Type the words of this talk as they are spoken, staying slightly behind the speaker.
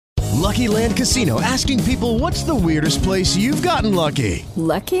Lucky Land Casino, asking people, what's the weirdest place you've gotten lucky?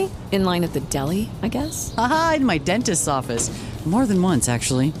 Lucky? In line at the deli, I guess? Aha, in my dentist's office. More than once,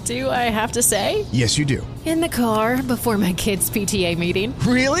 actually. Do I have to say? Yes, you do. In the car before my kids' PTA meeting.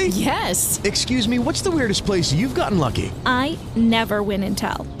 Really? Yes. Excuse me, what's the weirdest place you've gotten lucky? I never win and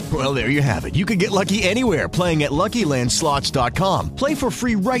tell. Well, there you have it. You can get lucky anywhere, playing at LuckyLandSlots.com. Play for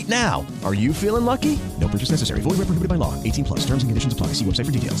free right now. Are you feeling lucky? No purchase necessary. Void where prohibited by law. 18 plus. Terms and conditions apply. See website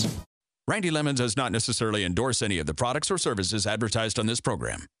for details. Randy Lemons does not necessarily endorse any of the products or services advertised on this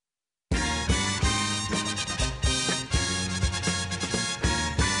program.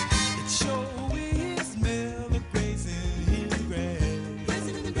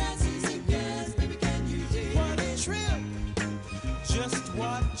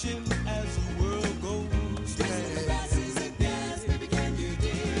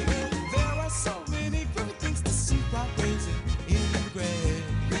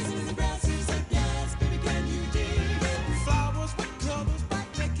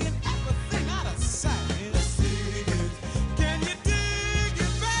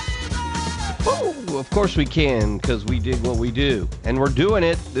 Of course we can, because we did what we do. And we're doing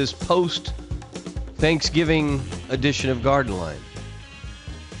it this post-Thanksgiving edition of Garden Line.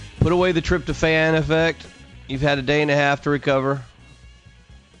 Put away the tryptophan effect. You've had a day and a half to recover.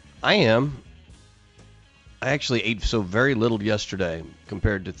 I am. I actually ate so very little yesterday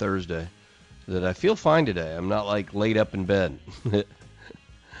compared to Thursday that I feel fine today. I'm not like laid up in bed.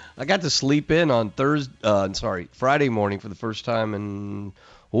 I got to sleep in on Friday morning for the first time in,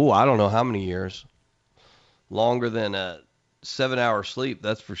 I don't know how many years. Longer than a 7-hour sleep,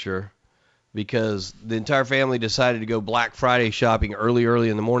 that's for sure. Because the entire family decided to go Black Friday shopping early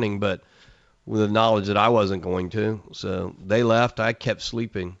in the morning, but with the knowledge that I wasn't going to. So they left. I kept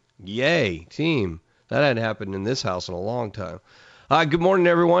sleeping. Yay, team. That hadn't happened in this house in a long time. Good morning,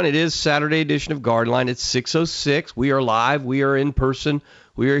 everyone. It is Saturday edition of Garden Line. It's 6:06. We are live. We are in person.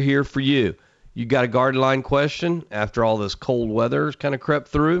 We are here for you. You got a Garden Line question after all this cold weather has kind of crept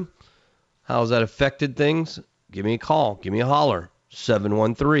through? How has that affected things? Give me a call. Give me a holler.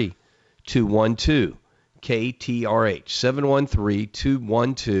 713-212-KTRH.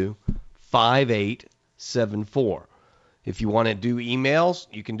 713-212-5874. If you want to do emails,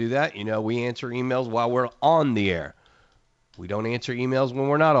 you can do that. You know, we answer emails while we're on the air. We don't answer emails when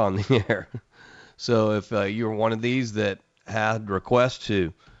we're not on the air. So if you're one of these that had requests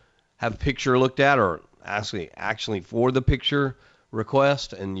to have a picture looked at, or actually for the picture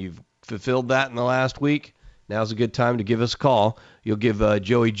request, and you've fulfilled that in the last week, now's a good time to give us a call. You'll give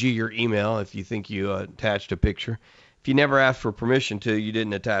Joey G your email if you think you attached a picture. If you never asked for permission to, you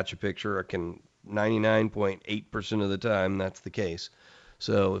didn't attach a picture. I can 99.8% of the time that's the case.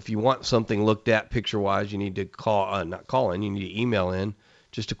 So if you want something looked at picture-wise, you need to you need to email in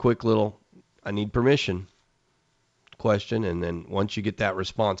just a quick little, I need permission question, and then once you get that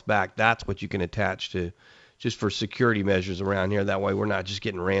response back, that's what you can attach to, just for security measures around here. That way we're not just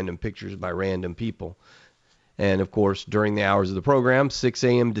getting random pictures by random people. And, of course, during the hours of the program, 6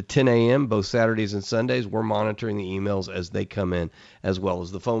 a.m. to 10 a.m., both Saturdays and Sundays, we're monitoring the emails as they come in, as well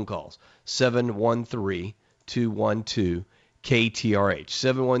as the phone calls.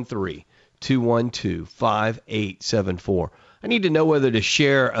 713-212-KTRH. 713-212-5874. I need to know whether to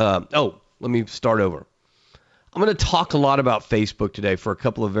share. Let me start over. I'm going to talk a lot about Facebook today for a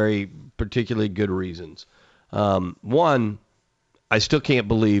couple of very particularly good reasons. One, I still can't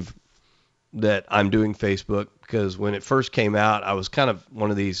believe that I'm doing Facebook, because when it first came out, I was kind of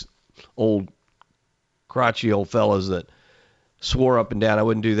one of these crotchety old fellas that swore up and down I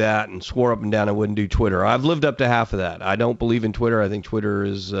wouldn't do that, and swore up and down I wouldn't do Twitter. I've lived up to half of that. I don't believe in Twitter. I think Twitter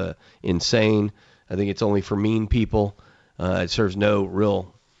is insane. I think it's only for mean people. It serves no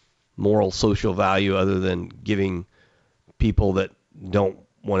real moral social value other than giving people that don't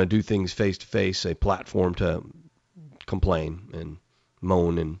want to do things face-to-face a platform to complain and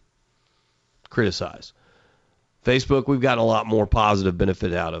moan and criticize. Facebook, we've gotten a lot more positive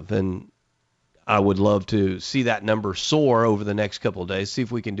benefit out of, and I would love to see that number soar over the next couple of days, see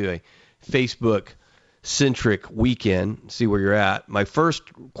if we can do a Facebook-centric weekend, see where you're at. My first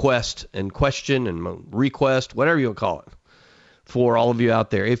question and request, whatever you'll call it, for all of you out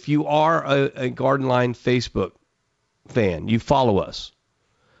there, if you are a Garden Line Facebook fan, you follow us,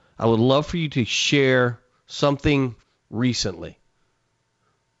 I would love for you to share something recently,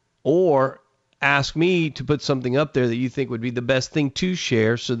 or ask me to put something up there that you think would be the best thing to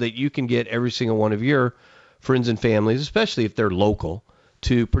share, so that you can get every single one of your friends and families, especially if they're local,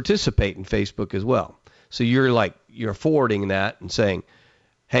 to participate in Facebook as well. So you're forwarding that and saying,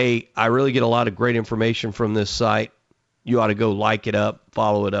 hey, I really get a lot of great information from this site. you ought to go like it up,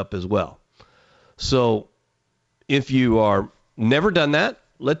 follow it up as well. So if you are never done that,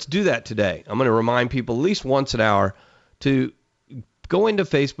 let's do that today. I'm going to remind people at least once an hour to go into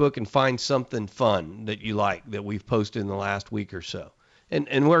Facebook and find something fun that you like that we've posted in the last week or so.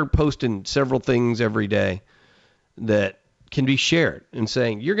 And we're posting several things every day that can be shared and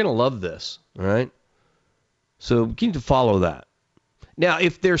saying, you're going to love this, all right? So you need to follow that. Now,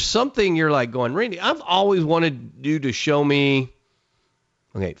 if there's something you're like going, Randy, I've always wanted you to show me,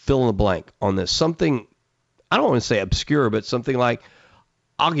 okay, fill in the blank on this. Something, I don't want to say obscure, but something like,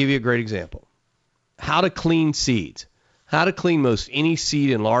 I'll give you a great example. How to clean seeds. How to clean most any seed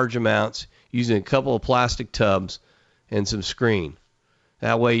in large amounts using a couple of plastic tubs and some screen.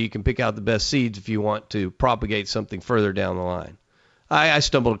 That way you can pick out the best seeds if you want to propagate something further down the line. I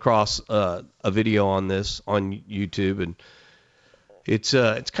stumbled across a video on this on YouTube, and it's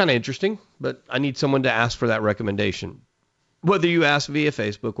kind of interesting, but I need someone to ask for that recommendation. Whether you ask via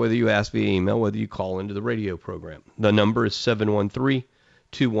Facebook, whether you ask via email, whether you call into the radio program. The number is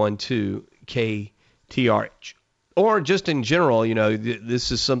 713-212-KTRH. Or just in general, you know,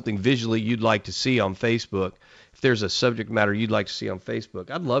 this is something visually you'd like to see on Facebook. If there's a subject matter you'd like to see on Facebook,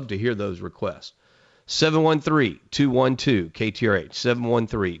 I'd love to hear those requests.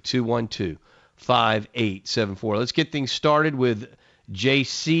 713-212-KTRH, 713-212-5874. Let's get things started with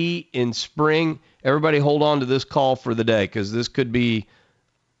JC in Spring. Everybody hold on to this call for the day, because this could be,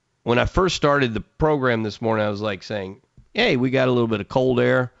 when I first started the program this morning, I was like saying, hey, we got a little bit of cold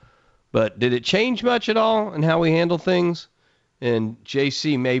air, but did it change much at all in how we handle things? And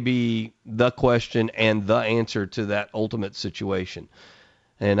JC may be the question and the answer to that ultimate situation.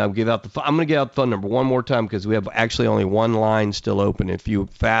 And I'm going to give out the phone number one more time, because we have actually only one line still open. If you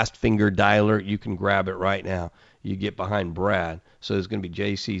fast finger dialer, you can grab it right now. You get behind Brad. So it's going to be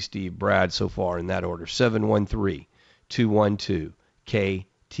JC, Steve, Brad so far in that order. 713-212-KTRH,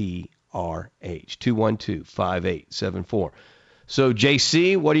 212-5874. So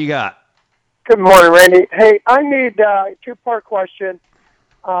JC, what do you got? Good morning, Randy. Hey, I need a two-part question.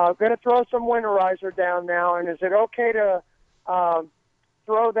 Going to throw some winterizer down now, and is it okay to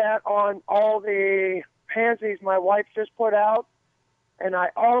throw that on all the pansies my wife just put out? And I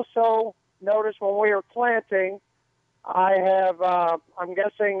also noticed when we were planting, I have, I'm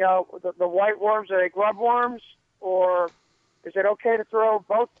guessing the white worms, are they grub worms? Or is it okay to throw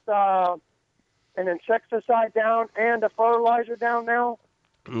both an insecticide down and a fertilizer down now?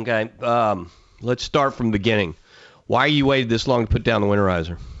 Okay, let's start from the beginning. Why you waited this long to put down the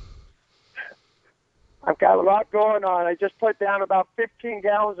winterizer? I've got a lot going on. I just put down about 15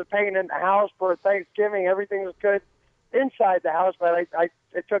 gallons of paint in the house for Thanksgiving. Everything was good inside the house, but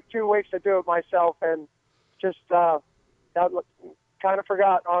it took 2 weeks to do it myself, and just kind of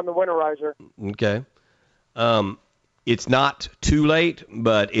forgot on the winterizer. Okay. It's not too late,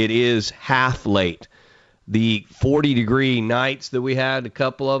 but it is half late. The 40-degree nights that we had, a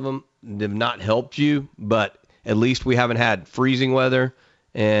couple of them, have not helped you, but at least we haven't had freezing weather,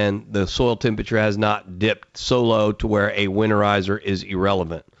 and the soil temperature has not dipped so low to where a winterizer is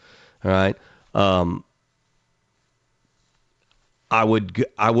irrelevant. All right. I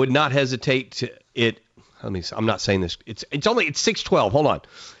would not hesitate to it. I'm not saying this. It's 6:12. Hold on.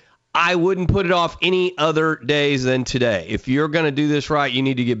 I wouldn't put it off any other days than today. If you're going to do this right, you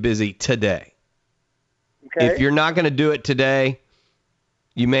need to get busy today. Okay. If you're not going to do it today,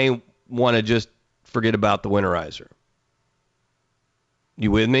 you may want to just forget about the winterizer.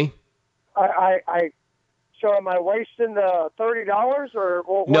 You with me? So am I wasting the $30 or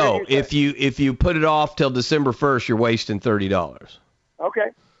what? No, if you put it off till December 1st, you're wasting $30.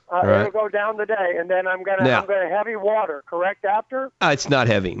 Okay. Right. It'll go down today, and then I'm gonna heavy water, correct, after? It's not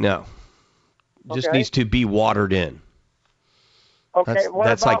heavy, no. Just needs to be watered in. Okay.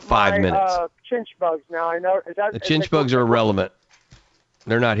 That's like 5 minutes. Chinch bugs now. I know. The chinch bugs are irrelevant.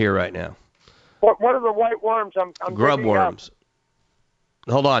 They're not here right now. What are the white worms? I'm grub worms.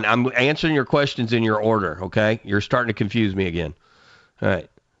 Hold on. I'm answering your questions in your order, okay? You're starting to confuse me again. All right.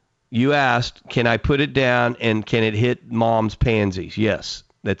 You asked, can I put it down and can it hit mom's pansies? Yes,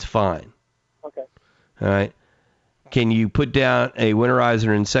 that's fine. Okay. All right. Can you put down a winterizer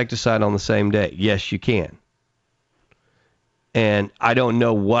and insecticide on the same day? Yes, you can. And I don't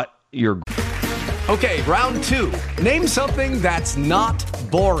know what you're... Okay, round two. Name something that's not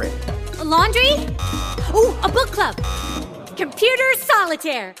boring. A laundry? Ooh, a book club. Computer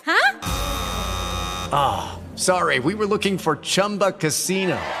solitaire, huh? Ah, oh, sorry, we were looking for Chumba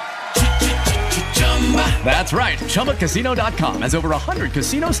Casino. That's right, ChumbaCasino.com has over 100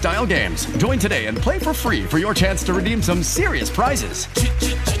 casino-style games. Join today and play for free for your chance to redeem some serious prizes.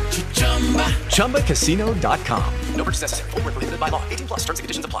 ChumbaCasino.com. No purchase necessary. Void where prohibited by law. 18 plus terms and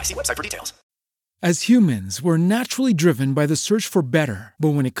conditions apply. See website for details. As humans, we're naturally driven by the search for better.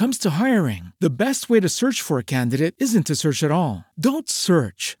 But when it comes to hiring, the best way to search for a candidate isn't to search at all. Don't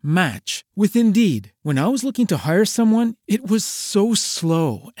search, match with Indeed. When I was looking to hire someone, it was so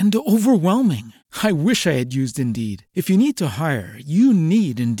slow and overwhelming. I wish I had used Indeed. If you need to hire, you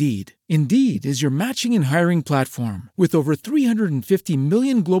need Indeed. Indeed is your matching and hiring platform with over 350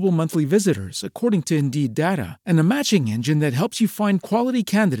 million global monthly visitors, according to Indeed data, and a matching engine that helps you find quality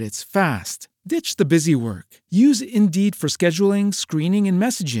candidates fast. Ditch the busy work. Use Indeed for scheduling, screening, and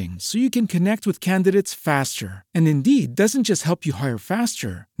messaging so you can connect with candidates faster. And Indeed doesn't just help you hire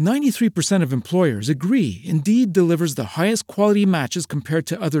faster. 93% of employers agree Indeed delivers the highest quality matches compared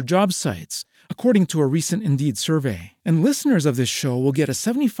to other job sites, according to a recent Indeed survey. And listeners of this show will get a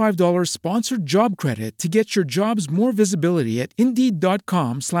 $75 sponsored job credit to get your jobs more visibility at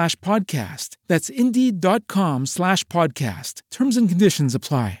Indeed.com/podcast. That's Indeed.com/podcast. Terms and conditions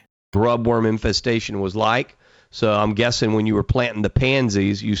apply. Grubworm infestation was like. So I'm guessing when you were planting the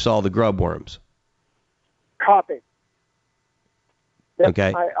pansies, you saw the grubworms. Copy. Yep.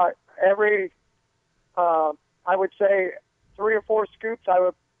 Okay. I would say 3 or 4 scoops, I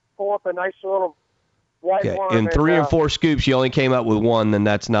would pull up a nice little white worm. In 3 or 4 scoops, you only came up with one, then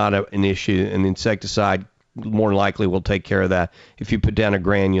that's not an issue. An insecticide more likely will take care of that if you put down a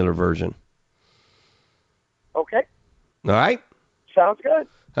granular version. Okay. All right? Sounds good.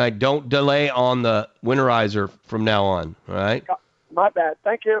 All right, don't delay on the winterizer from now on, all right? My bad.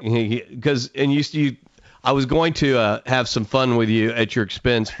 Thank you. I was going to have some fun with you at your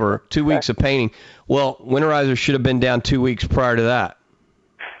expense for 2 weeks of painting. Well, winterizer should have been down 2 weeks prior to that.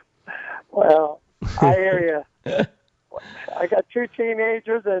 Well, I hear you. I got 2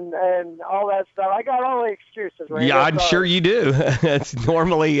 teenagers and all that stuff. I got all the excuses, Randy. Yeah, I'm sure you do. That's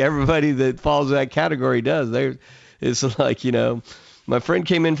normally everybody that falls in that category does. It's like, my friend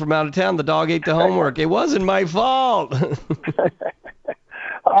came in from out of town. The dog ate the homework. It wasn't my fault.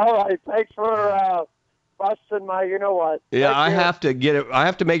 All right. Thanks for busting my you-know-what. Yeah, I have to get it. I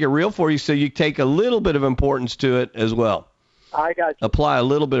have to make it real for you so you take a little bit of importance to it as well. I got you. Apply a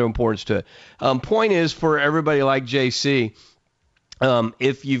little bit of importance to it. Point is, for everybody like JC,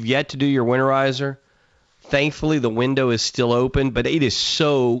 if you've yet to do your winterizer, thankfully the window is still open, but it is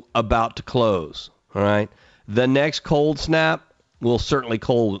so about to close. All right? The next cold snap will certainly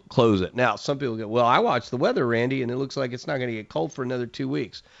close it. Now, some people go, well, I watched the weather, Randy, and it looks like it's not going to get cold for another 2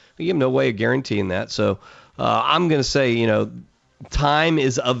 weeks. You have no way of guaranteeing that. So I'm going to say, time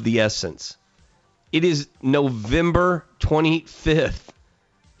is of the essence. It is November 25th.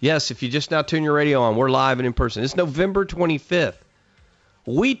 Yes, if you just now tune your radio on, we're live and in person. It's November 25th.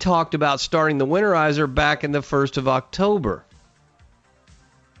 We talked about starting the winterizer back in the 1st of October.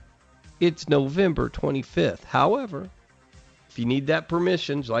 It's November 25th. However, if you need that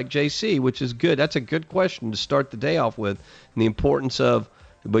permission, like JC, which is good, that's a good question to start the day off with, and the importance of,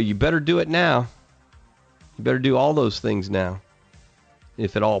 but you better do it now. You better do all those things now,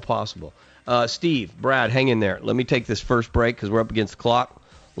 if at all possible. Steve, Brad, hang in there. Let me take this first break because we're up against the clock.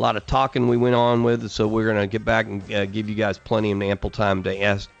 A lot of talking we went on with, so we're going to get back and give you guys plenty of ample time to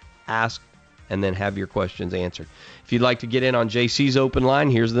ask and then have your questions answered. If you'd like to get in on JC's open line,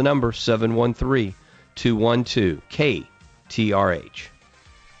 here's the number, 713-212-KTRH.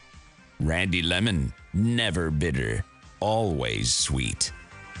 Randy Lemon, never bitter, always sweet.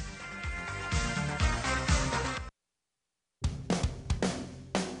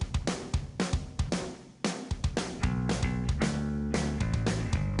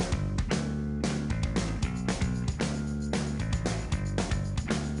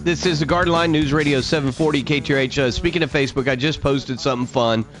 This is the Garden Line News Radio 740 KTRH. Speaking of Facebook, I just posted something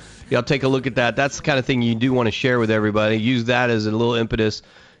fun. Y'all take a look at that. That's the kind of thing you do want to share with everybody. Use that as a little impetus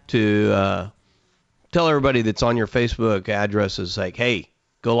to tell everybody that's on your Facebook addresses, like, hey,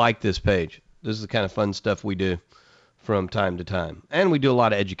 go like this page. This is the kind of fun stuff we do from time to time. And we do a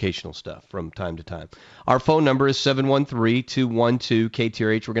lot of educational stuff from time to time. Our phone number is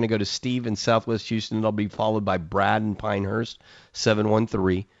 713-212-KTRH. We're going to go to Steve in Southwest Houston. It'll be followed by Brad in Pinehurst,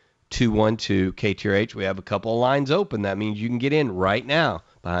 713-212-KTRH. We have a couple of lines open. That means you can get in right now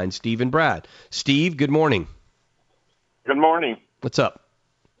behind Steve and Brad. Steve, good morning. Good morning. What's up?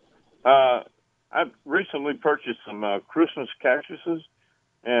 I've recently purchased some Christmas cactuses,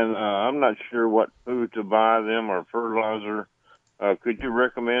 and I'm not sure what food to buy them or fertilizer. Could you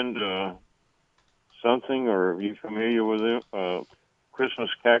recommend something, or are you familiar with them?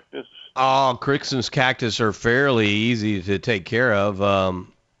 Christmas cactus? Oh, Christmas cactus are fairly easy to take care of. Do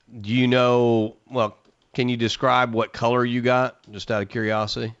you know, well, can you describe what color you got, just out of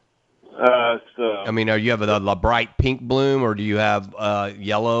curiosity? I mean, are you have a bright pink bloom, or do you have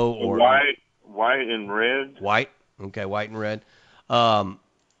yellow or white and red? White. Okay, white and red.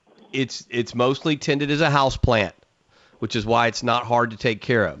 It's mostly tended as a house plant, which is why it's not hard to take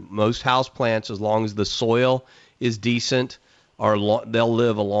care of. Most house plants, as long as the soil is decent, they'll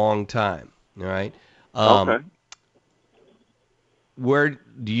live a long time. All right. Okay. Where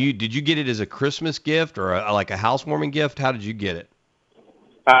did you get it as a Christmas gift or like a housewarming gift? How did you get it?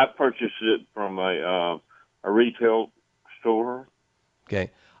 I purchased it from a retail store. Okay.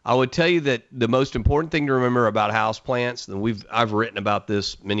 I would tell you that the most important thing to remember about houseplants, and I've written about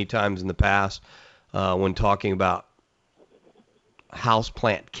this many times in the past when talking about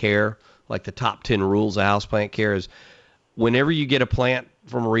houseplant care, like the top 10 rules of houseplant care is whenever you get a plant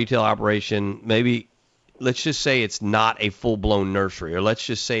from a retail operation, maybe let's just say it's not a full-blown nursery, or let's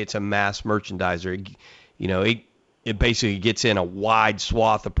just say it's a mass merchandiser. You know, it basically gets in a wide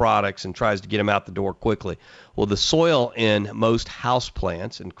swath of products and tries to get them out the door quickly. Well, the soil in most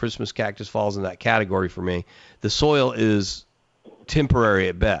houseplants, and Christmas cactus falls in that category for me, the soil is temporary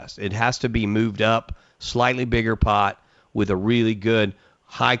at best. It has to be moved up, slightly bigger pot with a really good,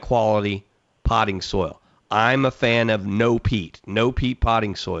 high-quality potting soil. I'm a fan of no peat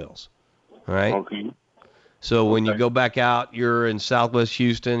potting soils. All right? Okay. So when you go back out, you're in Southwest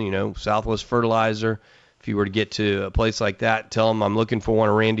Houston, you know, Southwest Fertilizer. If you were to get to a place like that, tell them I'm looking for one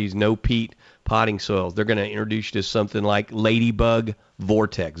of Randy's no peat potting soils. They're going to introduce you to something like Ladybug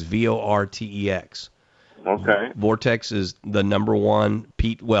Vortex, Vortex. Okay. Vortex is the number one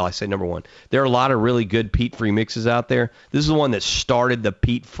peat. Well, I say number one. There are a lot of really good peat-free mixes out there. This is the one that started the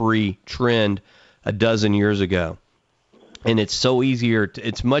peat-free trend a dozen years ago. And it's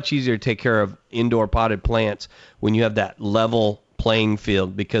it's much easier to take care of indoor potted plants when you have that level playing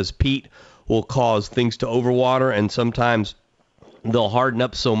field, because peat will cause things to overwater, and sometimes they'll harden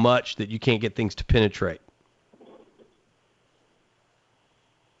up so much that you can't get things to penetrate.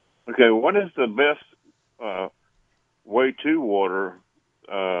 Okay, what is the best way to water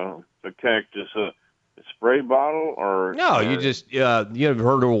the cactus? A spray bottle or? No, you just you have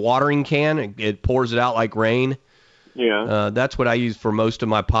heard of a watering can? It pours it out like rain. Yeah. That's what I use for most of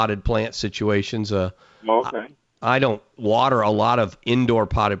my potted plant situations. Okay. I don't water a lot of indoor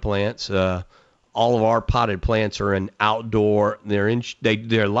potted plants. All of our potted plants are in outdoor. They're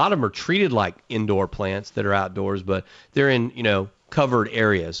a lot of them are treated like indoor plants that are outdoors, but they're in, you know, covered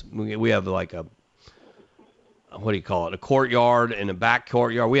areas. We have like a courtyard and a back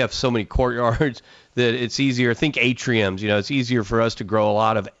courtyard. We have so many courtyards that it's easier. Think atriums. You know, it's easier for us to grow a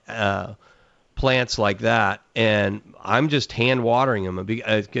lot of plants like that, and I'm just hand watering them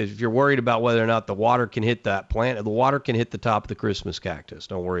because if you're worried about whether or not the water can hit that plant, the water can hit the top of the Christmas cactus.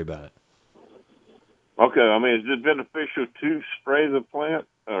 Don't worry about it. Okay, I mean, is it beneficial to spray the plant?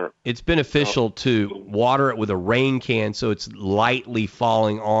 Or it's beneficial to water it with a rain can so it's lightly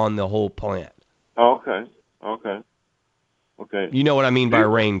falling on the whole plant. Okay. You know what I mean by a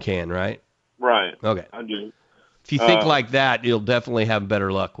rain can, right? Right. Okay. I do. If you think like that, you'll definitely have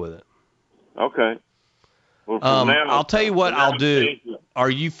better luck with it. Okay. Well, I'll tell you what I'll do. Are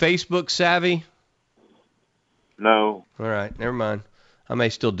you Facebook savvy? No. All right, never mind. I may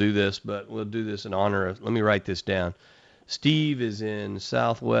still do this, but we'll do this in honor of. Let me write this down. Steve is in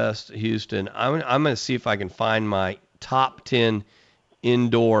Southwest Houston. I'm going to see if I can find my top 10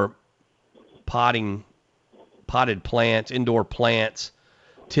 indoor potted plants, indoor plants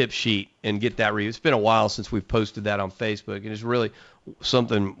tip sheet and get that read. It's been a while since we've posted that on Facebook, and it's really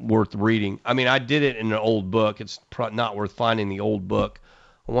something worth reading. I mean, I did it in an old book. It's not worth finding the old book.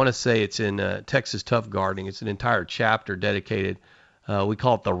 I want to say it's in Texas Tough Gardening. It's an entire chapter dedicated. We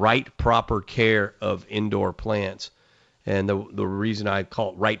call it the right proper care of indoor plants. And the reason I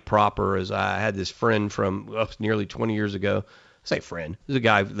call it right proper is I had this friend from nearly 20 years ago. I say friend. This is a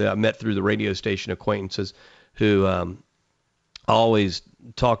guy that I met through the radio station acquaintances who always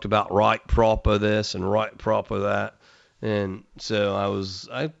talked about right proper this and right proper that. And so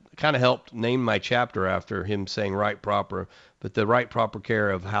I kind of helped name my chapter after him saying right proper, but the right proper care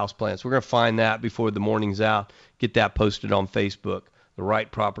of houseplants. We're going to find that before the morning's out, get that posted on Facebook, the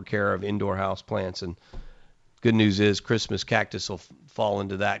right proper care of indoor houseplants. And good news is Christmas cactus will fall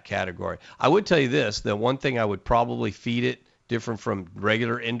into that category. I would tell you this, the one thing I would probably feed it different from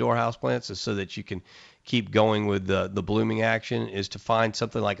regular indoor houseplants is so that you can keep going with the blooming action is to find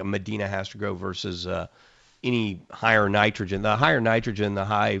something like a Medina Hastergrove versus any higher nitrogen. The higher nitrogen, the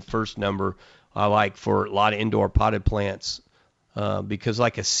high first number, I like for a lot of indoor potted plants because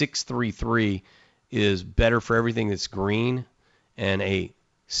like a 633 is better for everything that's green, and a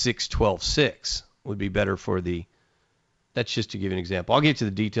 612-6 would be better for the That's just to give you an example. I'll get to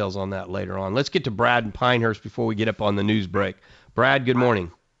the details on that later on. Let's get to Brad and Pinehurst before we get up on the news break. Brad, good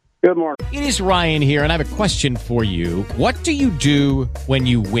morning. Good morning. It is Ryan here, and I have a question for you. What do you do when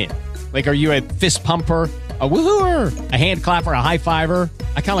you win? Like, are you a fist pumper, a woohooer, a hand clapper, a high fiver?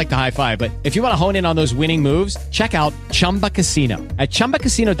 I kind of like the high five, but if you want to hone in on those winning moves, check out Chumba Casino. At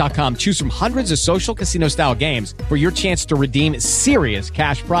ChumbaCasino.com, choose from hundreds of social casino-style games for your chance to redeem serious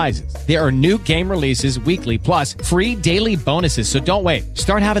cash prizes. There are new game releases weekly, plus free daily bonuses, so don't wait.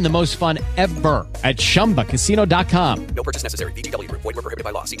 Start having the most fun ever at ChumbaCasino.com. No purchase necessary. VGW. Void where prohibited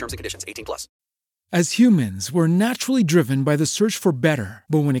by law. See terms and conditions. 18+. As humans, we're naturally driven by the search for better.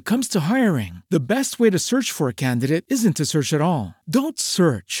 But when it comes to hiring, the best way to search for a candidate isn't to search at all. Don't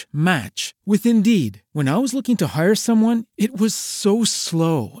search, match with Indeed. When I was looking to hire someone, it was so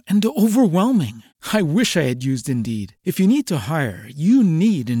slow and overwhelming. I wish I had used Indeed. If you need to hire, you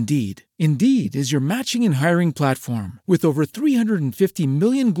need Indeed. Indeed is your matching and hiring platform with over 350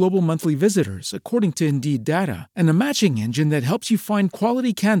 million global monthly visitors, according to Indeed data, and a matching engine that helps you find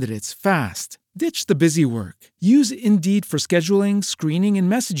quality candidates fast. Ditch the busy work. Use Indeed for scheduling, screening,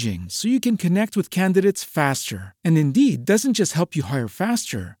 and messaging so you can connect with candidates faster. And Indeed doesn't just help you hire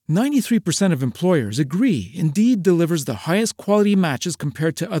faster. 93% of employers agree Indeed delivers the highest quality matches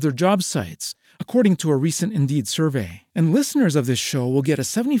compared to other job sites, according to a recent Indeed survey. And listeners of this show will get a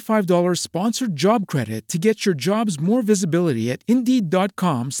 $75 sponsored job credit to get your jobs more visibility at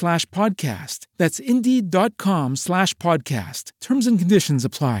Indeed.com/podcast. That's Indeed.com/podcast. Terms and conditions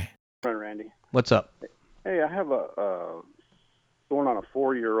apply. Randy. What's up? Hey, I have going on a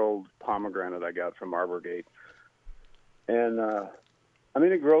 4-year-old pomegranate I got from Arbor Gate. And,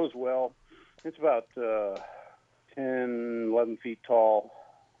 it grows well. It's about 10, 11 feet tall,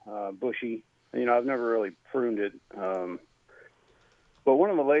 bushy. I've never really pruned it. But one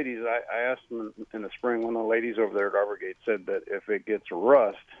of the ladies, I asked them in the spring, one of the ladies over there at Arbor Gate said that if it gets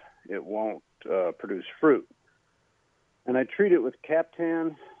rust, it won't produce fruit. And I treat it with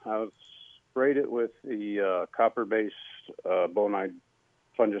Captan. I sprayed it with the copper-based bonide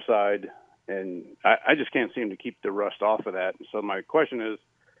fungicide, and I just can't seem to keep the rust off of that. And so my question is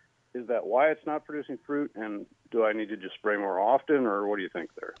that why it's not producing fruit, and do I need to just spray more often, or what do you think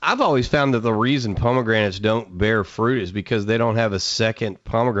there? I've always found that the reason pomegranates don't bear fruit is because they don't have a second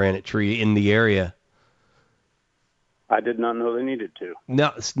pomegranate tree in the area. I did not know they needed to.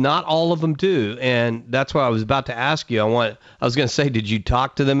 No, not all of them do, and that's why I was about to ask you. I was going to say, did you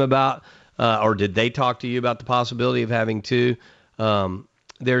talk to them about, or did they talk to you about the possibility of having two?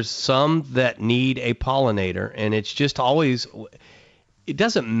 There's some that need a pollinator, and it's just always, it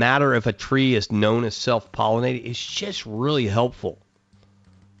doesn't matter if a tree is known as self-pollinating. It's just really helpful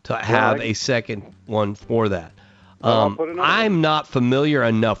to have a second one for that. I'm not familiar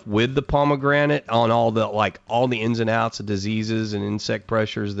enough with the pomegranate on all the ins and outs of diseases and insect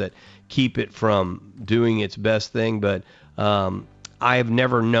pressures that keep it from doing its best thing, but I have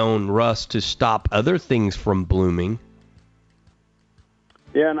never known rust to stop other things from blooming.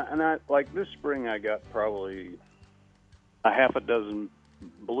 Yeah, and I like this spring I got probably a half a dozen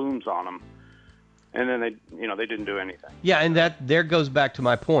blooms on them. And then they didn't do anything. Yeah, and that there goes back to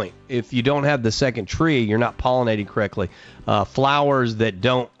my point. If you don't have the second tree, you're not pollinating correctly. Flowers that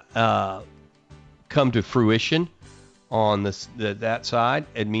don't come to fruition on that side,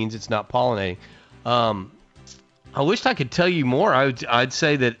 it means it's not pollinating. I wish I could tell you more. I'd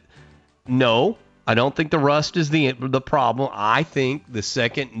say that no, I don't think the rust is the problem. I think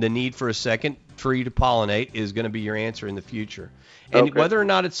the need for a second tree to pollinate is going to be your answer in the future. And whether or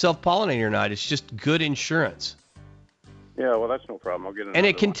not it's self-pollinating or not, it's just good insurance. Yeah, well, that's no problem. I'll get it. And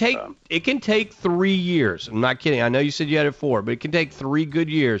it can take 3 years. I'm not kidding. I know you said you had it 4, but it can take 3 good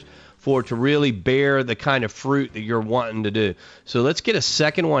years for it to really bear the kind of fruit that you're wanting to do. So let's get a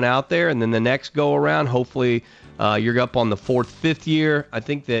second one out there, and then the next go around, hopefully you're up on the 4th, 5th year. I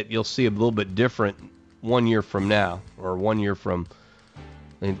think that you'll see a little bit different 1 year from now, or 1 year from.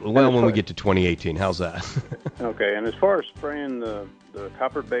 Well, when we get to 2018, how's that? Okay, and as far as spraying the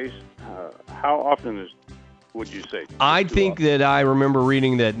copper base, how often would you say? I think that I remember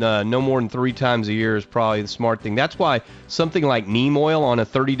reading that no more than 3 times a year is probably the smart thing. That's why something like neem oil on a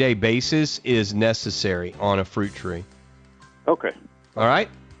 30-day basis is necessary on a fruit tree. Okay. All right?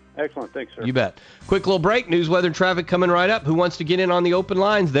 Excellent. Thanks, sir. You bet. Quick little break. News, weather, and traffic coming right up. Who wants to get in on the open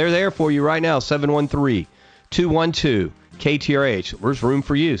lines? They're there for you right now. 713-212. KTRH. There's room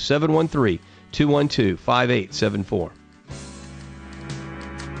for you. 713-212-5874.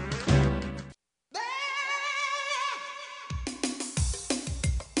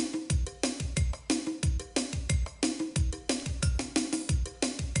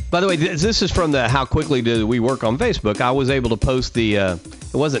 By the way, this is from the How Quickly Do We Work on Facebook. I was able to post it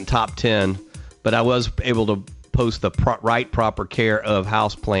wasn't top 10, but I was able to post the right proper care of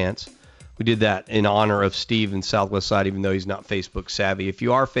house plants. We did that in honor of Steve in Southwest Side, even though he's not Facebook savvy. If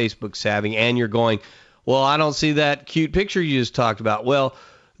you are Facebook savvy and you're going, well, I don't see that cute picture you just talked about. Well,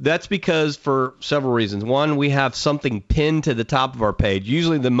 that's because for several reasons. One, we have something pinned to the top of our page,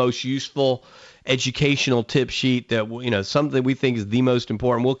 usually the most useful educational tip sheet that, something we think is the most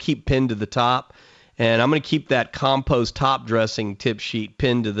important. We'll keep pinned to the top. And I'm going to keep that compost top dressing tip sheet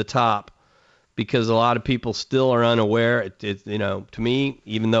pinned to the top because a lot of people still are unaware. To me,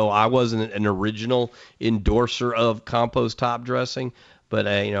 even though I wasn't an original endorser of compost top dressing, but,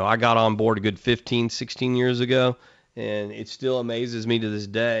 I got on board a good 15, 16 years ago, and it still amazes me to this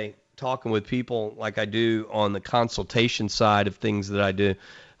day, talking with people like I do on the consultation side of things that I do,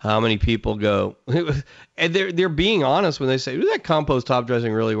 how many people go, and they're being honest when they say, does that compost top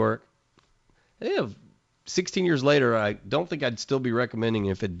dressing really work? 16 years later, I don't think I'd still be recommending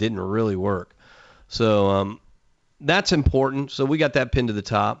if it didn't really work. So that's important. So we got that pinned to the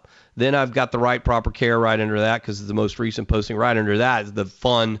top. Then I've got the right proper care right under that because it's the most recent posting. Right under that is the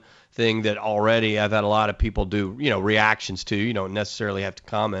fun thing that already I've had a lot of people do, reactions to. You don't necessarily have to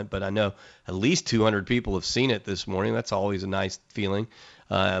comment, but I know at least 200 people have seen it this morning. That's always a nice feeling.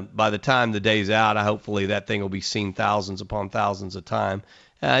 By the time the day's out, hopefully that thing will be seen thousands upon thousands of times.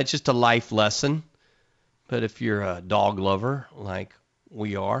 It's just a life lesson. But if you're a dog lover like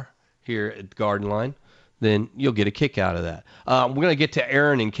we are here at Garden Line, then you'll get a kick out of that. We're going to get to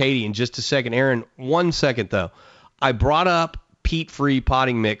Aaron and Katie in just a second. Aaron, 1 second, though. I brought up peat-free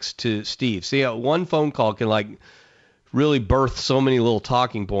potting mix to Steve. See how one phone call can, really birth so many little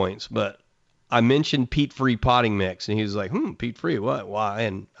talking points, but I mentioned peat-free potting mix, and he was like, peat-free, what, why?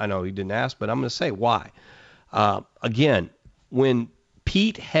 And I know he didn't ask, but I'm going to say why. Again, when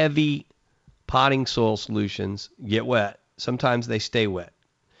peat-heavy potting soil solutions get wet, sometimes they stay wet.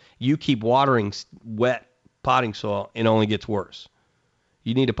 You keep watering wet potting soil, it only gets worse.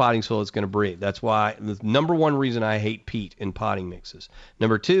 You need a potting soil that's going to breathe. That's why the number one reason I hate peat in potting mixes.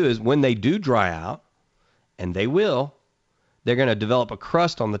 Number two is when they do dry out, and they will, they're going to develop a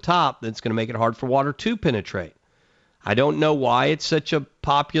crust on the top that's going to make it hard for water to penetrate. I don't know why it's such a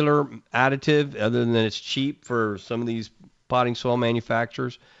popular additive other than it's cheap for some of these potting soil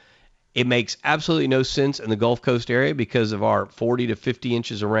manufacturers. It makes absolutely no sense in the Gulf Coast area because of our 40 to 50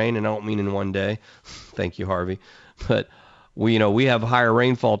 inches of rain, and I don't mean in one day. Thank you, Harvey. But we have higher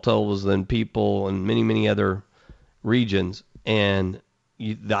rainfall totals than people in many, many other regions, and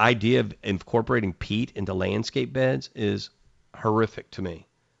the idea of incorporating peat into landscape beds is horrific to me.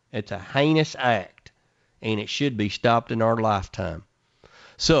 It's a heinous act, and it should be stopped in our lifetime.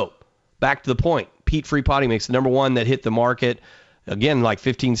 So, back to the point. Peat-free potting mix, the number one that hit the market, again, like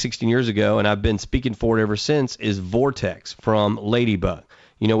 15, 16 years ago, and I've been speaking for it ever since, is Vortex from Ladybug.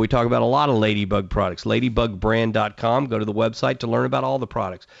 We talk about a lot of Ladybug products. Ladybugbrand.com. Go to the website to learn about all the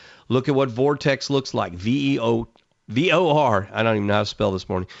products. Look at what Vortex looks like. V-O-R, I don't even know how to spell this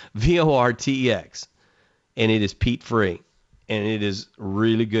morning, V-O-R-T-E-X. And it is peat-free. And it is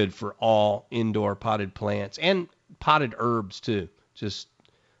really good for all indoor potted plants and potted herbs too, just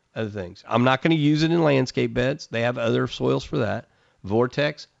other things. I'm not going to use it in landscape beds. They have other soils for that.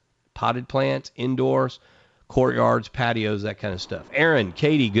 Vortex, potted plants, indoors, courtyards, patios, that kind of stuff. Aaron,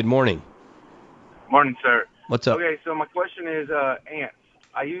 Katie, good morning. Morning, sir. What's up? Okay, so my question is ants.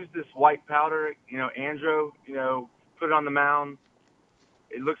 I use this white powder, Andro, put it on the mound.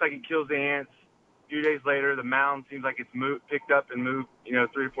 It looks like it kills the ants. A few days later, the mound seems like it's picked up and moved, 3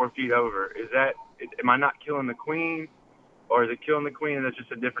 or 4 feet over. Am I not killing the queen, or is it killing the queen and it's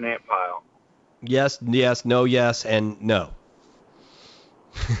just a different ant pile? Yes, no, yes, and no.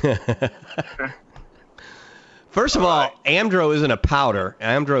 First of all, Andro isn't a powder.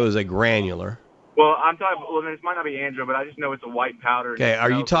 Andro is a granular. Well, I'm talking. Well, this might not be Andro, but I just know it's a white powder. Okay,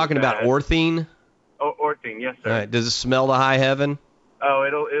 are you talking about orthene? Oh, orthene, yes, sir. All right. Does it smell to high heaven? Oh,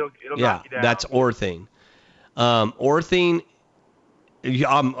 it'll knock you down. That's orthene. Orthene.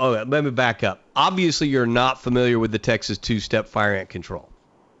 Let me back up. Obviously, you're not familiar with the Texas two-step fire ant control.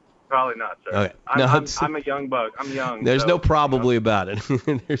 Probably not, sir. Okay. I'm a young bug. I'm young. There's no probably about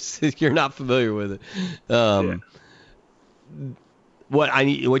it. You're not familiar with it.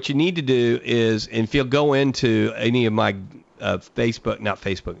 What you need to do is, if you'll go into any of my if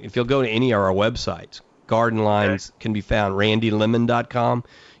you'll go to any of our websites, Garden Lines can be found, randylemon.com.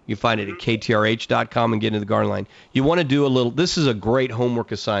 You find it at ktrh.com and get into the Garden Line. You want to do this is a great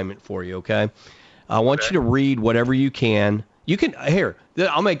homework assignment for you, okay? I want you to read whatever you can.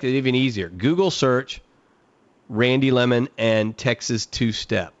 I'll make it even easier. Google search Randy Lemon and Texas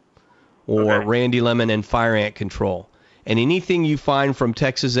two-step. or Randy Lemon and Fire Ant Control. And anything you find from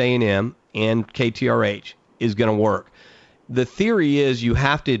Texas A&M and KTRH is going to work. The theory is you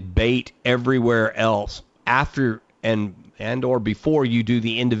have to bait everywhere else after and or before you do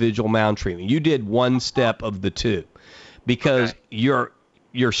the individual mound treatment. You did one step of the two because you're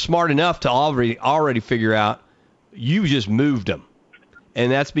smart enough to already figure out you just moved them.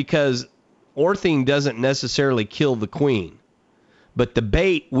 And that's because orthene doesn't necessarily kill the queen, but the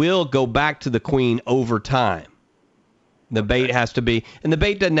bait will go back to the queen over time. The bait has to be, and the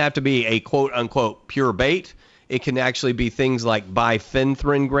bait doesn't have to be a quote-unquote pure bait. It can actually be things like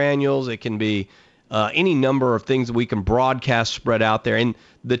bifenthrin granules. It can be any number of things that we can broadcast spread out there. And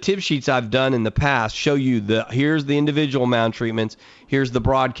the tip sheets I've done in the past show you here's the individual mound treatments, here's the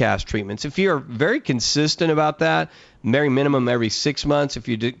broadcast treatments. If you're very consistent about that, very minimum every 6 months, if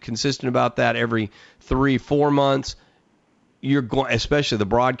you're consistent about that every 3-4 months, you're going, especially the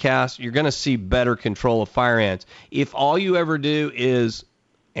broadcast, you're going to see better control of fire ants. If all you ever do is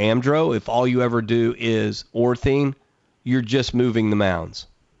Amdro, if all you ever do is orthene, you're just moving the mounds.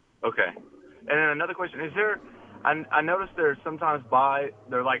 Okay. And then another question, is there, I noticed there's sometimes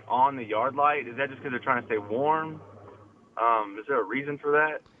they're like on the yard light. Is that just because they're trying to stay warm? Is there a reason for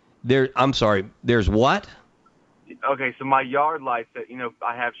that? I'm sorry, there's what? Okay, so my yard lights that,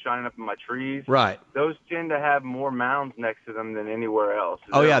 I have shining up in my trees. Right. Those tend to have more mounds next to them than anywhere else.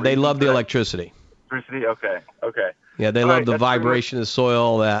 Oh, yeah, they love the electricity. Electricity? Okay. Yeah, they love the vibration of the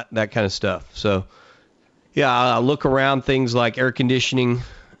soil, that kind of stuff. So, yeah, I look around things like air conditioning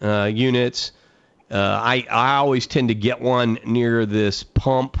units. I always tend to get one near this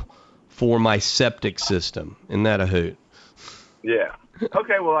pump for my septic system. Isn't that a hoot? Yeah.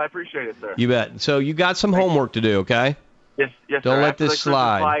 Okay, well, I appreciate it, sir. You bet. So you got some homework to do, okay? Yes, Don't sir. let this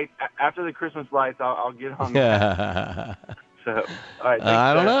slide. After the Christmas lights, I'll get on that. So, all right.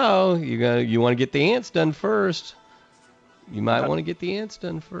 I don't know. You want to get the ants done first. You might want to get the ants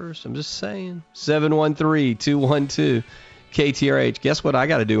done first. I'm just saying. 713-212-KTRH. Guess what I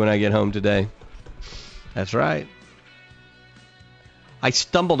got to do when I get home today? That's right. I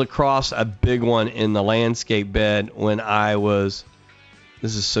stumbled across a big one in the landscape bed when I was...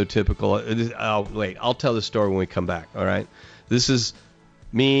 This is so typical. I'll tell the story when we come back, all right? This is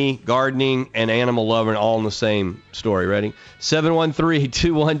me, gardening, and animal loving all in the same story. Ready?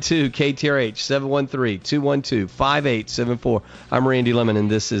 713-212-KTRH, 713-212-5874. I'm Randy Lemon, and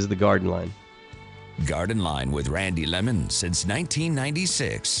this is The Garden Line. Garden Line with Randy Lemon since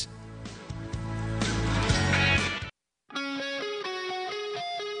 1996.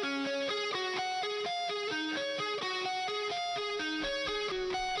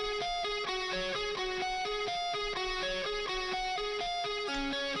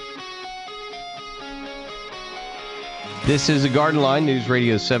 This is a Garden Line, News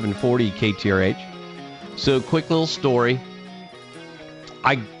Radio 740 KTRH. So, quick little story.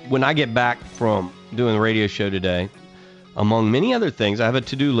 When I get back from doing the radio show today, among many other things, I have a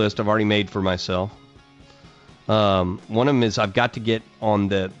to-do list I've already made for myself. One of them is I've got to get on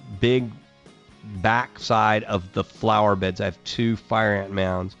the big back side of the flower beds. I have 2 fire ant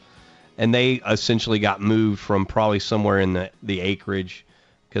mounds, and they essentially got moved from probably somewhere in the acreage,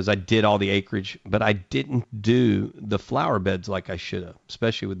 because I did all the acreage, but I didn't do the flower beds like I should have,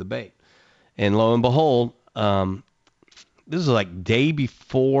 especially with the bait. And lo and behold, this is like day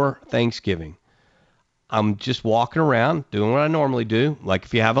before Thanksgiving. I'm just walking around doing what I normally do. Like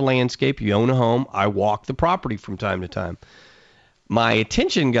if you have a landscape, you own a home, I walk the property from time to time. My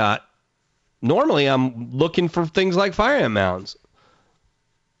attention normally I'm looking for things like fire ant mounds.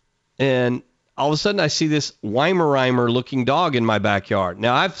 And all of a sudden, I see this Weimaraner-looking dog in my backyard.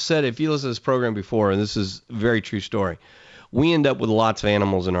 Now, I've said, if you listen to this program before, and this is a very true story, we end up with lots of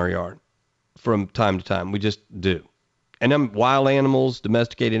animals in our yard from time to time. We just do. And them wild animals,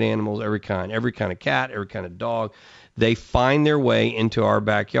 domesticated animals, every kind of cat, every kind of dog, they find their way into our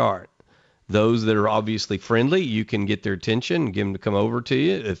backyard. Those that are obviously friendly, you can get their attention, get them to come over to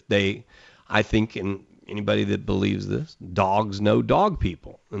you. If they, I think, and anybody that believes this, dogs know dog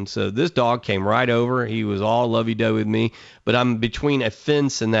people. And so this dog came right over. He was all lovey-dovey with me, but I'm between a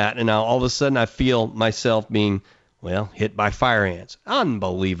fence and that, and now all of a sudden I feel myself being, hit by fire ants.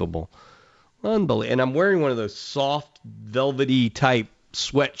 Unbelievable. And I'm wearing one of those soft, velvety type,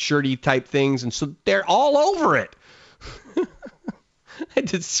 sweatshirty type things, and so they're all over it. I had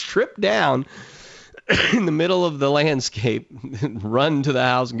to strip down in the middle of the landscape, run to the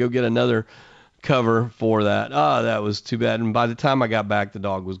house and go get another cover for that. Oh, that was too bad. And by the time I got back, the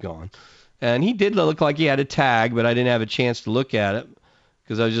dog was gone. And he did look like he had a tag, but I didn't have a chance to look at it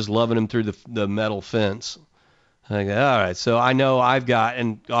because I was just loving him through the metal fence. All right, so I know I've got,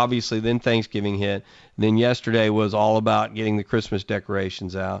 and obviously then Thanksgiving hit. Then yesterday was all about getting the Christmas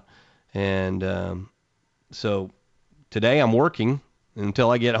decorations out. And so today I'm working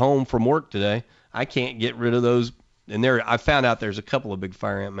until I get home from work today. I can't get rid of those. And I found out there's a couple of big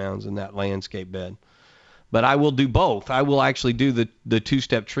fire ant mounds in that landscape bed. But I will do both. I will actually do the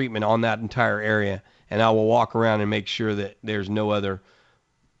two-step treatment on that entire area, and I will walk around and make sure that there's no other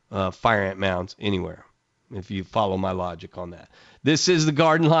fire ant mounds anywhere, if you follow my logic on that. This is the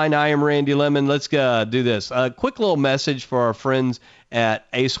Garden Line. I am Randy Lemon. Let's do this. A quick little message for our friends at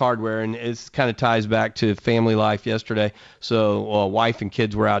Ace Hardware, and it kind of ties back to family life yesterday. So wife and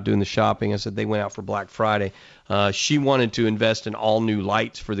kids were out doing the shopping. I said they went out for Black Friday. She wanted to invest in all new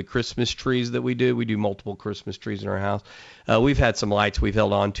lights for the Christmas trees that we do. We do multiple Christmas trees in our house. We've had some lights we've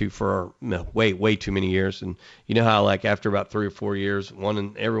held on to for way too many years. And you know how like after about 3 or 4 years,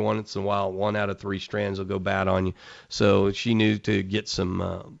 every once in a while, 1 out of 3 strands will go bad on you. So she knew to get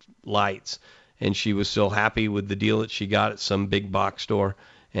some lights. And she was so happy with the deal that she got at some big box store,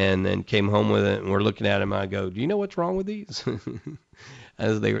 and then came home with it. And we're looking at them. I go, do you know what's wrong with these?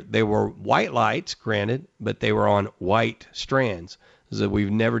 As they were white lights, granted, but they were on white strands. So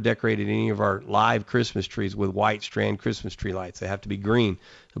we've never decorated any of our live Christmas trees with white strand Christmas tree lights. They have to be green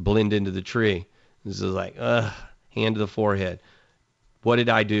to blend into the tree. This is like, hand to the forehead. What did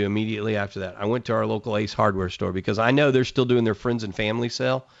I do immediately after that? I went to our local Ace Hardware store because I know they're still doing their friends and family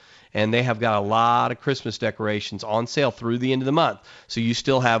sale. And they have got a lot of Christmas decorations on sale through the end of the month. So you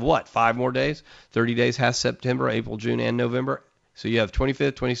still have, 5 more days? 30 days has September, April, June, and November. So you have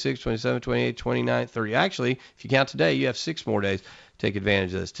 25th, 26th, 27th, 28th, 29th, 30th. Actually, if you count today, you have 6 more days to take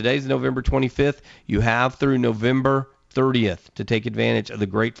advantage of this. Today's November 25th. You have through November 30th to take advantage of the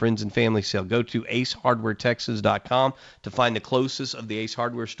great friends and family sale. Go to acehardwaretexas.com to find the closest of the Ace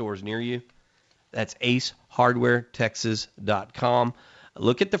Hardware stores near you. That's acehardwaretexas.com.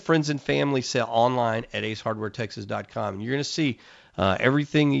 Look at the friends and family sale online at acehardwaretexas.com. You're going to see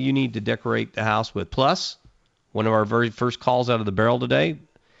everything you need to decorate the house with. Plus, one of our very first calls out of the barrel today,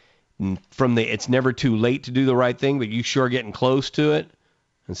 it's never too late to do the right thing, but you sure are getting close to it.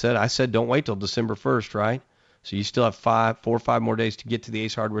 I said, don't wait till December 1st, right? So you still have 4 or 5 more days to get to the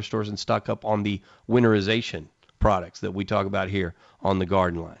Ace Hardware stores and stock up on the winterization products that we talk about here on the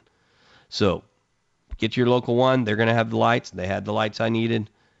Garden Line. So get your local one. They're going to have the lights. They had the lights I needed.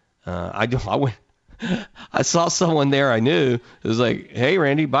 I saw someone there I knew. It was like, hey,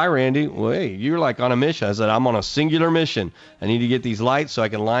 Randy, bye, Randy. Well, hey, you're like on a mission. I said, I'm on a singular mission. I need to get these lights so I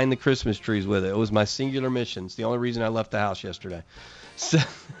can line the Christmas trees with it. It was my singular mission. It's the only reason I left the house yesterday. So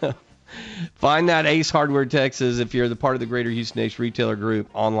find that Ace Hardware Texas if you're the part of the Greater Houston Ace Retailer Group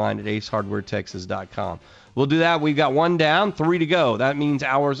online at acehardwaretexas.com. We'll do that. We've got 1 down, 3 to go. That means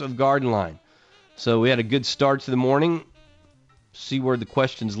hours of Garden Line. So we had a good start to the morning. See where the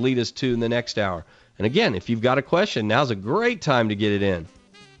questions lead us to in the next hour. And again, if you've got a question, now's a great time to get it in.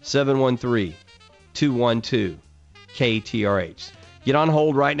 713-212-KTRH. Get on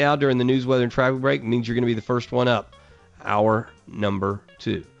hold right now during the news, weather, and traffic break. It means you're going to be the first one up. Hour number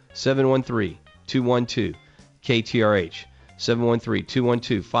 2. 713-212-KTRH.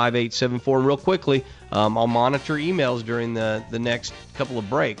 713-212-5874. And real quickly, I'll monitor emails during the next couple of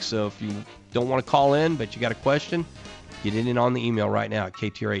breaks. So if you don't want to call in, but you got a question, get it in on the email right now at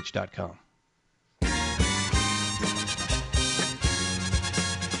ktrh.com.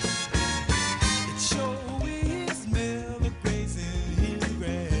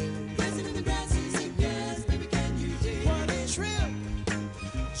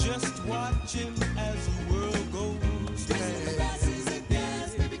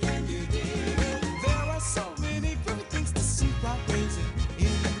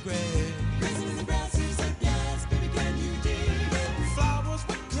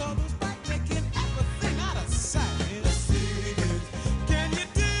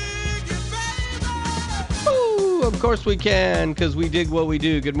 Of course we can, because we dig what we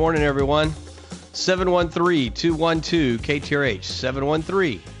do. Good morning, everyone.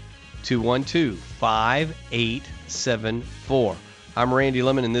 713-212-KTRH. 713-212-5874. I'm Randy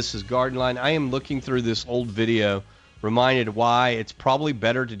Lemon, and this is Garden Line. I am looking through this old video, reminded why it's probably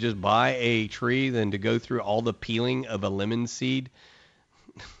better to just buy a tree than to go through all the peeling of a lemon seed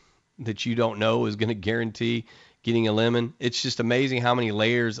that you don't know is going to guarantee getting a lemon. It's just amazing how many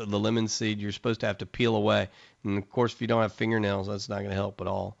layers of the lemon seed you're supposed to have to peel away. And, of course, if you don't have fingernails, that's not going to help at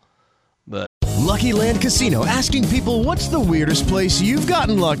all. But Lucky Land Casino, asking people, what's the weirdest place you've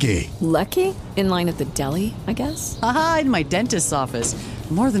gotten lucky? Lucky? In line at the deli, I guess? Aha, in my dentist's office.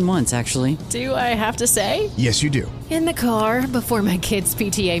 More than once, actually. Do I have to say? Yes, you do. In the car before my kids'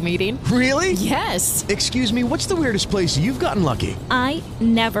 PTA meeting. Really? Yes. Excuse me, what's the weirdest place you've gotten lucky? I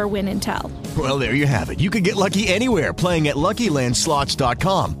never win and tell. Well, there you have it. You can get lucky anywhere, playing at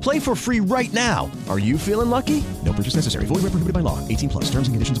LuckyLandSlots.com. Play for free right now. Are you feeling lucky? No purchase necessary. Void where prohibited by law. 18 plus. Terms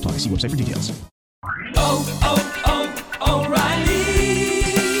and conditions apply. See website for details.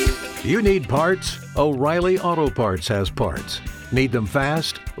 O'Reilly. You need parts? O'Reilly Auto Parts has parts. Need them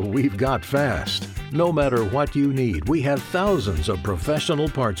fast? We've got fast. No matter what you need, we have thousands of professional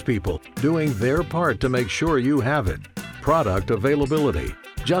parts people doing their part to make sure you have it. Product availability.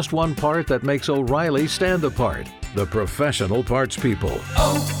 Just one part that makes O'Reilly stand apart. The professional parts people.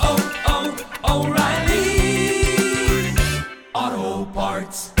 O'Reilly Auto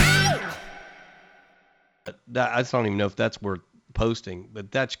Parts. I don't even know if that's worth posting,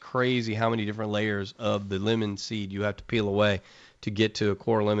 but that's crazy how many different layers of the lemon seed you have to peel away to get to a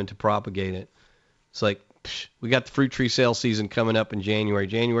core lemon to propagate it. It's like, we got the fruit tree sale season coming up in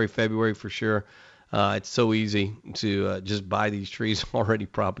January, February for sure. It's so easy to just buy these trees already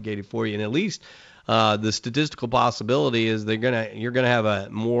propagated for you. And at least the statistical possibility is you're gonna have a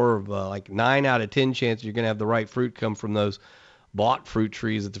more of a, like 9 out of 10 chance you're gonna have the right fruit come from those bought fruit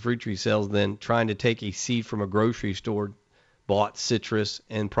trees at the fruit tree sales than trying to take a seed from a grocery store, bought citrus,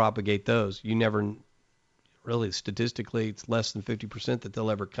 and propagate those. You never really, statistically, it's less than 50% that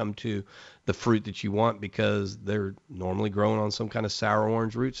they'll ever come to the fruit that you want because they're normally grown on some kind of sour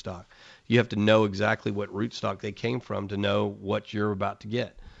orange rootstock. You have to know exactly what rootstock they came from to know what you're about to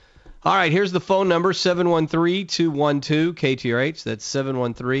get. All right, here's the phone number, 713-212-KTRH. That's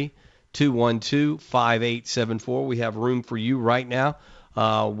 713-212-5874. We have room for you right now.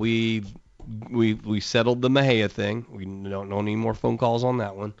 We settled the Mejia thing. We don't need any more phone calls on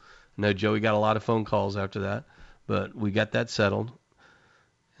that one. I know Joey got a lot of phone calls after that, but we got that settled.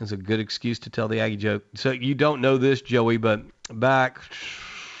 It's a good excuse to tell the Aggie joke. So you don't know this, Joey, but back,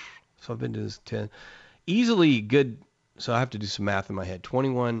 so I've been to this 10, easily good. So I have to do some math in my head.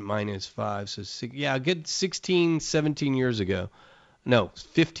 21 minus 5, so a good 16, 17 years ago. No,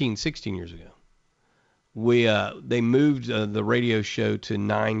 15, 16 years ago. They moved the radio show to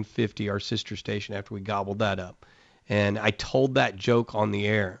 950, our sister station, after we gobbled that up. And I told that joke on the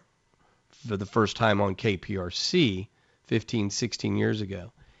air for the first time on KPRC 15, 16 years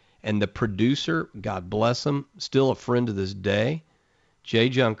ago. And the producer, God bless him, still a friend to this day, Jay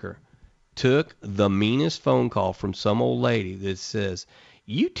Junker, took the meanest phone call from some old lady that says,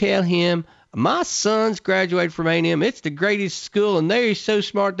 you tell him my son's graduated from A&M. It's the greatest school, and they're so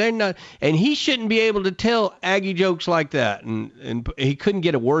smart. They're not, and he shouldn't be able to tell Aggie jokes like that. And he couldn't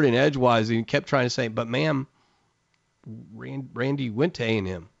get a word in edgewise. And he kept trying to say, but ma'am, Randy went to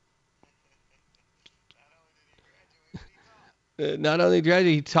A&M. Not only did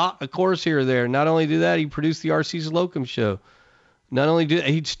he taught a course here or there, not only did that, he produced the RC Slocum show. Not only did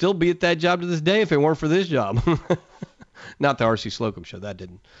he'd still be at that job to this day if it weren't for this job. Not the RC Slocum show. That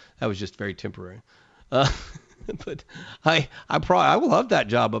was just very temporary. But I would love that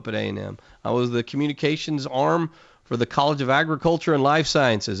job up at A&M. I was the communications arm for the College of Agriculture and Life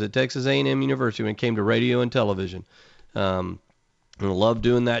Sciences at Texas A&M University when it came to radio and television. And I loved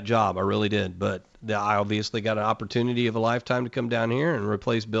doing that job. I really did. But I obviously got an opportunity of a lifetime to come down here and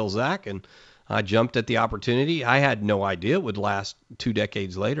replace Bill Zach, and I jumped at the opportunity. I had no idea it would last 2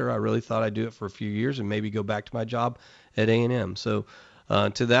 decades later. I really thought I'd do it for a few years and maybe go back to my job at A&M. So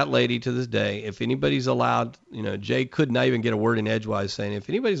to that lady to this day, if anybody's allowed, Jay could not even get a word in edgewise saying, if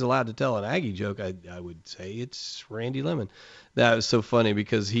anybody's allowed to tell an Aggie joke, I would say it's Randy Lemon. That was so funny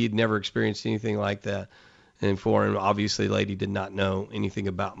because he'd never experienced anything like that. And for him, obviously, the lady did not know anything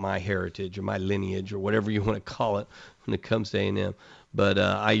about my heritage or my lineage or whatever you want to call it when it comes to A&M. But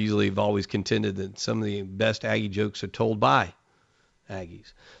I usually have always contended that some of the best Aggie jokes are told by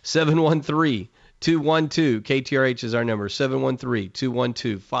Aggies. 713-212-KTRH is our number,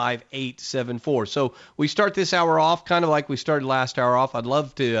 713-212-5874. So we start this hour off kind of like we started last hour off. I'd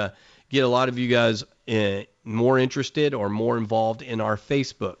love to get a lot of you guys more interested or more involved in our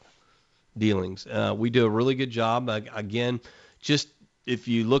Facebook dealings. We do a really good job. Again, just if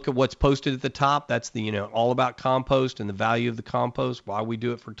you look at what's posted at the top, that's the all about compost and the value of the compost, why we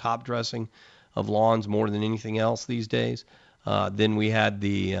do it for top dressing of lawns more than anything else these days. Then we had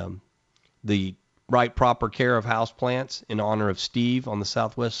the right proper care of house plants in honor of Steve on the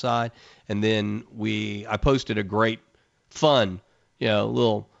southwest side. And then I posted a great fun,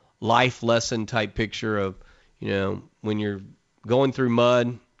 little life lesson type picture of, when you're going through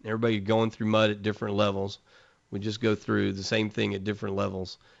mud, Everybody going through mud at different levels. We just go through the same thing at different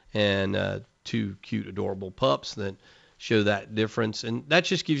levels. And 2 cute, adorable pups that show that difference. And that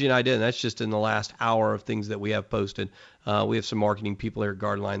just gives you an idea. And that's just in the last hour of things that we have posted. We have some marketing people here at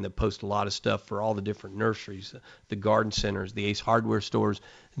Garden Line that post a lot of stuff for all the different nurseries, the garden centers, the Ace Hardware stores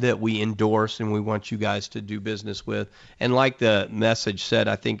that we endorse and we want you guys to do business with. And like the message said,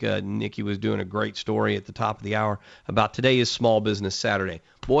 I think Nikki was doing a great story at the top of the hour about today is Small Business Saturday.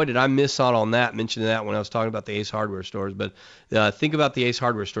 Boy, did I miss out on that, mentioning that when I was talking about the Ace Hardware stores. But think about the Ace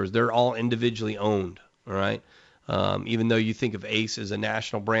Hardware stores. They're all individually owned, all right? Even though you think of Ace as a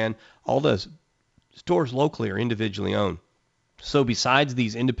national brand, all the stores locally are individually owned. So besides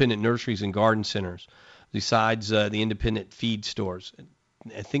these independent nurseries and garden centers, besides the independent feed stores,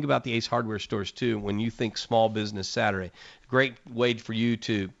 think about the Ace Hardware stores too when you think Small Business Saturday. Great way for you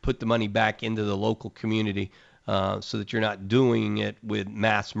to put the money back into the local community so that you're not doing it with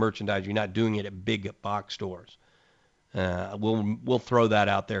mass merchandise. You're not doing it at big box stores. We'll throw that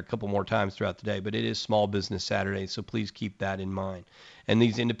out there a couple more times throughout the day, but it is Small Business Saturday, so please keep that in mind. And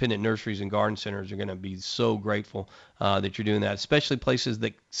these independent nurseries and garden centers are going to be so grateful that you're doing that, especially places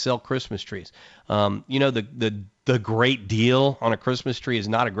that sell Christmas trees. The great deal on a Christmas tree is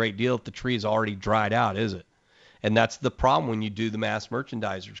not a great deal if the tree is already dried out, is it? And that's the problem when you do the mass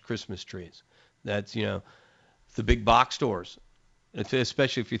merchandisers Christmas trees. That's, the big box stores.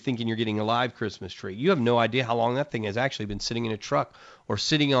 Especially if you're thinking you're getting a live Christmas tree. You have no idea how long that thing has actually been sitting in a truck or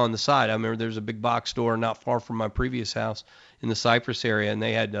sitting on the side. I remember there's a big box store not far from my previous house in the Cypress area, and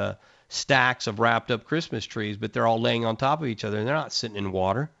they had stacks of wrapped up Christmas trees, but they're all laying on top of each other, and they're not sitting in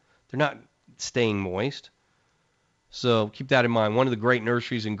water. They're not staying moist. So keep that in mind. One of the great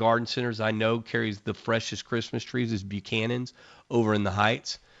nurseries and garden centers I know carries the freshest Christmas trees is Buchanan's over in the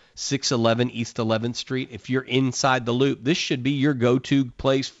Heights. 611 East 11th Street. If you're inside the loop, this should be your go-to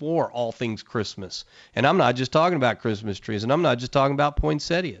place for all things Christmas. And I'm not just talking about Christmas trees, and I'm not just talking about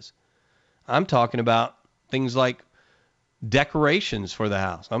poinsettias. I'm talking about things like decorations for the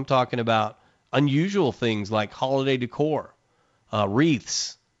house. I'm talking about unusual things like holiday decor,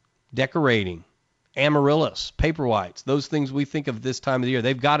 wreaths, decorating, amaryllis, paper whites, those things we think of this time of the year.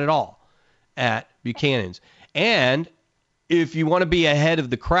 They've got it all at Buchanan's. And if you want to be ahead of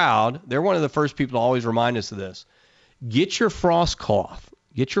the crowd, they're one of the first people to always remind us of this. Get your frost cloth.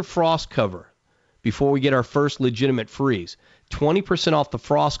 Get your frost cover before we get our first legitimate freeze. 20% off the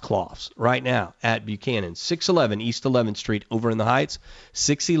frost cloths right now at Buchanan. 611 East 11th Street over in the Heights.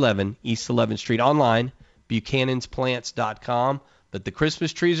 611 East 11th Street. Online, buchanonsplants.com. But the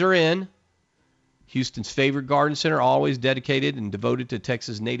Christmas trees are in. Houston's favorite garden center, always dedicated and devoted to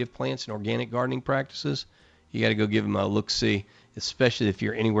Texas native plants and organic gardening practices. You got to go give them a look-see, especially if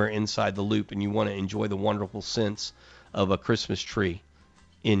you're anywhere inside the loop and you want to enjoy the wonderful sense of a Christmas tree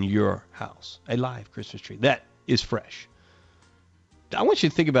in your house, a live Christmas tree. That is fresh. I want you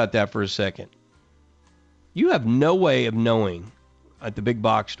to think about that for a second. You have no way of knowing at the big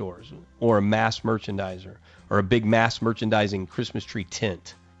box stores or a mass merchandiser or a big mass merchandising Christmas tree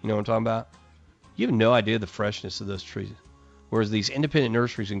tent. You know what I'm talking about? You have no idea the freshness of those trees. Whereas these independent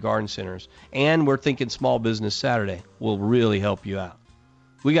nurseries and garden centers, and we're thinking Small Business Saturday, will really help you out.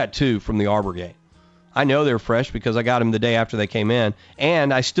 We got 2 from the Arbor Gate. I know they're fresh because I got them the day after they came in,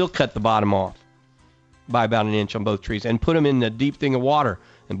 and I still cut the bottom off by about an inch on both trees and put them in a deep thing of water.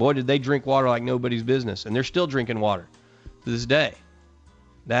 And boy, did they drink water like nobody's business. And they're still drinking water to this day.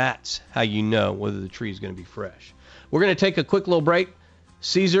 That's how you know whether the tree is going to be fresh. We're going to take a quick little break.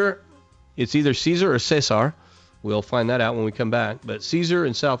 Caesar, it's either Caesar or Cesar. We'll find that out when we come back. But Caesar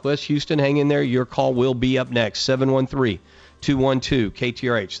in Southwest Houston, hang in there. Your call will be up next.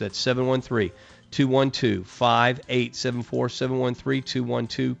 713-212-KTRH. That's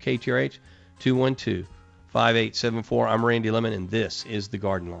 713-212-5874. 713-212-KTRH. 212-5874. I'm Randy Lemon, and this is The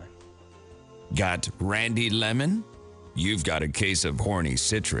Garden Line. Got Randy Lemon? You've got a case of horny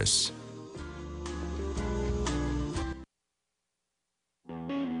citrus.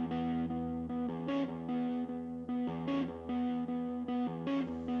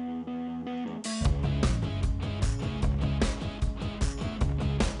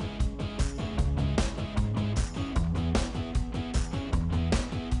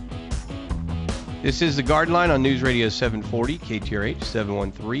 This is The Garden Line on News Radio 740, KTRH,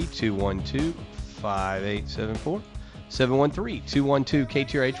 713-212-5874.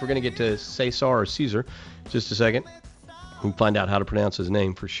 713-212-KTRH. We're going to get to Cesar or Caesar just a second. We'll find out how to pronounce his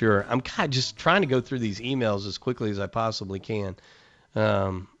name for sure. I'm kind of just trying to go through these emails as quickly as I possibly can.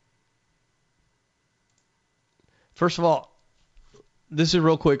 First of all, this is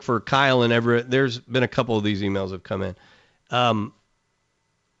real quick for Kyle and Everett. There's been a couple of these emails that have come in.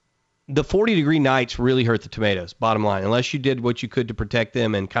 the 40-degree nights really hurt the tomatoes, bottom line. Unless you did what you could to protect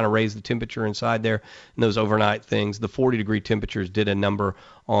them and kind of raise the temperature inside there and those overnight things, the 40-degree temperatures did a number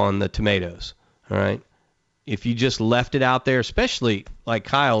on the tomatoes, all right? If you just left it out there, especially like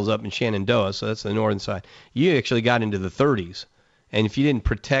Kyle's up in Shenandoah, so that's the northern side, you actually got into the 30s. And if you didn't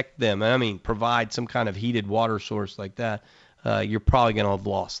protect them, I mean provide some kind of heated water source like that, you're probably going to have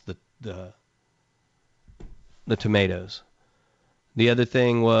lost the tomatoes. The other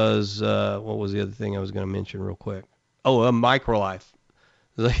thing was, what was the other thing I was going to mention real quick? Oh, Microlife.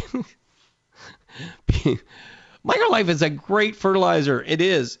 Microlife is a great fertilizer. It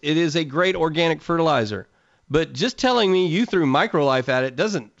is. It is a great organic fertilizer. But just telling me you threw Microlife at it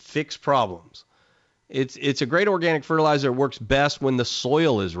doesn't fix problems. It's a great organic fertilizer. It works best when the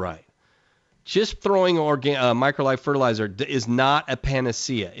soil is right. Just throwing Microlife fertilizer is not a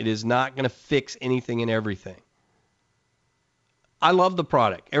panacea. It is not going to fix anything and everything. I love the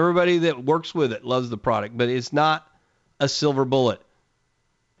product. Everybody that works with it loves the product, but it's not a silver bullet.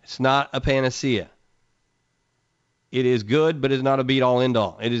 It's not a panacea. It is good, but it's not a be-all,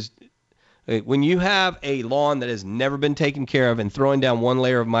 end-all. It is when you have a lawn that has never been taken care of and throwing down one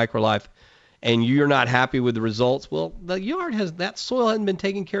layer of Microlife and you're not happy with the results, well, the yard that soil hasn't been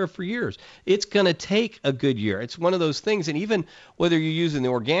taken care of for years. It's going to take a good year. It's one of those things, and even whether you're using the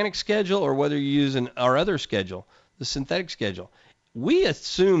organic schedule or whether you're using our other schedule, the synthetic schedule, we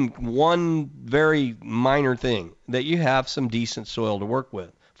assume one very minor thing, that you have some decent soil to work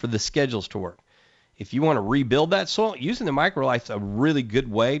with for the schedules to work. If you want to rebuild that soil, using the Microlife is a really good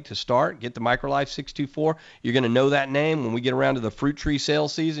way to start. Get the Microlife 624. You're going to know that name. When we get around to the fruit tree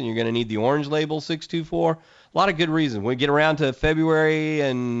sales season, you're going to need the orange label 624. A lot of good reasons. When we get around to February,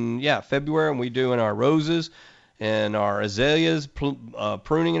 and we're doing our roses and our azaleas,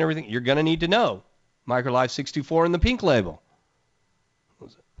 pruning and everything, you're going to need to know Microlife 624 and the pink label.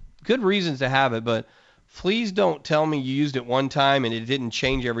 Good reasons to have it, but please don't tell me you used it one time and it didn't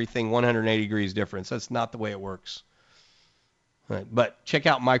change everything 180 degrees difference. That's not the way it works. All right, but check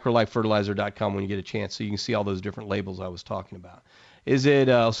out microlifefertilizer.com when you get a chance so you can see all those different labels I was talking about. Is it,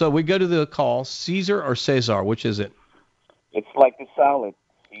 so we go to the call, Caesar or Cesar? Which is it? It's like the salad.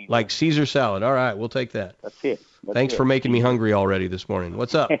 Caesar. Like Caesar salad. All right, we'll take that. That's it. Thanks for making me hungry already this morning.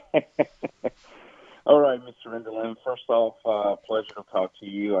 What's up? All right, Mr. Enderlin. First off, pleasure to talk to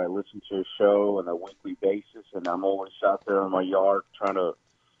you. I listen to your show on a weekly basis, and I'm always out there in my yard trying to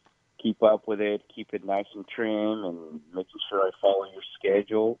keep up with it, keep it nice and trim, and making sure I follow your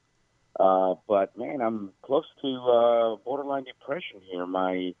schedule. But, man, I'm close to borderline depression here.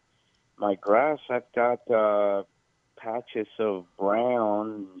 My grass, I've got patches of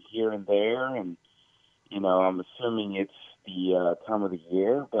brown here and there, and, I'm assuming it's the time of the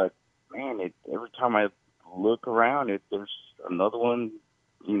year, but man, every time I look around, there's another one,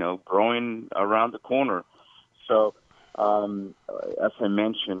 growing around the corner. So, as I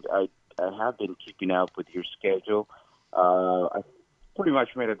mentioned, I have been keeping up with your schedule. I pretty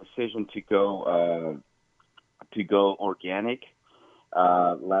much made a decision to go organic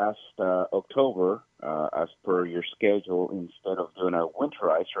last October, as per your schedule. Instead of doing a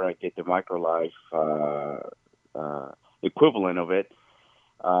winterizer, I did the Microlife equivalent of it.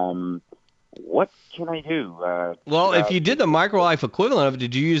 What can I do? Well, if you did the Microlife equivalent of it,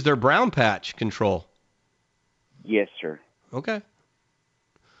 did you use their brown patch control? Yes, sir. Okay.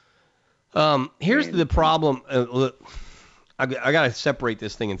 Here's the problem. Look, I got to separate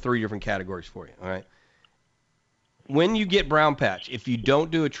this thing in three different categories for you, all right? When you get brown patch, if you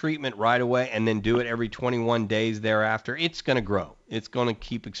don't do a treatment right away and then do it every 21 days thereafter, it's going to grow. It's going to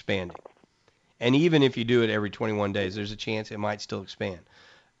keep expanding. And even if you do it every 21 days, there's a chance it might still expand.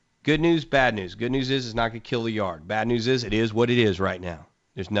 Good news, bad news. Good news is it's not going to kill the yard. Bad news is it is what it is right now.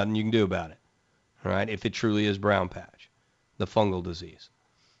 There's nothing you can do about it, all right, if it truly is brown patch, the fungal disease.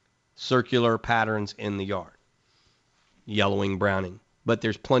 Circular patterns in the yard, yellowing, browning. But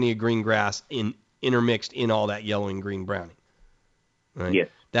there's plenty of green grass intermixed in all that yellowing, green, browning. Right? Yes.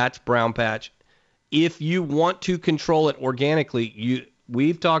 That's brown patch. If you want to control it organically,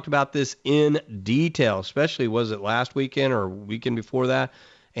 we've talked about this in detail, especially was it last weekend or weekend before that,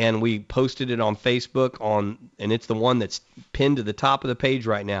 and we posted it on Facebook and it's the one that's pinned to the top of the page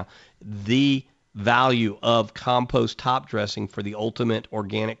right now, the value of compost top dressing for the ultimate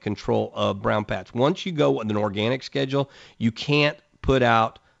organic control of brown patch. Once you go with an organic schedule, you can't put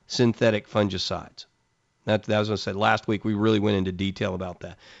out synthetic fungicides. That was what I said last week. We really went into detail about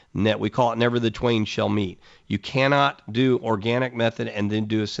that. We call it never the twain shall meet. You cannot do organic method and then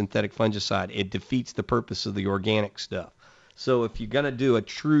do a synthetic fungicide. It defeats the purpose of the organic stuff. So if you're going to do a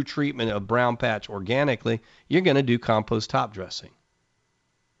true treatment of brown patch organically, you're going to do compost top dressing.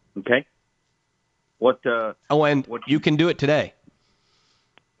 Okay. What? You can do it today.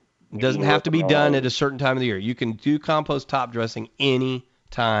 It doesn't have to be done at a certain time of the year. You can do compost top dressing any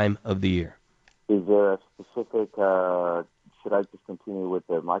time of the year. Is there a specific? Should I just continue with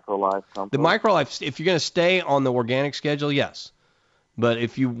the MicroLife compost? The MicroLife, if you're going to stay on the organic schedule, yes. But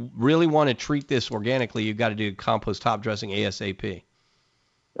if you really want to treat this organically, you've got to do compost top dressing ASAP.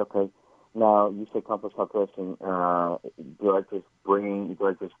 Okay. Now, you say compost top dressing. Do I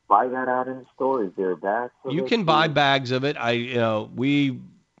just buy that out in the store? Is there bags of it? You can buy bags of it. I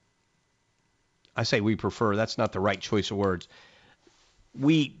say we prefer. That's not the right choice of words.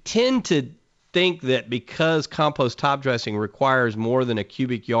 We tend to think that because compost top dressing requires more than a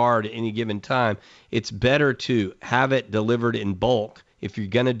cubic yard at any given time, it's better to have it delivered in bulk if you're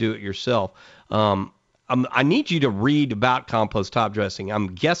going to do it yourself. I need you to read about compost top dressing. I'm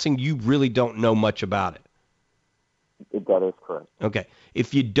guessing you really don't know much about it. That is correct. Okay.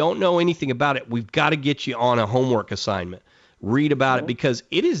 If you don't know anything about it, we've got to get you on a homework assignment. Read about it because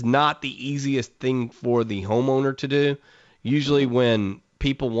it is not the easiest thing for the homeowner to do. Usually when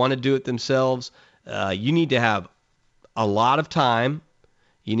people want to do it themselves, you need to have a lot of time.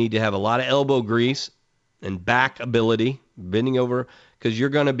 You need to have a lot of elbow grease and back ability, bending over, because you're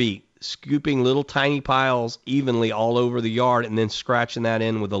going to be scooping little tiny piles evenly all over the yard and then scratching that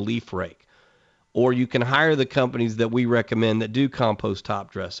in with a leaf rake. Or you can hire the companies that we recommend that do compost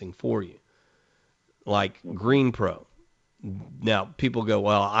top dressing for you, like Green Pro. Now, people go,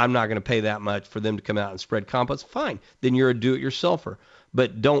 well, I'm not going to pay that much for them to come out and spread compost. Fine. Then you're a do-it-yourselfer.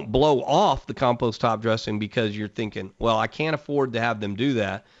 But don't blow off the compost top dressing because you're thinking, well, I can't afford to have them do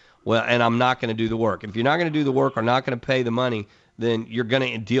that. Well, and I'm not going to do the work. If you're not going to do the work or not going to pay the money, then you're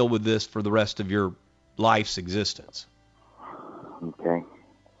going to deal with this for the rest of your life's existence. Okay.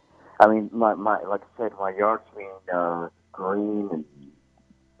 I mean, my like I said, my yard's been green and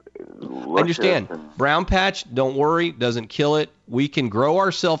understand. Brown patch, don't worry, doesn't kill it. We can grow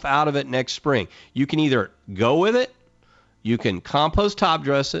ourselves out of it next spring. You can either go with it, you can compost top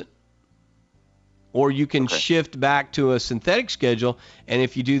dress it, or you can shift back to a synthetic schedule. And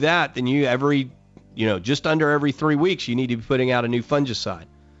if you do that, then just under every 3 weeks, you need to be putting out a new fungicide.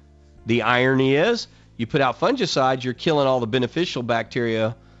 The irony is, you put out fungicides, you're killing all the beneficial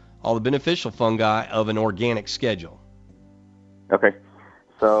bacteria, all the beneficial fungi of an organic schedule. Okay.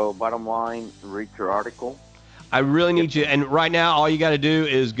 So, bottom line, read your article. I really need you. And right now, all you got to do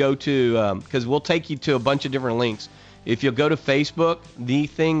is go to, because we'll take you to a bunch of different links. If you'll go to Facebook, the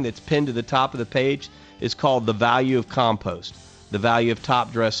thing that's pinned to the top of the page is called The Value of Compost. The value of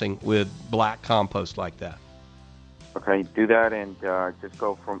top dressing with black compost like that. Okay, do that and just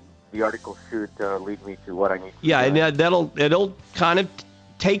go from the article should lead me to what I need to do. Yeah, and it'll kind of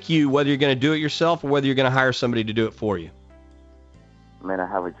take you whether you're going to do it yourself or whether you're going to hire somebody to do it for you. Man, I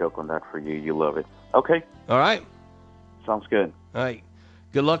have a joke on that for you. You love it. Okay. All right. Sounds good. All right.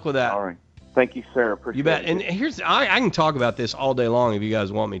 Good luck with that. All right. Thank you, sir. Appreciate you bet. it. And I can talk about this all day long if you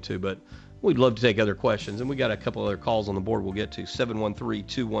guys want me to, but we'd love to take other questions. And we got a couple other calls on the board we'll get to.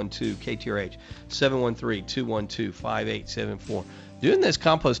 713-212-KTRH. 713-212-5874. Doing this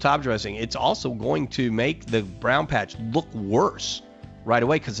compost top dressing, it's also going to make the brown patch look worse right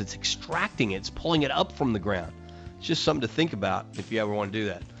away because it's extracting it. It's pulling it up from the ground. It's just something to think about if you ever want to do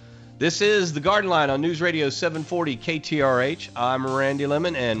that. This is The Garden Line on News Radio 740 KTRH. I'm Randy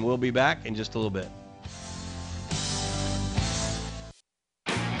Lemon, and we'll be back in just a little bit.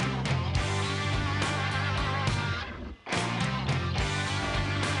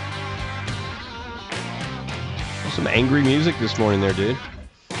 Some angry music this morning there, dude.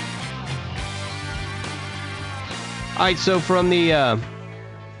 All right, so from the...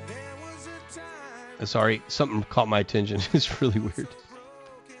 sorry, something caught my attention. It's really weird.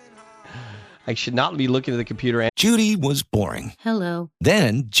 I should not be looking at the computer. Judy was boring. Hello.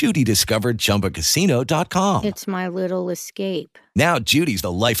 Then Judy discovered ChumbaCasino.com. It's my little escape. Now Judy's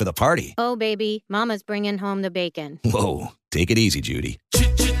the life of the party. Oh, baby, mama's bringing home the bacon. Whoa, take it easy, Judy.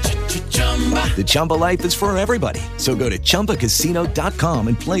 The Chumba life is for everybody. So go to ChumbaCasino.com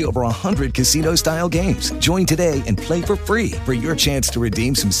and play over 100 casino-style games. Join today and play for free for your chance to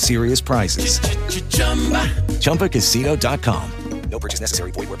redeem some serious prizes. ChumbaCasino.com. No purchase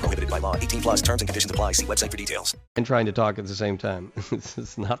necessary. Void where prohibited by law. 18 plus terms and conditions apply. See website for details. And trying to talk at the same time.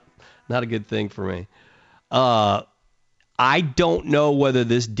 It's not a good thing for me. I don't know whether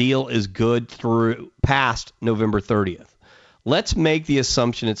this deal is good through past November 30th. Let's make the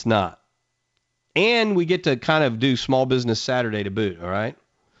assumption it's not. And we get to kind of do Small Business Saturday to boot, all right?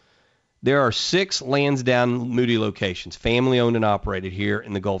 There are 6 Lansdowne Moody locations, family-owned and operated here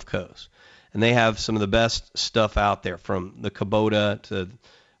in the Gulf Coast. And they have some of the best stuff out there, from the Kubota to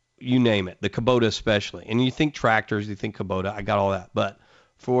you name it, the Kubota especially. And you think tractors, you think Kubota, I got all that. But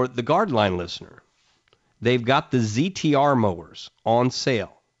for the Garden Line listener, they've got the ZTR mowers on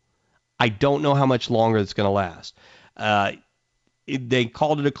sale. I don't know how much longer it's going to last. They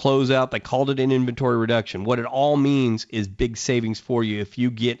called it a closeout. They called it an inventory reduction. What it all means is big savings for you if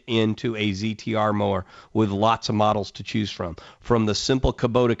you get into a ZTR mower with lots of models to choose from. From the simple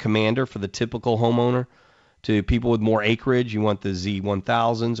Kubota Commander for the typical homeowner to people with more acreage, you want the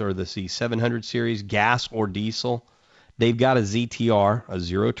Z1000s or the Z700 series, gas or diesel. They've got a ZTR, a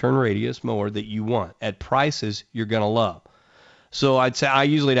zero-turn radius mower that you want at prices you're going to love. So I'd say I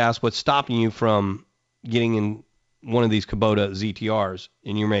usually ask what's stopping you from getting in one of these Kubota ZTRs,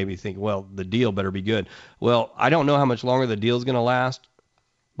 and you may be thinking, well, the deal better be good. Well, I don't know how much longer the deal's going to last,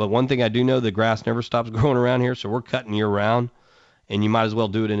 but one thing I do know, the grass never stops growing around here, so we're cutting year-round. And you might as well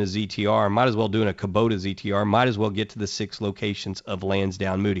do it in a ZTR, might as well do it in a Kubota ZTR, might as well get to the 6 locations of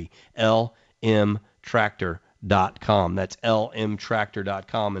Lansdowne Moody, lmtractor.com. That's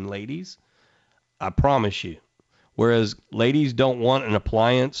lmtractor.com. And ladies, I promise you, whereas ladies don't want an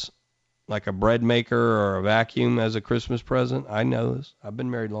appliance like a bread maker or a vacuum as a Christmas present, I know this, I've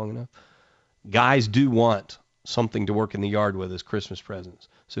been married long enough, guys do want something to work in the yard with as Christmas presents.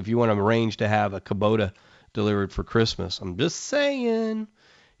 So if you want to arrange to have a Kubota delivered for Christmas. I'm just saying.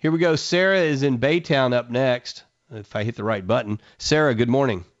 Here we go. Sarah is in Baytown up next, if I hit the right button. Sarah, good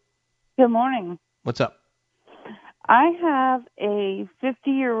morning. Good morning. What's up? I have a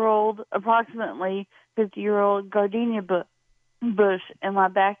 50-year-old, approximately 50-year-old gardenia bush in my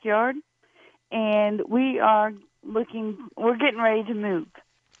backyard, and we're getting ready to move.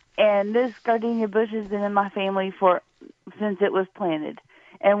 And this gardenia bush has been in my family since it was planted.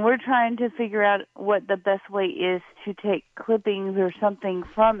 And we're trying to figure out what the best way is to take clippings or something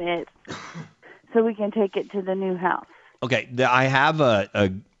from it so we can take it to the new house. Okay, I have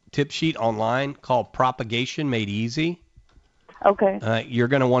a tip sheet online called Propagation Made Easy. Okay. You're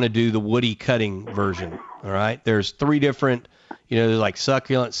going to want to do the woody cutting version, all right? There's 3 different, there's like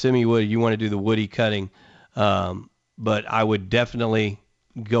succulent, semi-woody. You want to do the woody cutting. But I would definitely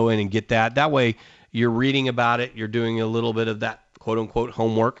go in and get that. That way you're reading about it. You're doing a little bit of that quote-unquote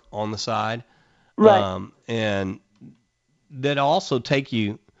homework on the side. Right. And that'll also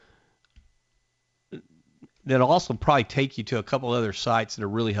probably take you to a couple other sites that are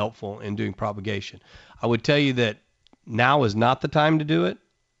really helpful in doing propagation. I would tell you that now is not the time to do it.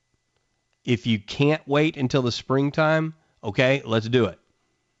 If you can't wait until the springtime, okay, let's do it.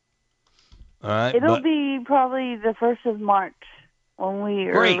 All right. It'll be probably the 1st of March when we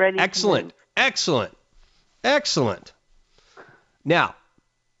are ready to move. Excellent. Now,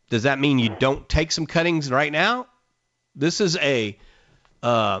 does that mean you don't take some cuttings right now? This is and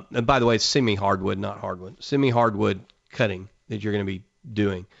by the way, it's semi-hardwood, not hardwood. Semi-hardwood cutting that you're going to be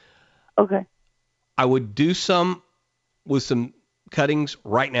doing. Okay. I would do some with some cuttings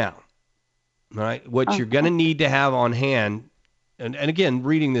right now. All right. What you're going to need to have on hand, and again,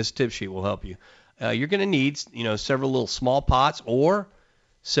 reading this tip sheet will help you. You're going to need, several little small pots or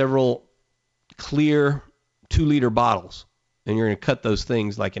several clear 2-liter bottles. And you're going to cut those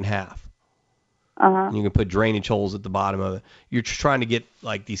things like in half. And you can put drainage holes at the bottom of it. You're just trying to get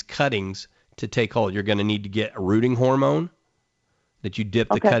like these cuttings to take hold. You're going to need to get a rooting hormone that you dip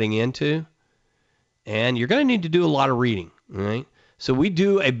the cutting into. And you're going to need to do a lot of reading. All right. So we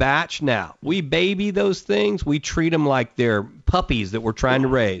do a batch now. We baby those things. We treat them like they're puppies that we're trying to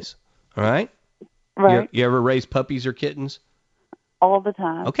raise. All right? Right. You ever raise puppies or kittens? All the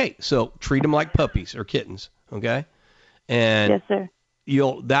time. Okay. So treat them like puppies or kittens. Okay? And yes, sir.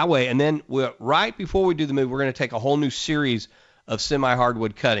 That way, and then right before we do the move, we're going to take a whole new series of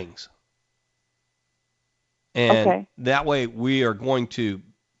semi-hardwood cuttings. And that way we're going to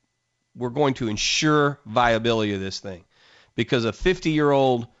ensure viability of this thing, because a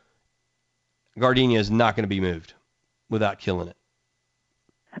 50-year-old gardenia is not going to be moved without killing it.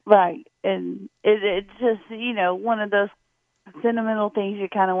 Right. And it's just, one of those sentimental things you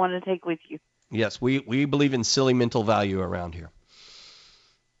kind of want to take with you. Yes, we believe in silly mental value around here.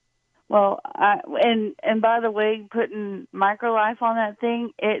 Well, and by the way, putting Microlife on that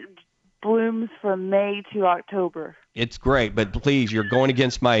thing, it blooms from May to October. It's great, but please, you're going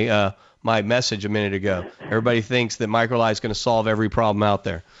against my my message a minute ago. Everybody thinks that Microlife is going to solve every problem out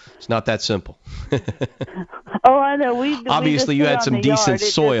there. It's not that simple. Oh, I know. Obviously, you had some decent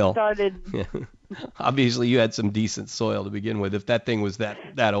soil. Yeah. Obviously, you had some decent soil to begin with. If that thing was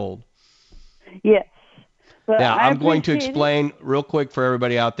that old. Yes. But now, I'm going to explain real quick for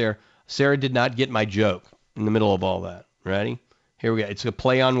everybody out there. Sarah did not get my joke in the middle of all that. Ready? Here we go. It's a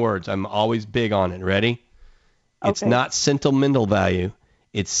play on words. I'm always big on it. Ready? It's not sentimental value.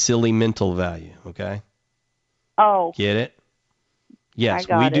 It's silly mental value, okay? Oh. Get it? Yes, I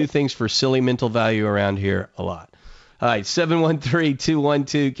got we it. do things for silly mental value around here a lot. All right,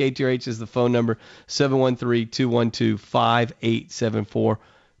 713-212-KTRH is the phone number. 713-212-5874.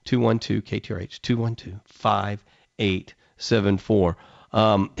 212-KTRH. 212-5874.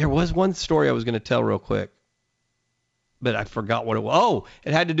 There was one story I was going to tell real quick, but I forgot what it was. Oh,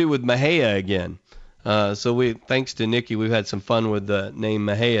 it had to do with Mahia again. So thanks to Nikki, we've had some fun with the name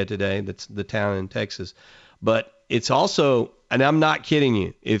Mahia today. That's the town in Texas. But it's also, and I'm not kidding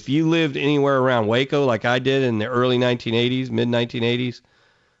you, if you lived anywhere around Waco like I did in the early 1980s, mid-1980s,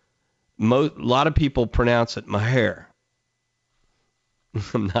 a lot of people pronounce it Maher.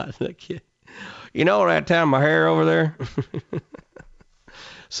 I'm not a kid. You know that town Maher over there?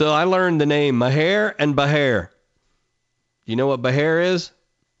 So I learned the name Maher and Baher. You know what Baher is?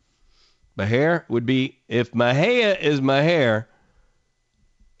 Baher would be, if Mahia is Maher,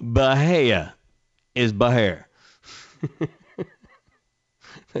 Bahia is Baher.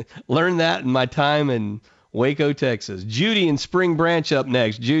 Learned that in my time in Waco, Texas. Judy in Spring Branch up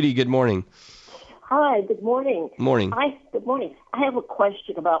next. Judy, good morning. Hi, good morning. Morning. Good morning. I have a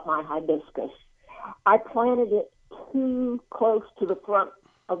question about my hibiscus. I planted it too close to the front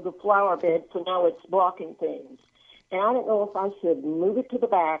of the flower bed, so now it's blocking things. And I don't know if I should move it to the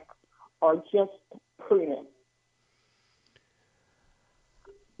back or just prune it.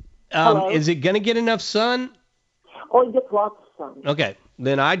 Is it going to get enough sun? Oh, it gets lots of sun. Okay,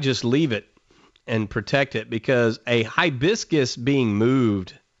 then I just leave it and protect it, because a hibiscus being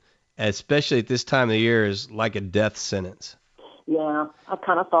moved, especially at this time of the year, is like a death sentence. Yeah, I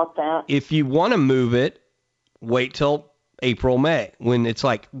kind of thought that. If you want to move it, wait till April, May, when it's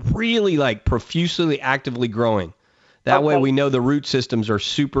like really like profusely actively growing. That way we know the root systems are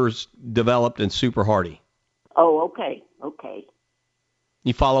super developed and super hardy. Oh, okay.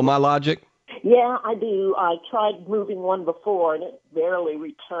 You follow my logic? Yeah, I do. I tried moving one before, and it barely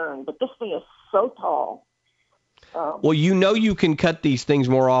returned. But this thing is so tall. Well, you can cut these things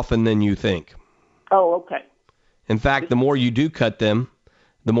more often than you think. Oh, okay. In fact, the more you do cut them,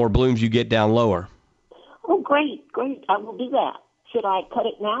 the more blooms you get down lower. Oh, great. I will do that. Should I cut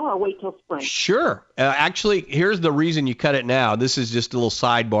it now or wait till spring? Sure. Actually, here's the reason you cut it now. This is just a little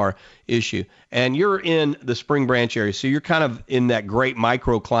sidebar issue. And you're in the Spring Branch area, so you're kind of in that great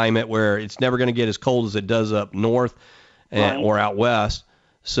microclimate where it's never going to get as cold as it does up north or out west.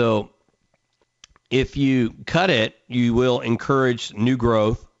 So if you cut it, you will encourage new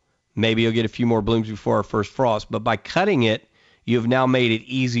growth. Maybe you'll get a few more blooms before our first frost. But by cutting it, you have now made it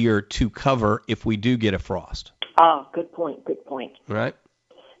easier to cover if we do get a frost. Ah, good point. Right?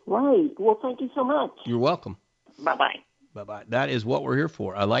 Right. Well, thank you so much. You're welcome. Bye-bye. Bye-bye. That is what we're here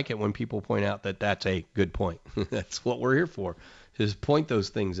for. I like it when people point out that that's a good point. That's what we're here for, is point those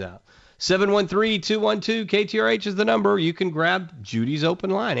things out. 713-212-KTRH is the number. You can grab Judy's open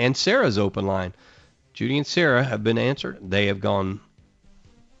line and Sarah's open line. Judy and Sarah have been answered. They have gone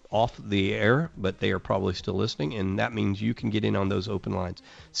off the air, but they are probably still listening, and that means you can get in on those open lines.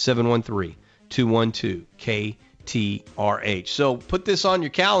 713-212-KTRH. So put this on your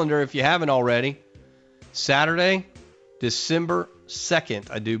calendar if you haven't already. Saturday, December 2nd,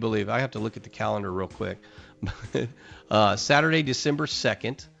 I do believe. I have to look at the calendar real quick. Saturday, December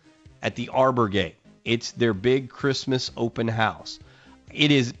 2nd at the Arbor Gate. It's their big Christmas open house.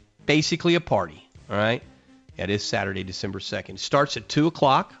 It is basically a party, all right? It is Saturday, December 2nd. It starts at 2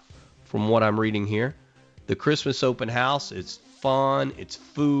 o'clock from what I'm reading here. The Christmas open house, it's fun, it's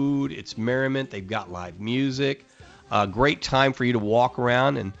food, it's merriment. They've got live music. Great time for you to walk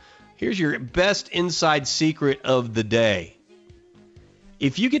around. And here's your best inside secret of the day.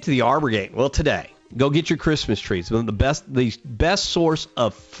 If you get to the Arbor Gate, well, today, go get your Christmas trees. The best source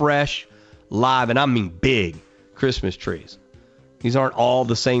of fresh, live, and I mean big, Christmas trees. These aren't all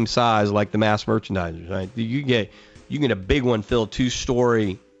the same size like the mass merchandisers, right? You can get a big one filled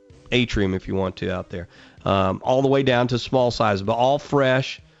 2-story atrium if you want to out there, all the way down to small size, but all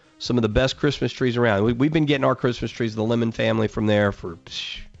fresh. Some of the best Christmas trees around. We've been getting our Christmas trees, the Lemon family, from there for,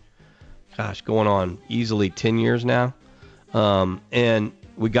 going on easily 10 years now. And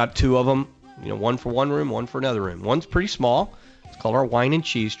we got 2 of them, one for one room, one for another room. One's pretty small. It's called our wine and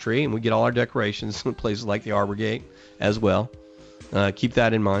cheese tree, and we get all our decorations in places like the Arbor Gate as well. Keep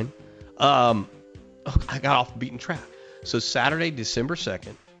that in mind. I got off the beaten track. So Saturday, December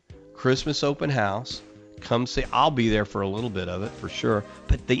 2nd, Christmas open house. Come see. I'll be there for a little bit of it for sure.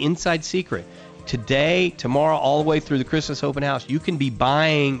 But the inside secret, today, tomorrow, all the way through the Christmas open house, you can be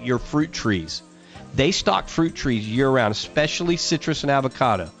buying your fruit trees. They stock fruit trees year-round, especially citrus and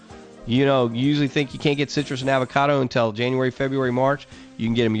avocado. You usually think you can't get citrus and avocado until January, February, March. You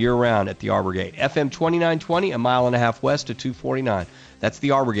can get them year-round at the Arbor Gate. FM 2920, a mile and a half west of 249. That's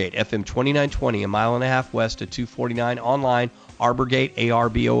the Arbor Gate. FM 2920, a mile and a half west of 249. Online, Arborgate,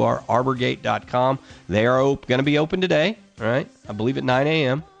 ARBOR, arborgate.com. They are going to be open today, all right? I believe at 9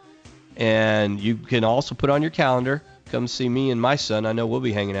 a.m. And you can also put on your calendar, come see me and my son. I know we'll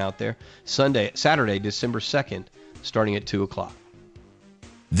be hanging out there. Saturday, December 2nd, starting at 2 o'clock.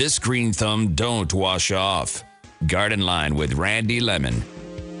 This green thumb don't wash off. Garden Line with Randy Lemon.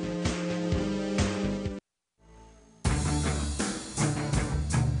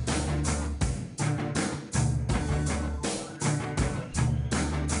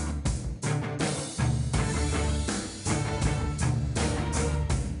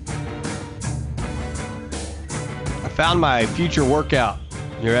 I found my future workout.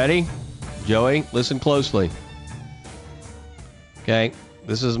 You ready? Joey, listen closely. Okay,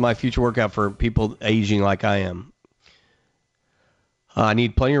 this is my future workout for people aging like I am. I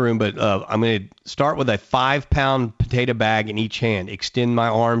need plenty of room, but I'm going to start with a 5-pound potato bag in each hand. Extend my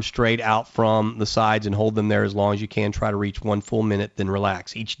arms straight out from the sides and hold them there as long as you can. Try to reach 1 full minute, then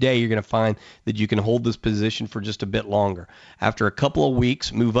relax. Each day you're going to find that you can hold this position for just a bit longer. After a couple of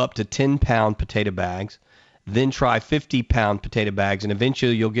weeks, move up to 10-pound potato bags. Then try 50-pound potato bags, and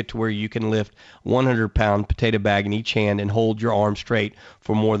eventually you'll get to where you can lift 100-pound potato bag in each hand and hold your arm straight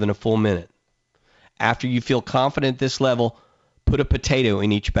for more than a full minute. After you feel confident at this level, put a potato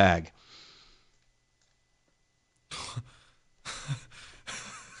in each bag.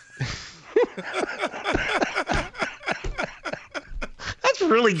 That's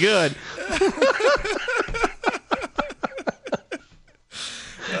really good.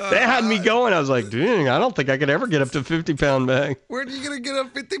 That had me going. I was like, dang, I don't think I could ever get up to a 50-pound bag. Where are you going to get a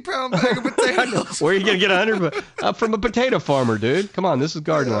 50-pound bag of potatoes? Where are you going to get 100? From a potato farmer, dude. Come on, this is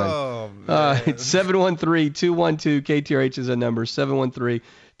Garden Line. Oh, man. It's 713-212-KTRH is a number,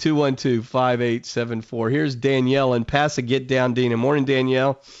 713-212-5874. Here's Danielle in Pasadena. Morning,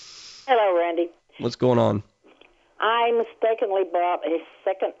 Danielle. Hello, Randy. What's going on? I mistakenly bought a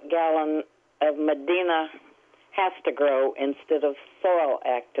second gallon of Medina Has to Grow instead of soil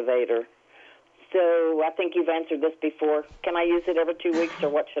activator. So I think you've answered this before. Can I use it every 2 weeks, or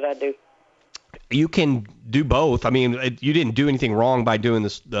what should I do? You can do both. I mean, you didn't do anything wrong by doing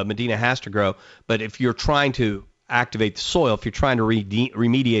this. The Medina Has to Grow, but if you're trying to activate the soil, if you're trying to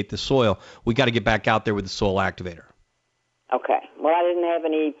remediate the soil, we got to get back out there with the soil activator. Okay. Well, I didn't have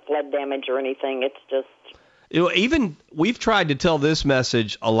any flood damage or anything. It's just... Even we've tried to tell this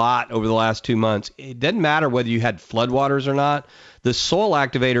message a lot over the last 2 months. It doesn't matter whether you had floodwaters or not. The soil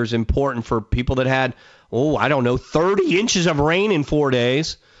activator is important for people that had, 30 inches of rain in 4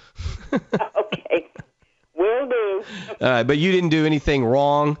 days. Okay. Will do. But you didn't do anything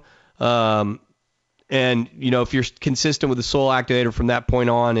wrong. And, if you're consistent with the soil activator from that point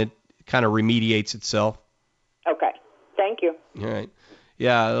on, it kind of remediates itself. Okay. Thank you. All right.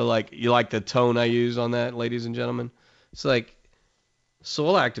 Yeah, you like the tone I use on that, ladies and gentlemen? It's like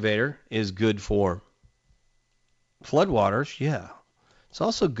soil activator is good for floodwaters, yeah. It's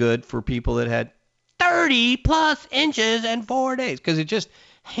also good for people that had 30 plus inches in 4 days because it just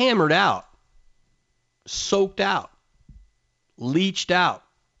hammered out, soaked out, leached out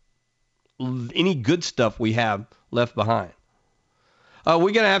any good stuff we have left behind. We're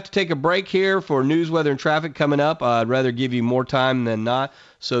going to have to take a break here for news, weather, and traffic coming up. I'd rather give you more time than not.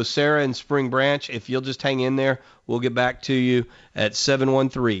 So Sarah and Spring Branch, if you'll just hang in there, we'll get back to you at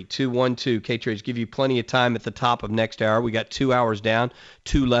 713-212-KTRH. Give you plenty of time at the top of next hour. We got 2 hours down,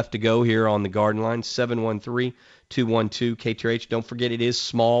 2 left to go here on the Garden Line, 713-212-KTRH. Don't forget it is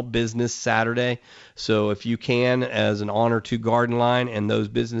Small Business Saturday. So if you can, as an honor to Garden Line and those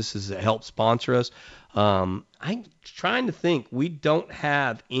businesses that help sponsor us, I'm trying to think. We don't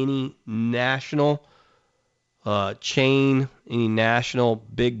have any national chain, any national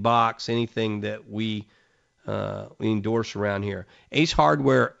big box, anything that we endorse around here. Ace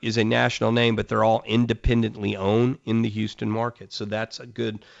Hardware is a national name, but they're all independently owned in the Houston market. So that's a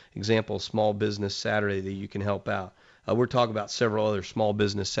good example of Small Business Saturday that you can help out. We're talking about several other Small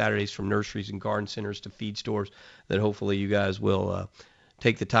Business Saturdays, from nurseries and garden centers to feed stores, that hopefully you guys will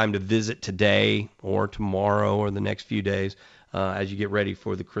take the time to visit today or tomorrow or the next few days as you get ready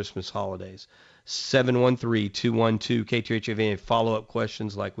for the Christmas holidays. 713-212-KTRH. If you have any follow-up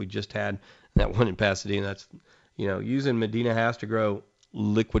questions like we just had, that one in Pasadena, that's, using Medina Has to Grow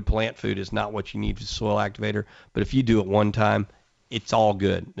liquid plant food is not what you need for soil activator. But if you do it one time, it's all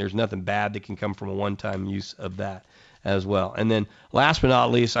good. There's nothing bad that can come from a one-time use of that as well. And then last but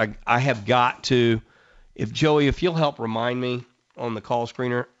not least, I have got to, if you'll help remind me, on the call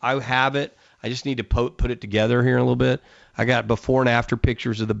screener. I have it. I just need to put it together here in a little bit. I got before and after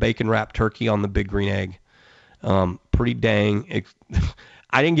pictures of the bacon wrapped turkey on the Big Green Egg. Pretty dang.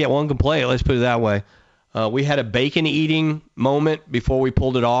 I didn't get one complaint. Let's put it that way. We had a bacon eating moment before we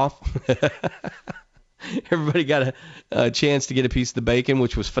pulled it off. Everybody got a chance to get a piece of the bacon,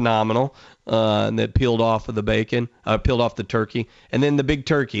 which was phenomenal. And that peeled off of the bacon, peeled off the turkey. And then the big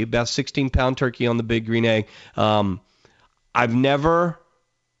turkey, about 16-pound turkey on the Big Green Egg.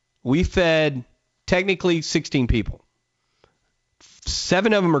 We fed technically 16 people.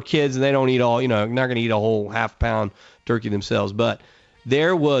 7 of them are kids, and they don't eat all, not going to eat a whole half-pound turkey themselves. But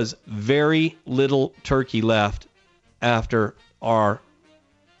there was very little turkey left after our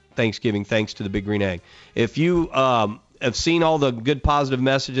Thanksgiving, thanks to the Big Green Egg. If you have seen all the good positive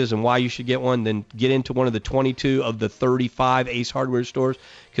messages and why you should get one, then get into one of the 22 of the 35 Ace Hardware stores,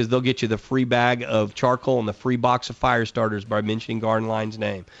 because they'll get you the free bag of charcoal and the free box of fire starters by mentioning Garden Line's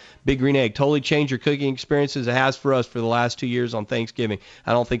name. Big Green Egg totally changed your cooking experiences. It has for us for the last 2 years on Thanksgiving.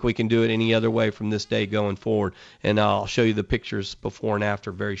 I don't think we can do it any other way from this day going forward. And I'll show you the pictures before and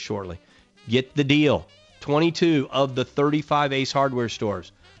after very shortly. Get the deal. 22 of the 35 Ace Hardware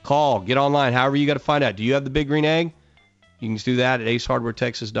stores. Call, get online, however you got to find out. Do you have the Big Green Egg? You can do that at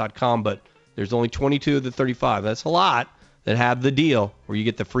acehardwaretexas.com, but there's only 22 of the 35. That's a lot that have the deal where you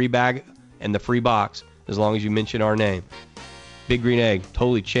get the free bag and the free box as long as you mention our name. Big Green Egg,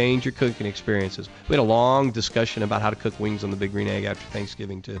 totally change your cooking experiences. We had a long discussion about how to cook wings on the Big Green Egg after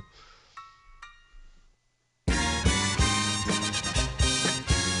Thanksgiving, too.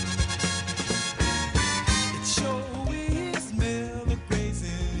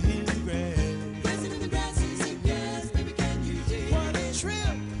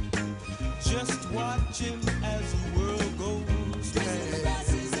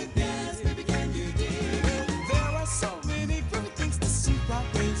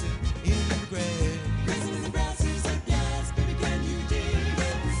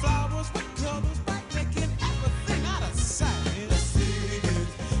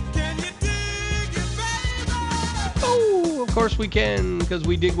 Of course we can, because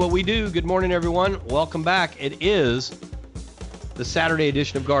we dig what we do. Good morning, everyone. Welcome back. It is the Saturday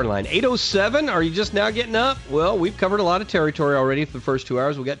edition of Garden Line. 8:07. Are you just now getting up? Well, we've covered a lot of territory already for the first 2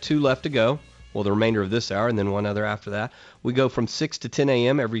 hours. We got 2 left to go. Well, the remainder of this hour, and then one other after that. We go from 6 to 10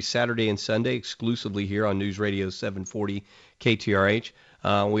 a.m. every Saturday and Sunday, exclusively here on News Radio 740 KTRH.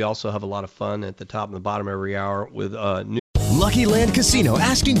 We also have a lot of fun at the top and the bottom every hour with Lucky Land Casino,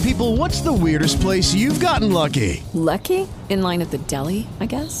 asking people, what's the weirdest place you've gotten lucky? Lucky? In line at the deli, I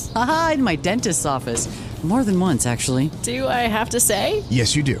guess? Aha, in my dentist's office. More than once, actually. Do I have to say?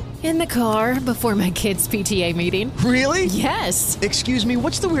 Yes, you do. In the car before my kids' PTA meeting. Really? Yes. Excuse me,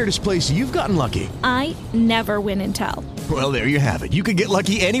 what's the weirdest place you've gotten lucky? I never win and tell. Well, there you have it. You can get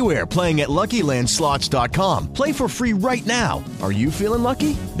lucky anywhere, playing at LuckyLandSlots.com. Play for free right now. Are you feeling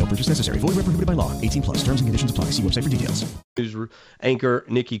lucky? No purchase necessary. Void where prohibited by law. 18 plus. Terms and conditions apply. See website for details. News anchor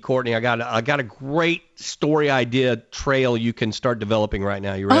Nikki Courtney. I got a great story idea trail you can start developing right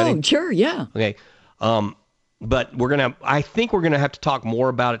now. You ready? Oh, sure, yeah. Okay. But I think we're gonna have to talk more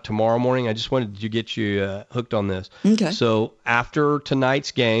about it tomorrow morning. I just wanted to get you hooked on this. Okay. So after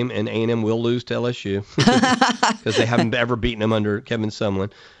tonight's game, and A&M will lose to LSU because they haven't ever beaten them under Kevin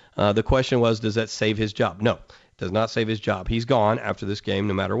Sumlin. The question was, does that save his job? No, it does not save his job. He's gone after this game,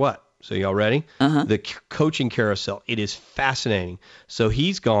 no matter what. So y'all ready? Uh-huh. The coaching carousel. It is fascinating. So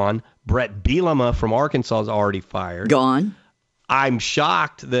he's gone. Brett Bielema from Arkansas is already fired. Gone. I'm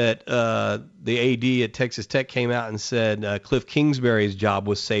shocked that the AD at Texas Tech came out and said Cliff Kingsbury's job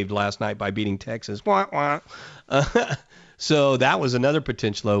was saved last night by beating Texas. Wah, wah. So that was another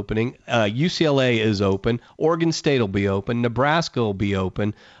potential opening. UCLA is open. Oregon State will be open. Nebraska will be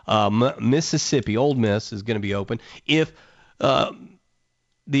open. Mississippi, Ole Miss, is going to be open. If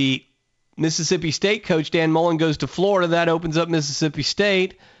the Mississippi State coach, Dan Mullen, goes to Florida, that opens up Mississippi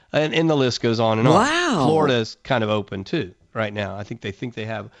State, and the list goes on and on. Wow. Florida's kind of open, too. Right now, I think they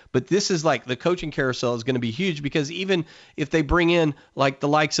have, but this is like the coaching carousel is going to be huge, because even if they bring in like the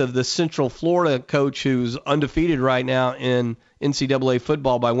likes of the Central Florida coach who's undefeated right now in NCAA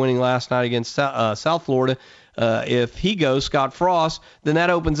football by winning last night against South Florida, if he goes, Scott Frost, then that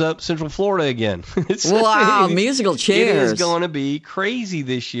opens up Central Florida again. Wow, musical chairs. It is going to be crazy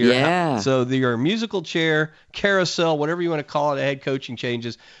this year. Yeah. So your musical chair, carousel, whatever you want to call it, head coaching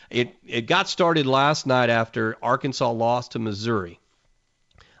changes. It got started last night after Arkansas lost to Missouri.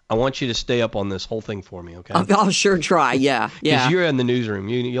 I want you to stay up on this whole thing for me, okay? I'll sure try, yeah. Because you're in the newsroom.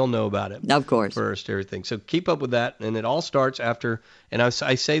 You'll know about it. Of course. First, everything. So keep up with that. And it all starts after, and I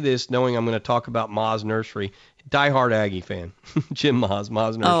say this knowing I'm going to talk about Ma's Nursery diehard Aggie fan. Jim Maas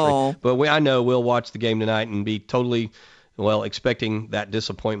Nursery. Oh. But I know we'll watch the game tonight and be totally, expecting that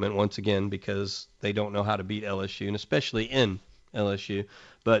disappointment once again because they don't know how to beat LSU, and especially in LSU.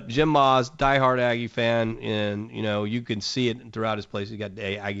 But Jim Maas, diehard Aggie fan, and you can see it throughout his place. He's got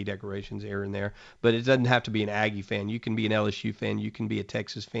Aggie decorations here and there, but it doesn't have to be an Aggie fan. You can be an LSU fan, you can be a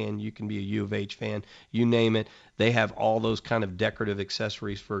Texas fan, you can be a U of H fan, you name it. They have all those kind of decorative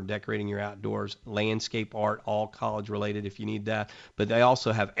accessories for decorating your outdoors, landscape art, all college related if you need that. But they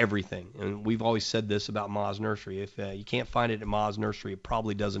also have everything, and we've always said this about Maas Nursery. If you can't find it at Maas Nursery, it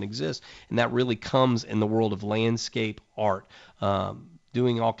probably doesn't exist, and that really comes in the world of landscape art.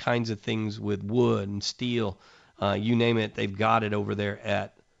 Doing all kinds of things with wood and steel, you name it, they've got it over there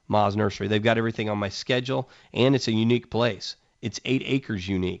at Maas Nursery. They've got everything on my schedule, and it's a unique place. It's 8 acres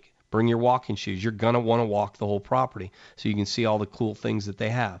unique. Bring your walking shoes. You're going to want to walk the whole property so you can see all the cool things that they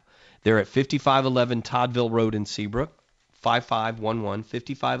have. They're at 5511 Toddville Road in Seabrook, 5511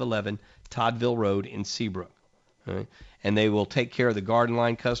 5511 Toddville Road in Seabrook. All right? And they will take care of the Garden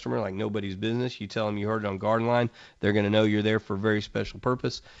Line customer like nobody's business. You tell them you heard it on Garden Line. They're going to know you're there for a very special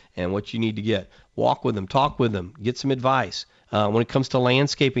purpose and what you need to get. Walk with them, talk with them, get some advice. When it comes to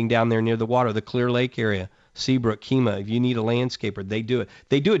landscaping down there near the water, the Clear Lake area, Seabrook, Kemah, if you need a landscaper, they do it.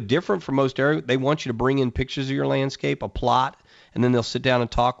 They do it different from most areas. They want you to bring in pictures of your landscape, a plot, and then they'll sit down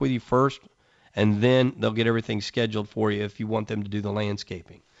and talk with you first, and then they'll get everything scheduled for you if you want them to do the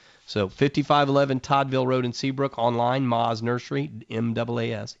landscaping. So 5511 Toddville Road in Seabrook, online, Maas Nursery,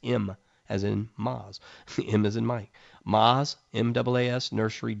 M-A-A-S, M as in Maas, M as in Mike. Maas, M-A-A-S,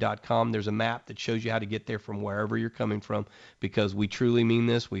 nursery.com. There's a map that shows you how to get there from wherever you're coming from because we truly mean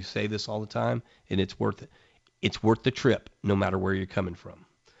this. We say this all the time, and it's worth it. It's worth the trip no matter where you're coming from.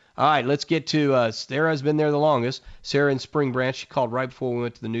 All right, let's get to Sarah's been there the longest. Sarah in Spring Branch, she called right before we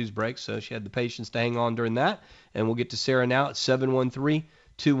went to the news break, so she had the patience to hang on during that. And we'll get to Sarah now at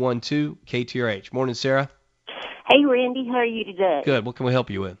 713-212-KTRH. Morning, Sarah. Hey, Randy, how are you today? Good. What can we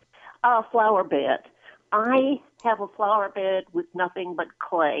help you with? Flower bed. I have a flower bed with nothing but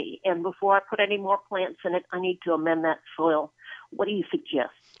clay, and before I put any more plants in it, I need to amend that soil. What do you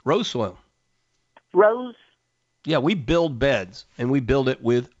suggest? Rose soil. Rose? Yeah, we build beds, and we build it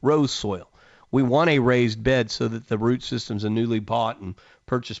with rose soil. We want a raised bed so that the root systems of newly bought and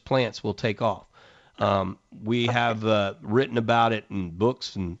purchased plants will take off. We have written about it in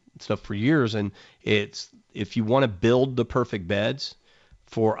books and stuff for years, and it's if you want to build the perfect beds,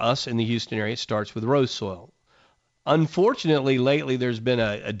 for us in the Houston area, it starts with rose soil. Unfortunately, lately there's been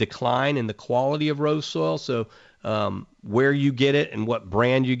a decline in the quality of rose soil, so where you get it and what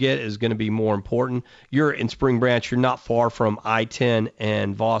brand you get is going to be more important. You're in Spring Branch. You're not far from I-10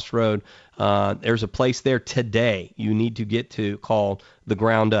 and Voss Road. There's a place there today you need to get to called The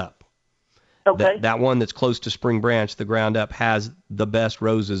Ground Up. Okay. That one that's close to Spring Branch, The Ground Up, has the best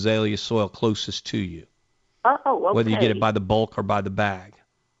rose azalea soil closest to you. Oh, okay. Whether you get it by the bulk or by the bag.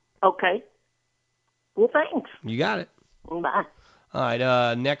 Okay. Well, thanks. You got it. Bye. All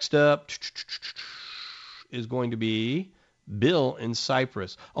right, next up is going to be Bill in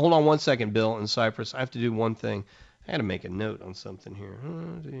Cypress. Hold on one second, Bill in Cypress. I have to do one thing. I had to make a note on something here.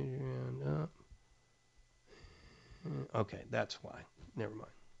 Okay, that's why. Never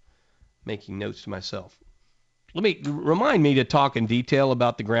mind. Making notes to myself. Remind me to talk in detail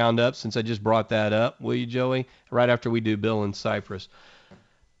about the Ground Up since I just brought that up, will you, Joey? Right after we do Bill in Cypress.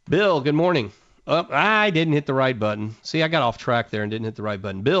 Bill, good morning. Oh, I didn't hit the right button. See, I got off track there and didn't hit the right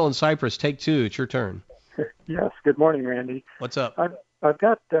button. Bill in Cypress, take 2. It's your turn. Yes, good morning, Randy. What's up? I've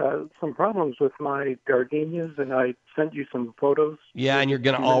got some problems with my gardenias, and I sent you some photos. Yeah, and you're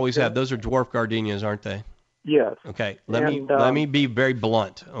going to always have. Those are dwarf gardenias, aren't they? Yes. Okay, let me be very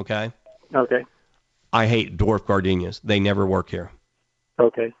blunt, okay? Okay. I hate dwarf gardenias. They never work here.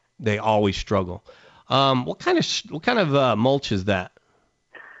 Okay. They always struggle. What kind of mulch is that?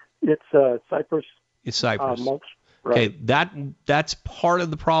 It's cypress. It's cypress. Mulch. Right. Okay, that's part of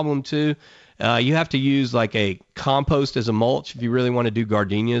the problem too. You have to use like a compost as a mulch if you really want to do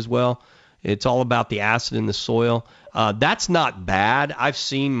gardenia as well. It's all about the acid in the soil. That's not bad. I've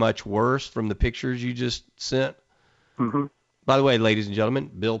seen much worse from the pictures you just sent. Mm-hmm. By the way, ladies and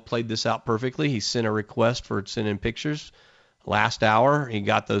gentlemen, Bill played this out perfectly. He sent a request for sending pictures last hour. He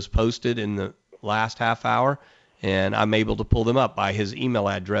got those posted in the last half hour, and I'm able to pull them up by his email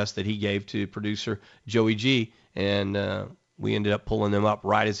address that he gave to producer Joey G, and we ended up pulling them up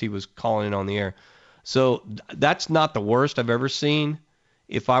right as he was calling in on the air. So that's not the worst I've ever seen.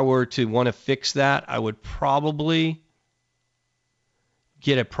 If I were to want to fix that, I would probably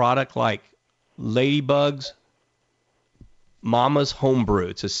get a product like Ladybugs Mama's Homebrew.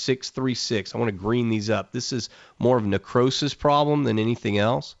 It's a 636. I want to green these up. This is more of a necrosis problem than anything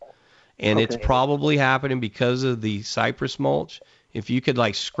else. And it's probably happening because of the cypress mulch. If you could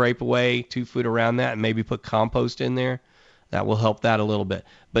like scrape away 2 foot around that and maybe put compost in there, that will help that a little bit.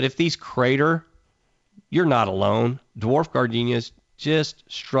 But if these crater, you're not alone. Dwarf gardenias just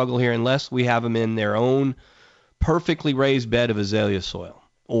struggle here unless we have them in their own perfectly raised bed of azalea soil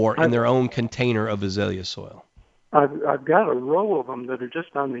or in their own container of azalea soil. I've got a row of them that are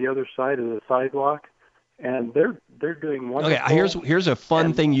just on the other side of the sidewalk, and they're doing wonderful. Okay, here's a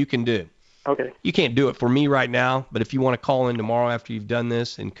fun thing you can do. Okay. You can't do it for me right now, but if you want to call in tomorrow after you've done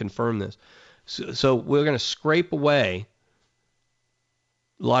this and confirm this. So we're going to scrape away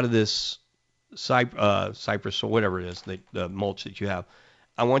a lot of this cypress or whatever it is, the mulch that you have.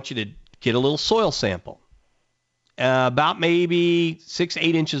 I want you to get a little soil sample, about maybe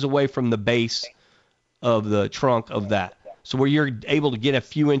 6-8 inches away from the base of the trunk of that. So where you're able to get a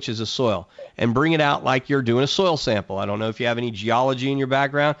few inches of soil and bring it out like you're doing a soil sample. I don't know if you have any geology in your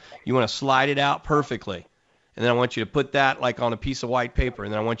background. You want to slide it out perfectly. And then I want you to put that like on a piece of white paper.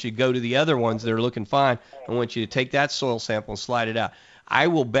 And then I want you to go to the other ones that are looking fine. I want you to take that soil sample and slide it out. I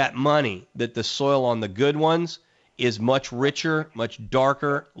will bet money that the soil on the good ones is much richer, much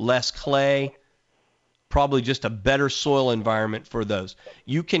darker, less clay, probably just a better soil environment for those.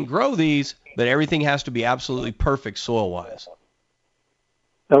 You can grow these, but everything has to be absolutely perfect soil-wise.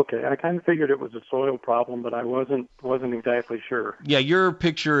 Okay, I kind of figured it was a soil problem, but I wasn't exactly sure. Yeah, your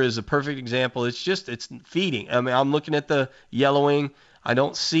picture is a perfect example. It's feeding. I mean, I'm looking at the yellowing. I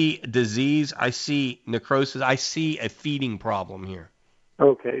don't see disease. I see necrosis. I see a feeding problem here.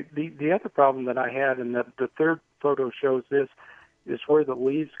 Okay, the other problem that I had, and the third photo shows this, is where the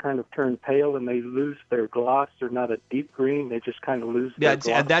leaves kind of turn pale and they lose their gloss. They're not a deep green. They just kind of lose their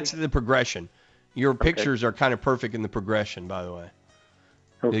gloss. That's the progression. Your pictures are kind of perfect in the progression, by the way.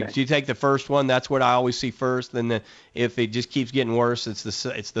 Okay. If you take the first one, that's what I always see first. Then if it just keeps getting worse, it's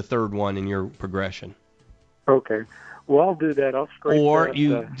the third one in your progression. Okay. Well, I'll do that. I'll scrape Or that,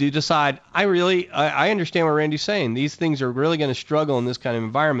 you do decide, I understand what Randy's saying. These things are really going to struggle in this kind of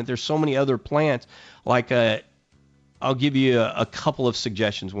environment. There's so many other plants. Like I'll give you a couple of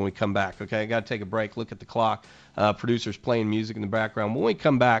suggestions when we come back. Okay, I got to take a break. Look at the clock. Producers playing music in the background. When we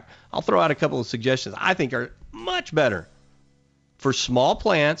come back, I'll throw out a couple of suggestions I think are much better for small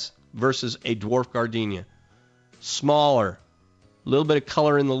plants versus a dwarf gardenia. Smaller, a little bit of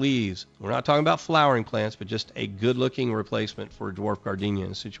color in the leaves. We're not talking about flowering plants, but just a good-looking replacement for a dwarf gardenia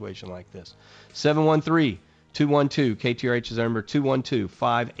in a situation like this. 713-212-KTRH is our number,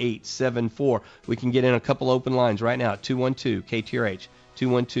 212-5874. We can get in a couple open lines right now at 212-KTRH,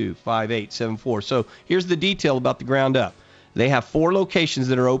 212-5874. So here's the detail about the Ground Up. They have 4 locations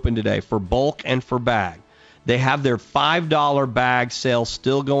that are open today for bulk and for bag. They have their $5 bag sale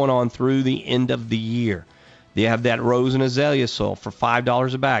still going on through the end of the year. They have that rose and azalea soil for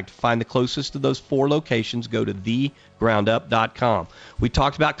 $5 a bag. To find the closest to those 4 locations, go to thegroundup.com. We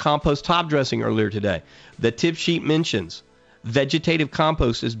talked about compost top dressing earlier today. The tip sheet mentions vegetative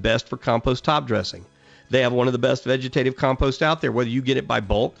compost is best for compost top dressing. They have one of the best vegetative compost out there, whether you get it by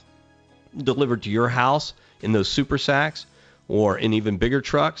bulk, delivered to your house in those super sacks, or in even bigger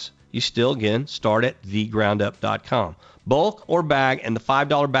trucks. You still, again, start at thegroundup.com. Bulk or bag, and the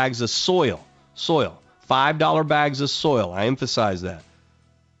 $5 bags of soil. $5 bags of soil. I emphasize that.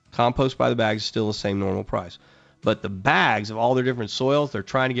 Compost by the bag is still the same normal price. But the bags of all their different soils, they're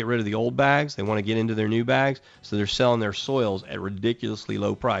trying to get rid of the old bags. They want to get into their new bags. So they're selling their soils at a ridiculously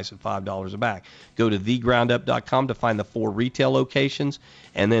low price at $5 a bag. Go to thegroundup.com to find the 4 retail locations,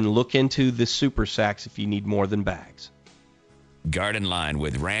 and then look into the super sacks if you need more than bags. Garden Line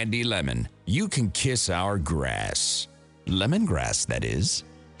with Randy Lemon. You can kiss our grass. Lemongrass, that is.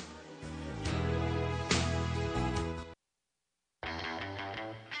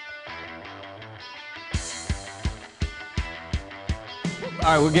 All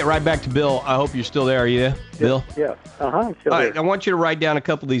right, we'll get right back to Bill. I hope you're still there. Are you there, Bill? Yeah. I'm still All there. right, I want you to write down a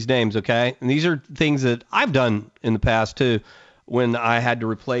couple of these names, okay? And these are things that I've done in the past, too, when I had to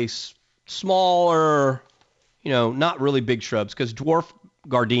replace smaller, not really big shrubs, because dwarf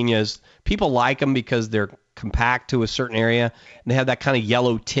gardenias, people like them because they're compact to a certain area, and they have that kind of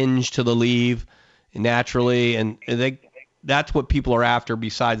yellow tinge to the leaf naturally, and that's what people are after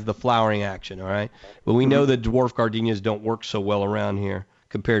besides the flowering action, all right? But we know that dwarf gardenias don't work so well around here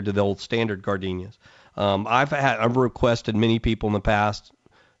compared to the old standard gardenias. I've requested many people in the past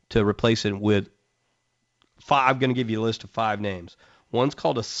to replace it with 5. I'm going to give you a list of 5 names. One's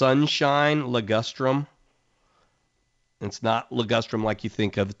called a sunshine ligustrum. It's not ligustrum like you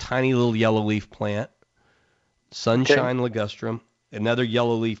think of, a tiny little yellow leaf plant. Sunshine ligustrum. Another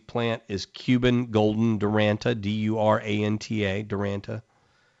yellow leaf plant is Cuban golden Duranta, Duranta, Duranta.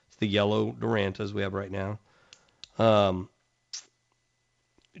 It's the yellow Durantas we have right now.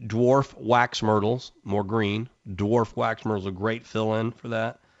 Dwarf wax myrtles, more green. Dwarf wax myrtles, a great fill-in for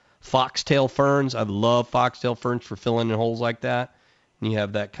that. Foxtail ferns, I love foxtail ferns for filling in holes like that. And you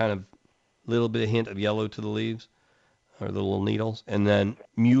have that kind of little bit of hint of yellow to the leaves, or the little needles. And then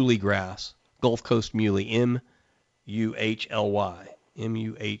muley grass, Gulf Coast muley, M-U-H-L-Y,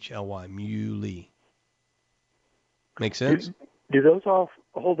 muley. Make sense? Do those all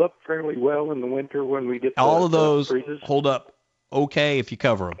hold up fairly well in the winter when we get all of those freezes? Hold up okay if you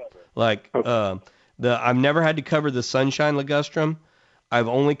cover them. Like I've never had to cover the Sunshine ligustrum. I've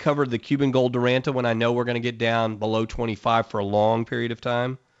only covered the Cuban Gold Duranta when I know we're going to get down below 25 for a long period of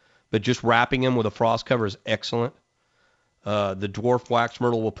time. But just wrapping them with a frost cover is excellent. The dwarf wax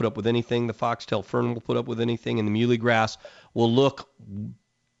myrtle will put up with anything. The foxtail fern will put up with anything. And the muley grass will look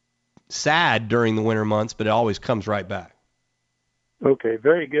sad during the winter months, but it always comes right back. Okay,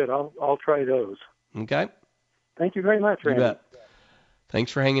 very good. I'll try those. Okay. Thank you very much, Randy. You bet.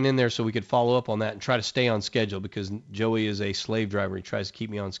 Thanks for hanging in there so we could follow up on that and try to stay on schedule because Joey is a slave driver. He tries to keep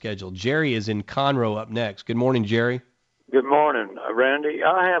me on schedule. Jerry is in Conroe up next. Good morning, Jerry. Good morning, Randy.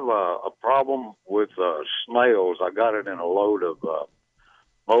 I have a problem with snails. I got it in a load of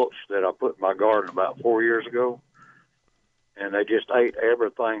mulch that I put in my garden about 4 years ago, and they just ate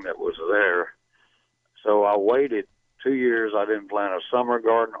everything that was there. So I waited 2 years. I didn't plant a summer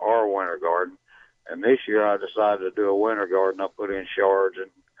garden or a winter garden. And this year I decided to do a winter garden. I put in shards and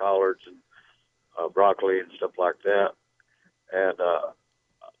collards and broccoli and stuff like that. And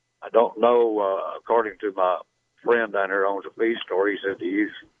I don't know, according to my friend down here who owns a feed store, he said to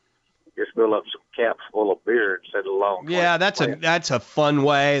use just fill up some caps full of beer instead of long. Yeah, that's a fun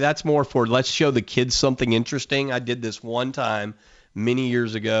way. That's more for let's show the kids something interesting. I did this one time many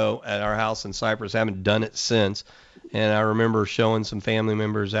years ago at our house in Cypress. I haven't done it since. And I remember showing some family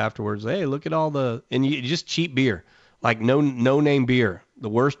members afterwards, hey, look at all and just cheap beer, like no name beer. The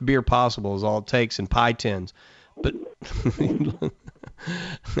worst beer possible is all it takes in pie tins. But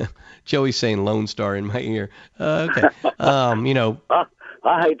Joey's saying Lone Star in my ear. Okay.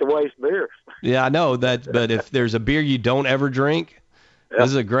 I hate to waste beer. Yeah, I know that. But if there's a beer you don't ever drink, this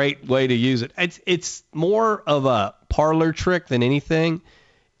is a great way to use it. It's more of a parlor trick than anything.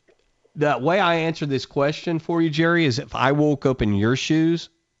 The way I answer this question for you, Jerry, is if I woke up in your shoes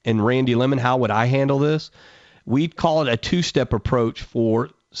and Randy Lemon, how would I handle this? We'd call it a two-step approach for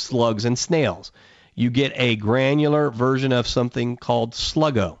slugs and snails. You get a granular version of something called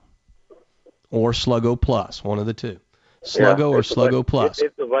Sluggo or Sluggo Plus, one of the two. Sluggo or Sluggo Plus.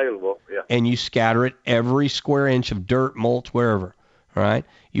 It's available, yeah. And you scatter it every square inch of dirt, mulch, wherever. All right.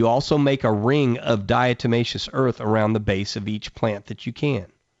 You also make a ring of diatomaceous earth around the base of each plant that you can.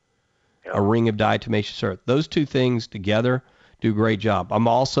 A ring of diatomaceous earth. Those two things together do a great job. I'm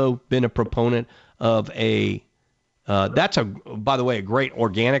also been a proponent of that's by the way, a great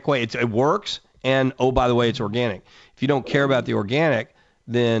organic way. It works, and by the way, it's organic. If you don't care about the organic,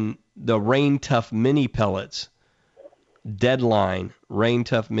 then the Rain Tough mini pellets, Deadline Rain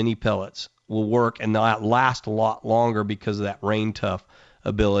Tough mini pellets will work, and they'll last a lot longer because of that Rain Tough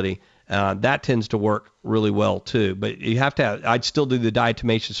ability. That tends to work really well too, but you have to I'd still do the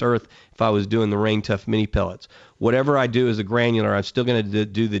diatomaceous earth if I was doing the Rain Tough mini pellets. Whatever I do as a granular, I'm still going to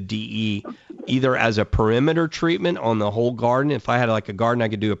do the DE either as a perimeter treatment on the whole garden. If I had like a garden, I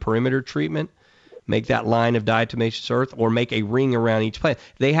could do a perimeter treatment, make that line of diatomaceous earth, or make a ring around each plant.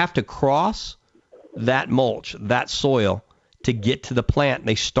 They have to cross that mulch, that soil, to get to the plant.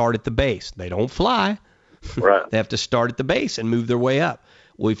 They start at the base. They don't fly. Right. They have to start at the base and move their way up.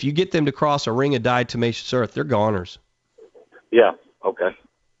 Well, if you get them to cross a ring of diatomaceous earth, they're goners. Yeah, okay.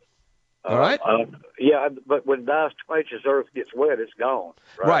 All right? Yeah, but when diatomaceous earth gets wet, it's gone.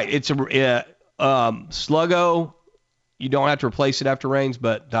 Right. It's Sluggo, you don't have to replace it after rains,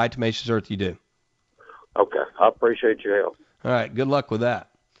 but diatomaceous earth you do. Okay. I appreciate your help. All right. Good luck with that.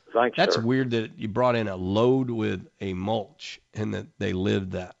 Thanks, That's sir. weird that you brought in a load with a mulch and that they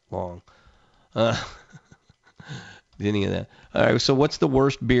lived that long. Any of that. All right, so what's the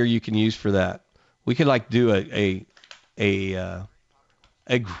worst beer you can use for that? We could do a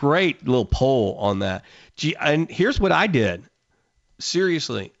great little poll on that. Gee, and here's what I did.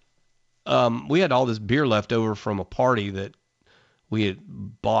 Seriously, we had all this beer left over from a party that we had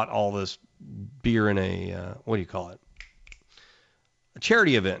bought all this beer in a what do you call it? A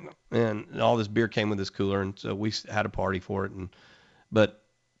charity event, and all this beer came with this cooler, and so we had a party for it. But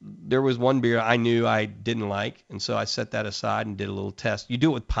there was one beer I knew I didn't like, and so I set that aside and did a little test. You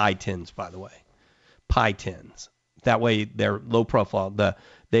do it with pie tins, by the way. pie tins. That way they're low profile.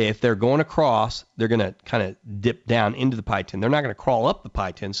 If they're going across, they're going to kind of dip down into the pie tin. They're not going to crawl up the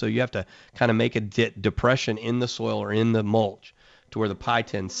pie tin, so you have to kind of make a depression in the soil or in the mulch to where the pie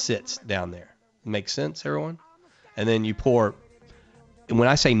tin sits down there. Makes sense, everyone? And then you pour, and when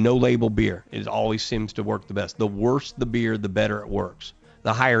I say no label beer, it always seems to work the best. The worse the beer, the better it works.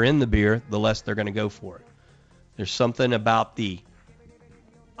 The higher in the beer, the less they're going to go for it. There's something about the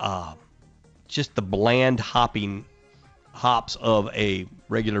just the bland hops of a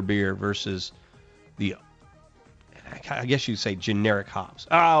regular beer versus the, I guess you'd say, generic hops.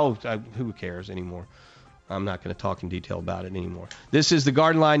 Who cares anymore? I'm not going to talk in detail about it anymore. This is the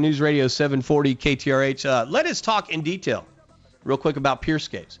Garden Line News Radio 740 KTRH. Let us talk in detail real quick about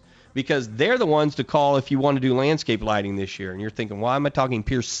Pierscapes, because they're the ones to call if you want to do landscape lighting this year. And you're thinking, why am I talking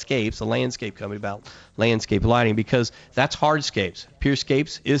Pierscapes, a landscape company, about landscape lighting? Because that's hardscapes.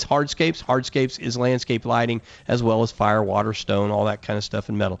 Pierscapes is hardscapes. Hardscapes is landscape lighting, as well as fire, water, stone, all that kind of stuff,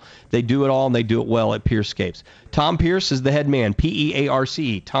 and metal. They do it all, and they do it well at Pierscapes. Tom Pierce is the head man,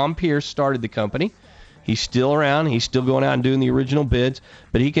 P-E-A-R-C-E. Tom Pierce started the company. He's still around. He's still going out and doing the original bids,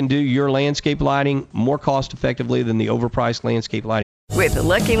 but he can do your landscape lighting more cost effectively than the overpriced landscape lighting. With the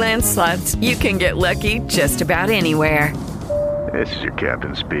Lucky Land Slots, you can get lucky just about anywhere. This is your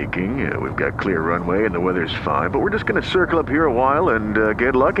captain speaking. We've got clear runway and the weather's fine, but we're just going to circle up here a while and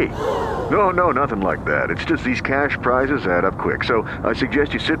get lucky. No, nothing like that. It's just these cash prizes add up quick. So I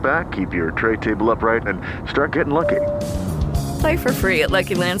suggest you sit back, keep your tray table upright, and start getting lucky. Play for free at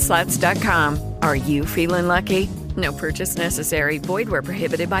LuckyLandSlots.com. Are you feeling lucky? No purchase necessary. Void where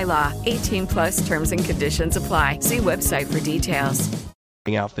prohibited by law. 18 plus terms and conditions apply. See website for details.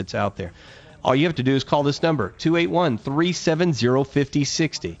 Outfits out there. All you have to do is call this number,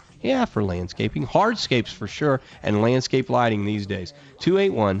 281-370-5060. Yeah, for landscaping. Hardscapes for sure, and landscape lighting these days.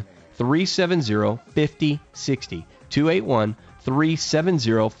 281-370-5060.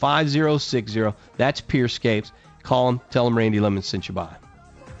 281-370-5060. That's Pierscapes. Call them. Tell them Randy Lemon sent you by.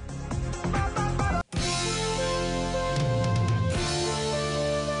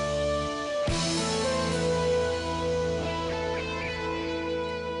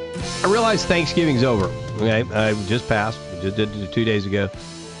 I realize Thanksgiving's over. Okay, I just passed. Just did it 2 days ago.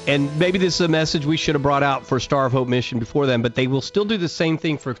 And maybe this is a message we should have brought out for Star of Hope Mission before then, but they will still do the same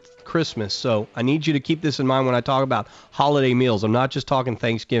thing for Christmas. So I need you to keep this in mind when I talk about holiday meals. I'm not just talking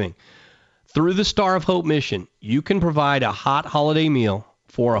Thanksgiving. Through the Star of Hope Mission, you can provide a hot holiday meal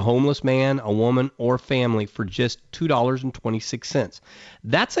for a homeless man, a woman, or family for just $2.26.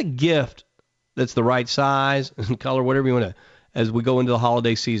 That's a gift that's the right size and color, whatever you want to, as we go into the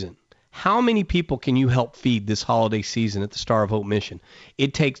holiday season. How many people can you help feed this holiday season at the Star of Hope Mission?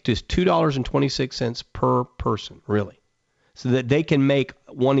 It takes just $2.26 per person, really, so that they can make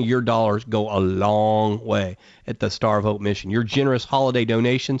one of your dollars go a long way at the Star of Hope Mission. Your generous holiday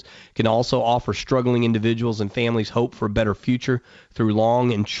donations can also offer struggling individuals and families hope for a better future through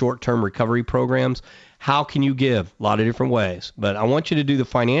long and short-term recovery programs. How can you give? A lot of different ways. But I want you to do the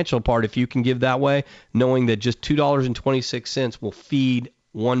financial part if you can give that way, knowing that just $2.26 will feed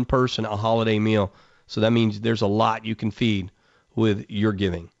one person a holiday meal. So that means there's a lot you can feed with your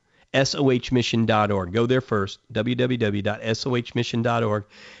giving. SOHmission.org. Go there first, www.sohmission.org,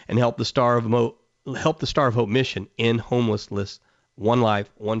 and help the Star of Hope Mission end homelessness, one life,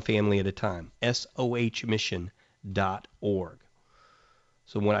 one family at a time. SOHmission.org.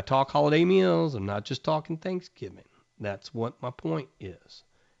 So when I talk holiday meals, I'm not just talking Thanksgiving. That's what my point is.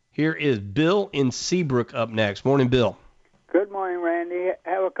 Here is Bill in Seabrook up next. Morning, Bill. Good morning, Randy. I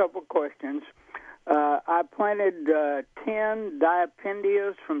have a couple questions. I planted 10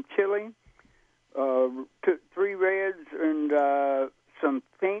 diapendias from Chile, 3 reds and some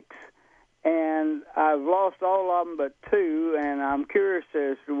pinks, and I've lost all of them but 2, and I'm curious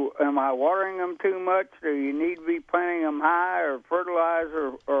as to, am I watering them too much? Do you need to be planting them high or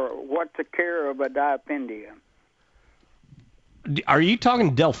fertilizer, or what's the care of a diapendia? Are you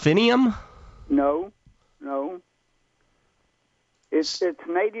talking delphinium? No. It's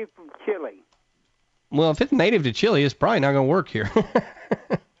native from Chile. Well, if it's native to Chile, it's probably not going to work here.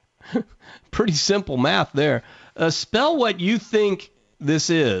 Pretty simple math there. Spell what you think this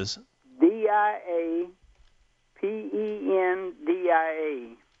is. Diapendia.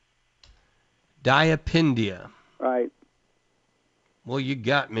 Diapendia. Right. Well, you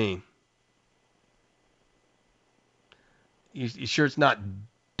got me. You sure it's not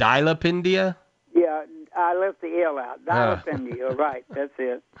Dilapendia? Yeah, I left the L out. Dilapendia, right, that's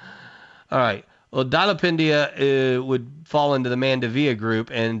it. All right. Well, Dilapendia would fall into the Mandevilla group,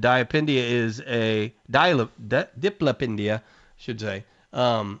 and Diapendia is a Diplopendia, I should say,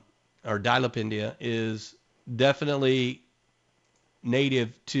 or Dilopindia, is definitely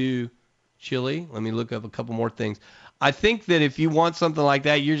native to Chile. Let me look up a couple more things. I think that if you want something like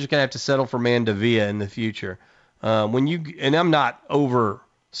that, you're just going to have to settle for Mandevilla in the future. And I'm not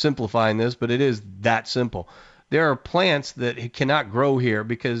oversimplifying this, but it is that simple. There are plants that cannot grow here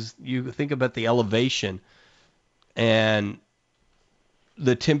because you think about the elevation and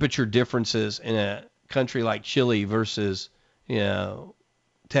the temperature differences in a country like Chile versus,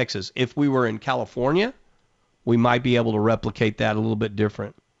 Texas. If we were in California, we might be able to replicate that a little bit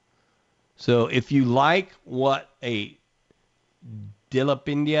different. So if you like what a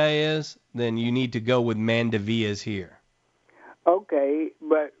Dilopindia is, then you need to go with Mandevillas here. Okay,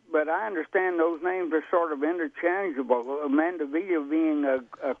 but I understand those names are sort of interchangeable. Mandevilla being a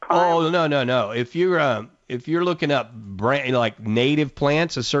climate. Oh, no. If you're looking up like native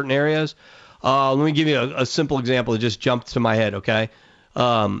plants in certain areas, let me give you a simple example that just jumped to my head, okay?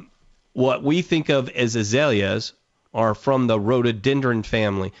 What we think of as azaleas are from the rhododendron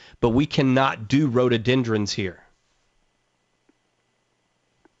family, but we cannot do rhododendrons here.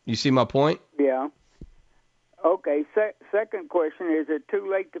 You see my point? Yeah. Okay, second question, is it too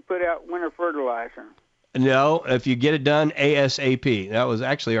late to put out winter fertilizer? No, if you get it done ASAP. That was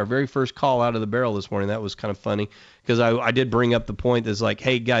actually our very first call out of the barrel this morning. That was kind of funny because I did bring up the point that's like,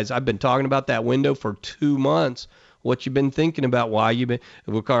 hey, guys, I've been talking about that window for 2 months. What you been thinking about? Why you been?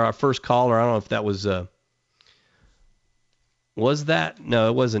 Our first caller, I don't know if that was that? No,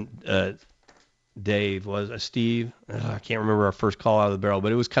 it wasn't Dave. Was it Steve? I can't remember our first call out of the barrel,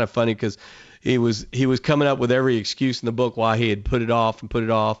 but it was kind of funny because he was coming up with every excuse in the book why he had put it off,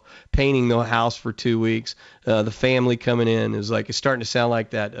 painting the house for 2 weeks, the family coming in. It's starting to sound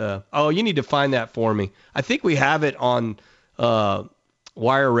like that. You need to find that for me. I think we have it on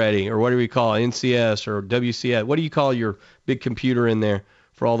Wire Ready, or what do we call it, NCS or WCS? What do you call your big computer in there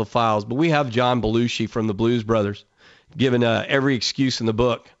for all the files? But we have John Belushi from the Blues Brothers giving every excuse in the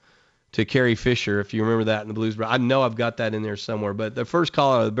book to Carrie Fisher, if you remember that in the Blues Brothers. I know I've got that in there somewhere. But the first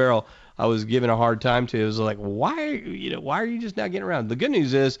call out of the barrel, I was giving a hard time to. It was like, why are you just not getting around? The good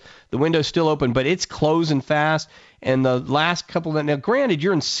news is the window's still open, but it's closing fast. And the last couple of, now granted,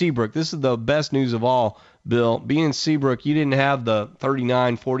 you're in Seabrook. This is the best news of all, Bill. Being in Seabrook, you didn't have the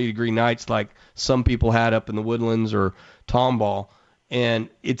 39, 40-degree nights like some people had up in the Woodlands or Tomball. And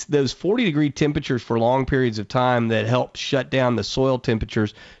it's those 40-degree temperatures for long periods of time that help shut down the soil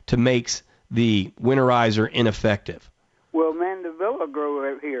temperatures to makes the winterizer ineffective. Will Mandevilla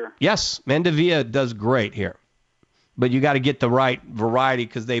grow out here? Yes, Mandevilla does great here. But you got to get the right variety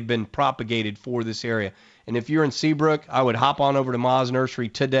because they've been propagated for this area. And if you're in Seabrook, I would hop on over to Ma's Nursery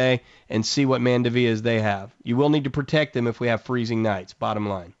today and see what Mandevillas they have. You will need to protect them if we have freezing nights, bottom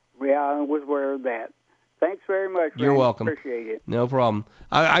line. Yeah, I was aware of that. Thanks very much, You're welcome. Appreciate it. No problem.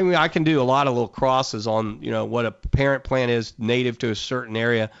 I mean, I can do a lot of little crosses on, what a parent plant is native to a certain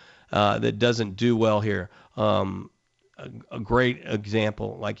area that doesn't do well here. A great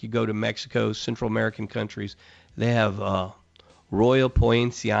example, like you go to Mexico, Central American countries, they have Royal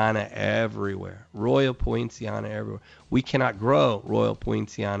Poinciana everywhere. Royal Poinciana everywhere. We cannot grow Royal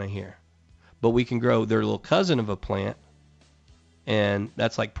Poinciana here, but we can grow their little cousin of a plant, and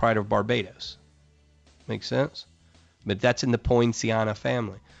that's like Pride of Barbados. Make sense? But that's in the Poinciana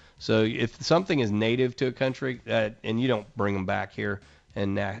family. So if something is native to a country, and you don't bring them back here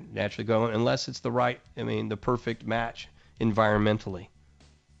and naturally go, unless it's the perfect match environmentally,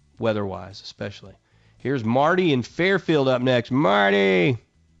 weather-wise especially. Here's Marty in Fairfield up next. Marty!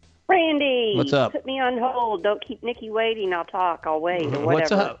 Randy! What's up? Put me on hold. Don't keep Nikki waiting. I'll talk. I'll wait or whatever.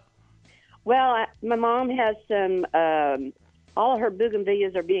 What's up? Well, my mom has some, all of her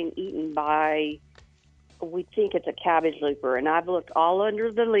bougainvilleas are being eaten by, we think it's a cabbage looper, and I've looked all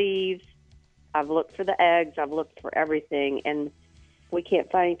under the leaves. I've looked for the eggs. I've looked for everything, and we can't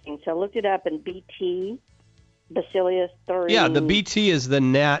find anything. So I looked it up, and BT, Bacillus thuringiensis. Yeah, the BT is the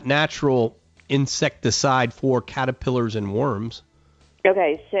natural insecticide for caterpillars and worms.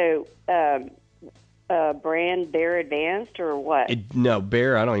 Okay, so brand Bayer Advanced or what? No,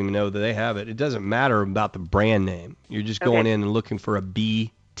 Bayer, I don't even know that they have it. It doesn't matter about the brand name. You're just going in and looking for a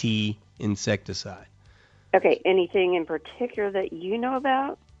BT insecticide. Okay, anything in particular that you know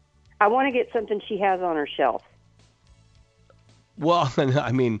about? I want to get something she has on her shelf. Well,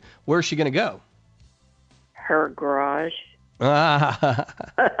 I mean, where's she going to go? Her garage.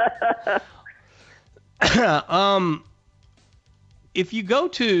 If you go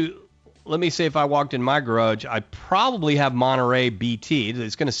to, let me say if I walked in my garage, I probably have Monterey BT.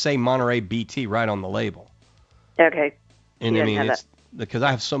 It's going to say Monterey BT right on the label. Okay. And I mean, it's because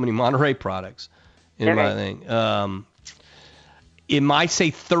I have so many Monterey products in my thing. It might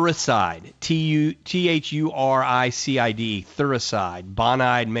say Thuricide, Thuricide, Thuricide.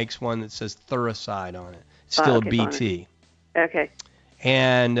 Bonide makes one that says Thuricide on it. It's still a BT. Bonide. Okay.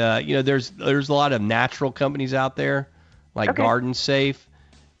 And there's a lot of natural companies out there, like Garden Safe,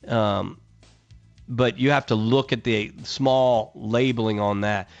 but you have to look at the small labeling on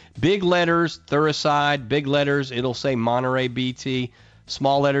that. Big letters, Thuricide. Big letters, it'll say Monterey BT.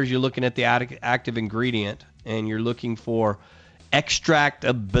 Small letters, you're looking at the active ingredient, and you're looking for extract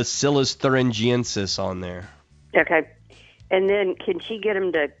of Bacillus thuringiensis on there. Okay. And then can she get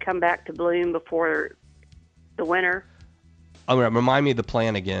them to come back to bloom before the winter? Oh, remind me of the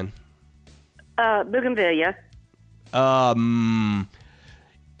plant again. Bougainvillea.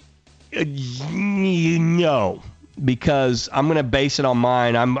 No, because I'm going to base it on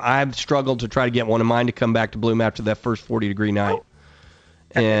mine. I've struggled to try to get one of mine to come back to bloom after that first 40-degree night.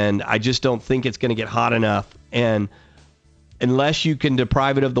 And I just don't think it's going to get hot enough. And unless you can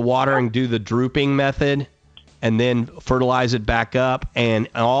deprive it of the water and do the drooping method and then fertilize it back up, and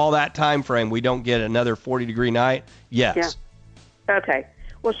all that time frame, we don't get another 40-degree night, yes. Yeah. Okay.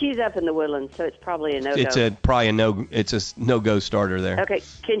 Well, she's up in the woodlands, so it's probably a no-go. It's a no-go starter there. Okay.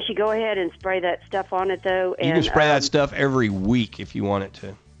 Can she go ahead and spray that stuff on it, though? You can spray that stuff every week if you want it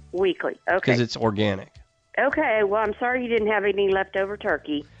to. Weekly. Okay. Because it's organic. Okay. Well, I'm sorry you didn't have any leftover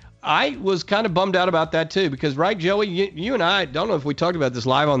turkey. I was kind of bummed out about that, too, because, right, Joey, you and I don't know if we talked about this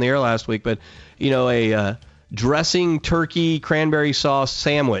live on the air last week, but, a dressing turkey cranberry sauce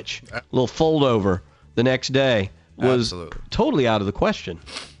sandwich, a little fold over the next day was totally out of the question.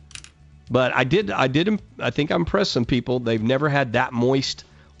 But I think I impressed some people. They've never had that moist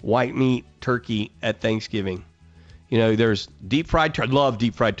white meat turkey at Thanksgiving. There's deep fried turkey. Love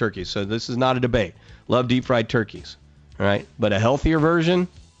deep fried turkeys, so this is not a debate. Love deep fried turkeys, all right? But a healthier version,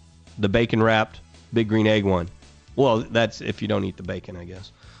 the bacon wrapped big green egg one. Well, that's if you don't eat the bacon, I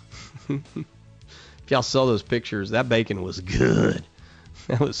guess. If y'all saw those pictures, that bacon was good.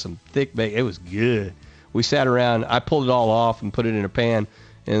 That was some thick bacon. It was good. We sat around. I pulled it all off and put it in a pan,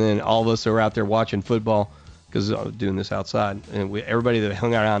 and then all of us that were out there watching football, because I was doing this outside, and everybody that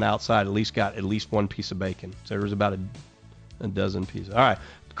hung around outside at least got at least one piece of bacon. So there was about a dozen pieces. All right,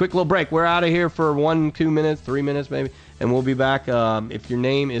 quick little break. We're out of here for 1, 2 minutes, 3 minutes maybe, and we'll be back. If your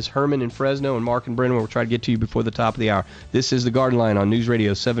name is Herman in Fresno and Mark and Brennan, we'll try to get to you before the top of the hour. This is the Garden Line on News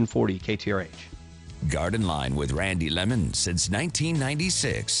Radio 740 KTRH. Garden Line with Randy Lemon since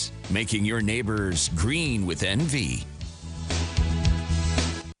 1996, making your neighbors green with envy.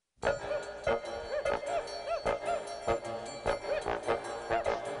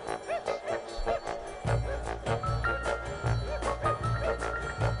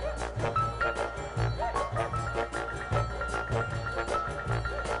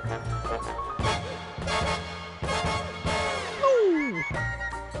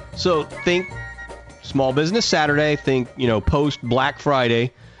 So think Small Business Saturday, think, post Black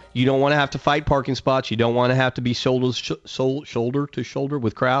Friday. You don't want to have to fight parking spots. You don't want to have to be shoulder to shoulder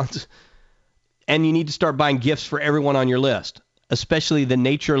with crowds. And you need to start buying gifts for everyone on your list, especially the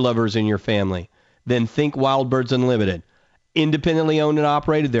nature lovers in your family. Then think Wild Birds Unlimited. Independently owned and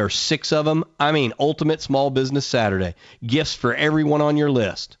operated. There are 6 of them. Ultimate Small Business Saturday. Gifts for everyone on your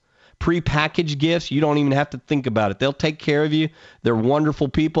list. Pre-packaged gifts, you don't even have to think about it. They'll take care of you. They're wonderful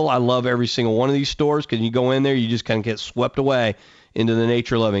people. I love every single one of these stores because you go in there, you just kind of get swept away into the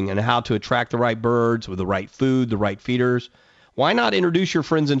nature loving and how to attract the right birds with the right food, the right feeders. Why not introduce your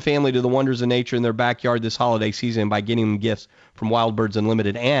friends and family to the wonders of nature in their backyard this holiday season by getting them gifts from Wild Birds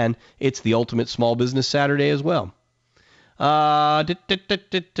Unlimited? And it's the ultimate Small Business Saturday as well. Okay,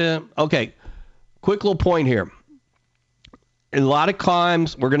 quick little point here. A lot of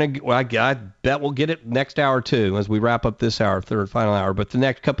times I bet we'll get it next hour too as we wrap up this hour, third final hour. But the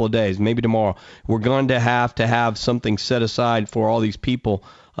next couple of days, maybe tomorrow, we're going to have something set aside for all these people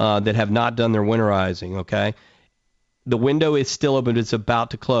that have not done their winterizing, okay? The window is still open. It's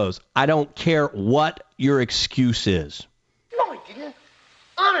about to close. I don't care what your excuse is. No, I didn't.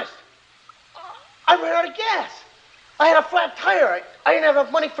 Honest. I ran out of gas. I had a flat tire. I didn't have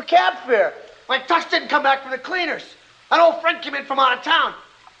enough money for cab fare. My tux didn't come back from the cleaners. An old friend came in from out of town.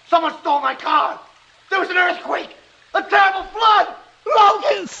 Someone stole my car. There was an earthquake. A terrible flood.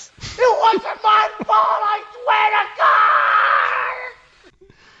 Locusts. It wasn't my fault, I swear to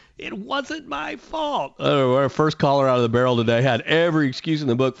God. It wasn't my fault. Our first caller out of the barrel today had every excuse in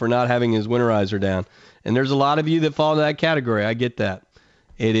the book for not having his winterizer down. And there's a lot of you that fall into that category. I get that.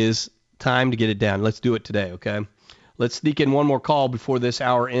 It is time to get it down. Let's do it today, okay? Let's sneak in one more call before this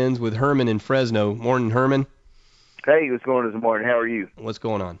hour ends with Herman in Fresno. Morning, Herman. Hey, what's going on this morning? How are you? What's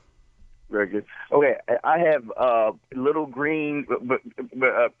going on? Very good. Okay, I have little green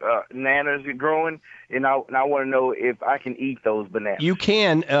bananas growing, and I want to know if I can eat those bananas. You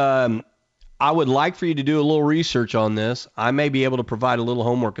can. I would like for you to do a little research on this. I may be able to provide a little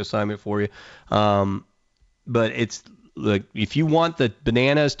homework assignment for you. But it's like, if you want the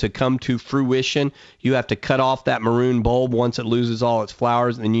bananas to come to fruition, you have to cut off that maroon bulb once it loses all its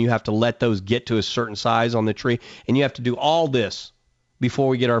flowers, and then you have to let those get to a certain size on the tree, and you have to do all this before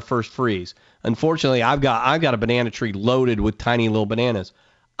we get our first freeze. Unfortunately, I've got a banana tree loaded with tiny little bananas.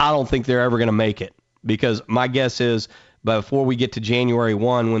 I don't think they're ever going to make it, because my guess is before we get to January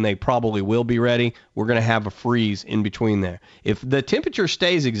 1, when they probably will be ready, we're going to have a freeze in between there. If the temperature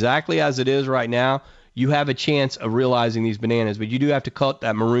stays exactly as it is right now, you have a chance of realizing these bananas, but you do have to cut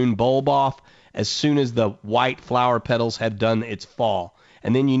that maroon bulb off as soon as the white flower petals have done its fall.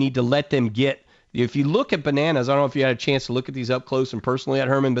 And then you need to let them get, if you look at bananas, I don't know if you had a chance to look at these up close and personally at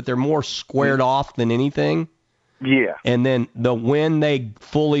Herman, but they're more squared off than anything. Yeah. And then when they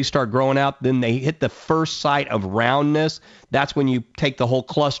fully start growing out, then they hit the first sight of roundness. That's when you take the whole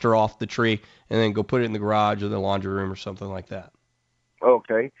cluster off the tree and then go put it in the garage or the laundry room or something like that.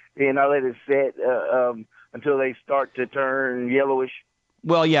 Okay. And I let it set until they start to turn yellowish.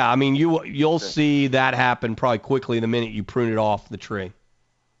 Well, yeah. I mean, you'll see that happen probably quickly the minute you prune it off the tree.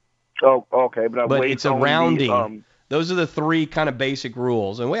 Oh, okay. But it's a rounding. Those are the three kind of basic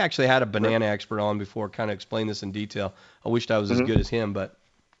rules. And we actually had a banana expert on before, kind of explain this in detail. I wished I was as good as him, but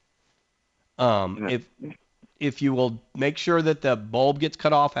if you will make sure that the bulb gets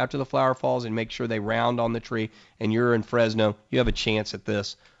cut off after the flower falls and make sure they round on the tree, and you're in Fresno, you have a chance at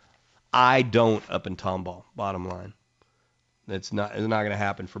this. I don't up in Tomball, bottom line. It's not going to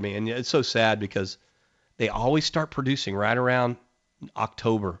happen for me. And it's so sad because they always start producing right around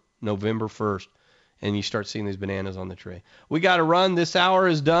October, November 1st, and you start seeing these bananas on the tree. We got to run. This hour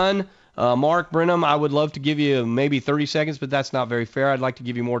is done. Mark Brenham, I would love to give you maybe 30 seconds, but that's not very fair. I'd like to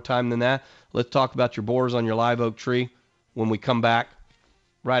give you more time than that. Let's talk about your borers on your live oak tree when we come back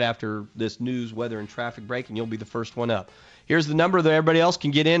right after this news, weather, and traffic break, and you'll be the first one up. Here's the number that everybody else can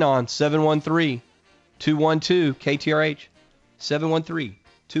get in on, 713-212-KTRH,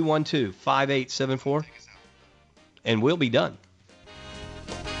 713-212-5874, and we'll be done.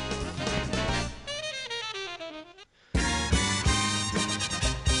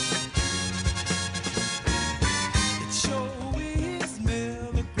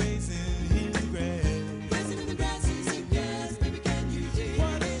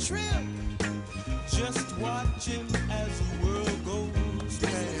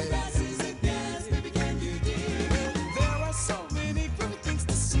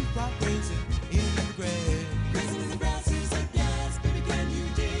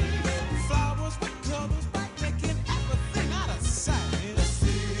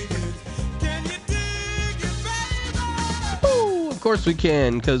 Of course we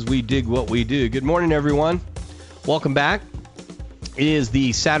can, because we dig what we do. Good morning, everyone. Welcome back. It is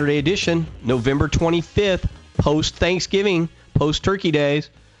the Saturday edition, November 25th, post-Thanksgiving, post-Turkey Days.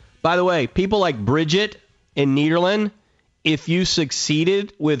 By the way, people like Bridget in Nederland, if you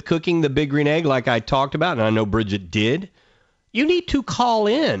succeeded with cooking the big green egg like I talked about, and I know Bridget did, you need to call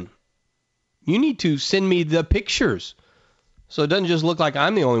in. You need to send me the pictures so it doesn't just look like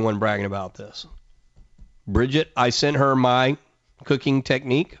I'm the only one bragging about this. Bridget, I sent her my cooking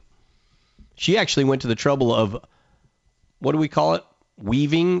technique. She actually went to the trouble of, what do we call it?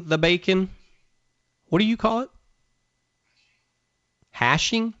 Weaving the bacon? What do you call it?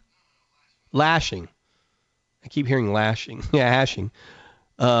 Hashing? Lashing. I keep hearing lashing. Yeah, hashing.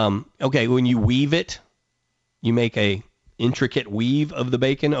 Okay, when you weave it, you make a intricate weave of the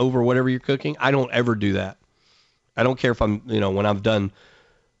bacon over whatever you're cooking. I don't ever do that. I don't care if I'm, when I've done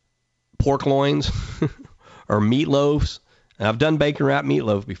pork loins or meatloaves. And I've done bacon wrap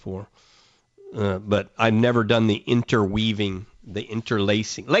meatloaf before, but I've never done the interweaving, the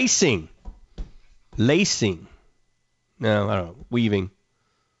interlacing. Lacing. No, I don't know. Weaving.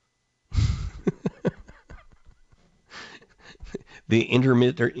 The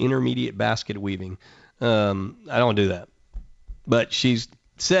intermediate basket weaving. I don't do that. But she's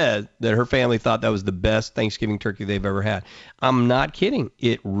said that her family thought that was the best Thanksgiving turkey they've ever had. I'm not kidding.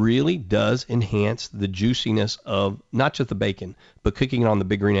 It really does enhance the juiciness of not just the bacon, but cooking it on the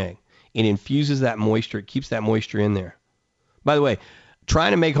big green egg. It infuses that moisture. It keeps that moisture in there. By the way, trying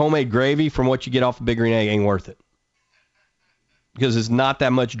to make homemade gravy from what you get off the big green egg ain't worth it, because it's not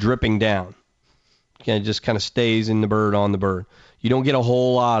that much dripping down. It just kind of stays in the bird, on the bird. You don't get a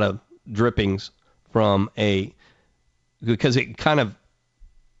whole lot of drippings from because it kind of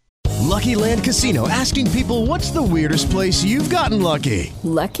Lucky Land Casino, asking people, what's the weirdest place you've gotten lucky?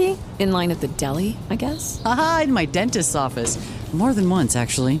 Lucky? In line at the deli, I guess? Aha, in my dentist's office. More than once,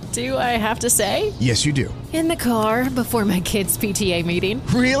 actually. Do I have to say? Yes, you do. In the car before my kids' PTA meeting.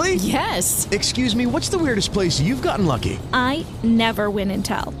 Really? Yes. Excuse me, what's the weirdest place you've gotten lucky? I never win and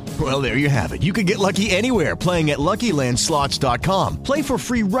tell. Well, there you have it. You can get lucky anywhere, playing at LuckyLandSlots.com. Play for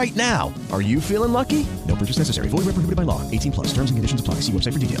free right now. Are you feeling lucky? No purchase necessary. Void where prohibited by law. 18 plus. Terms and conditions apply. See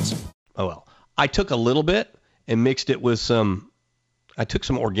website for details. Oh, well. I took a little bit and mixed it with I took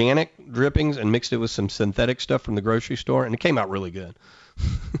some organic drippings and mixed it with some synthetic stuff from the grocery store, and it came out really good.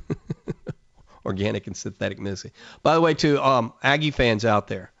 Organic and synthetic mixing. By the way, to Aggie fans out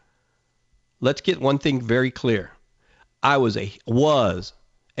there, let's get one thing very clear. I was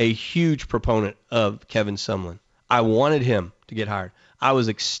a huge proponent of Kevin Sumlin. I wanted him to get hired. I was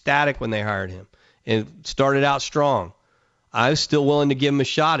ecstatic when they hired him. It started out strong. I was still willing to give him a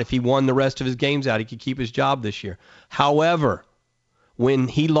shot. If he won the rest of his games out, he could keep his job this year. However, when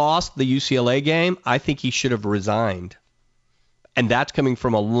he lost the UCLA game, I think he should have resigned. And that's coming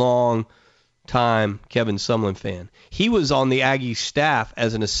from a long-time Kevin Sumlin fan. He was on the Aggie staff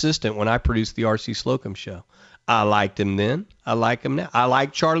as an assistant when I produced the R.C. Slocum show. I liked him then. I like him now. I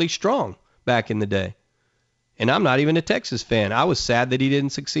liked Charlie Strong back in the day. And I'm not even a Texas fan. I was sad that he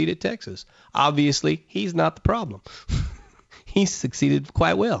didn't succeed at Texas. Obviously, he's not the problem. He succeeded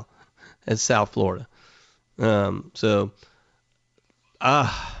quite well at South Florida. I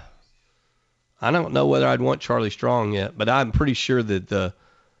don't know whether I'd want Charlie Strong yet, but I'm pretty sure that the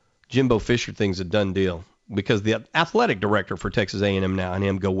Jimbo Fisher thing's a done deal because the athletic director for Texas A&M now and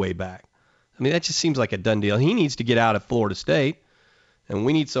him go way back. I mean, that just seems like a done deal. He needs to get out of Florida State, and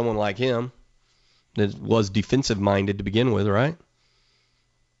we need someone like him that was defensive-minded to begin with, right?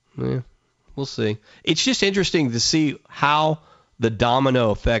 Yeah, we'll see. It's just interesting to see how the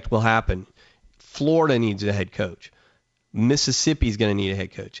domino effect will happen. Florida needs a head coach. Mississippi's going to need a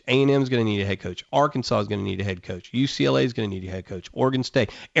head coach. A&M's going to need a head coach. Arkansas is going to need a head coach. UCLA is going to need a head coach. Oregon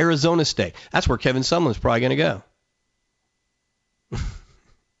State. Arizona State. That's where Kevin Sumlin's probably going to go.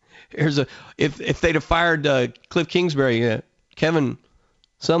 If they'd have fired Cliff Kingsbury, Kevin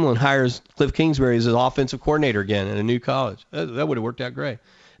Sumlin hires Cliff Kingsbury as his offensive coordinator again at a new college. That would have worked out great.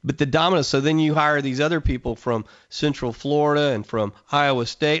 But the domino, so then you hire these other people from Central Florida and from Iowa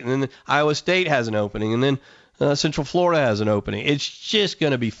State, and then Iowa State has an opening, and then Central Florida has an opening. It's just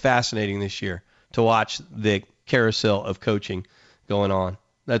going to be fascinating this year to watch the carousel of coaching going on.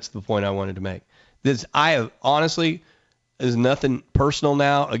 That's the point I wanted to make. Honestly, there's nothing personal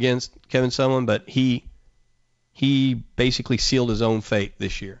now against Kevin Sumlin, but he basically sealed his own fate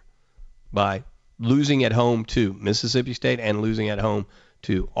this year by losing at home to Mississippi State and losing at home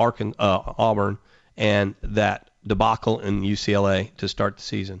to Auburn and that debacle in UCLA to start the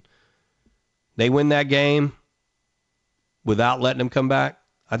season. They win that game without letting them come back,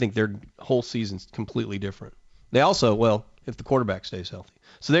 I think their whole season's completely different. They also, if the quarterback stays healthy.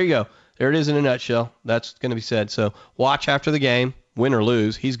 So there you go. There it is in a nutshell. That's going to be said. So watch after the game, win or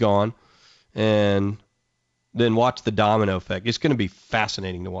lose, he's gone. And then watch the domino effect. It's going to be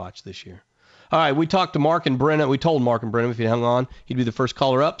fascinating to watch this year. All right, we talked to Mark and Brenham. We told Mark and Brenham if he hung on, he'd be the first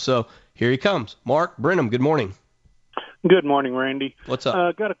caller up. So here he comes. Mark, Brenham, good morning. Good morning, Randy. What's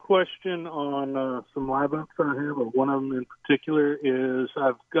up? Got a question on some live oaks I have, or one of them in particular is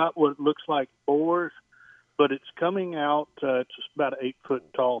I've got what looks like boars, but it's coming out, it's about an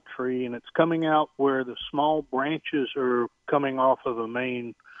 8-foot tall tree, and it's coming out where the small branches are coming off of a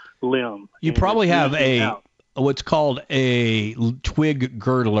main limb. You probably have what's called a twig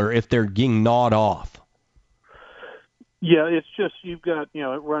girdler if they're getting gnawed off. Yeah, it's just you've got, it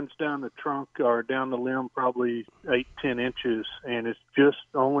runs down the trunk or down the limb probably 8-10 inches, and it's just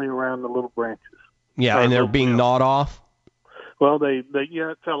only around the little branches. Yeah, and they're being gnawed off? Well, it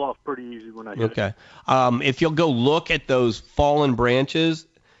fell off pretty easy when I hit it. Okay. If you'll go look at those fallen branches,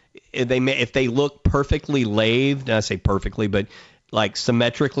 if they look perfectly lathed, I say perfectly, but like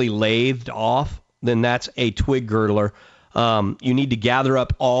symmetrically lathed off, then that's a twig girdler. You need to gather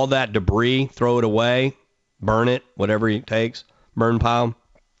up all that debris, throw it away, burn it, whatever it takes, burn pile,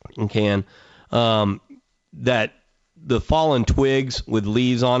 and can. That the fallen twigs with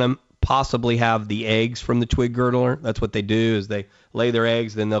leaves on them possibly have the eggs from the twig girdler. That's what they do is they lay their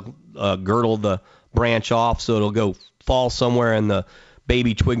eggs, then they'll girdle the branch off so it'll go fall somewhere and the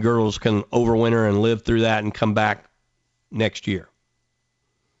baby twig girdles can overwinter and live through that and come back next year.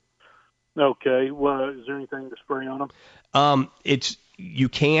 Okay. Well, is there anything to spray on them? You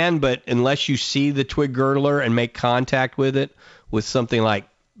can, but unless you see the twig girdler and make contact with it with something like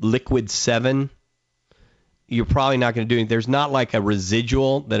Liquid 7, you're probably not going to do anything. There's not like a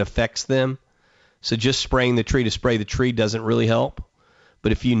residual that affects them. So just spraying the tree to spray the tree doesn't really help.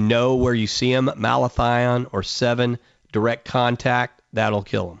 But if you know where you see them, malathion or 7 direct contact, that'll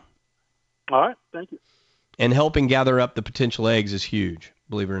kill them. All right, thank you. And helping gather up the potential eggs is huge,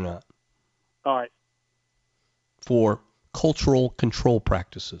 believe it or not, All right. for cultural control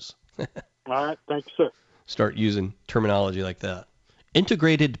practices. All right, thank you, sir. Start using terminology like that.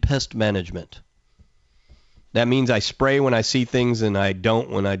 Integrated pest management. That means I spray when I see things and I don't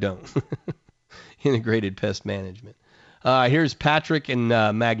when I don't. Integrated pest management. Here's Patrick and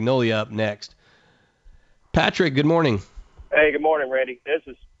Magnolia up next. Patrick, good morning. Hey, good morning, Randy. This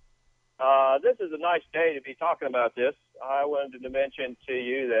is a nice day to be talking about this. I wanted to mention to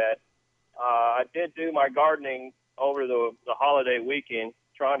you that I did do my gardening over the holiday weekend,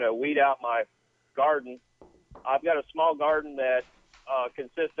 trying to weed out my garden. I've got a small garden that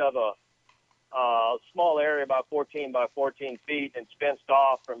consists of a small area about 14 by 14 feet, and it's fenced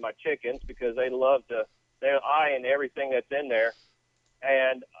off from my chickens because they're eyeing everything that's in there.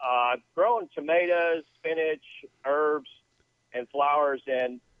 And I've grown tomatoes, spinach, herbs, and flowers.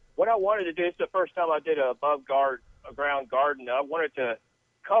 And what I wanted to do, this is the first time I did a ground garden. I wanted to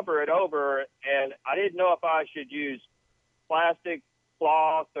cover it over, and I didn't know if I should use plastic,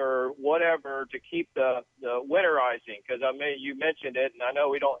 cloth, or whatever to keep the winterizing, because you mentioned it, and I know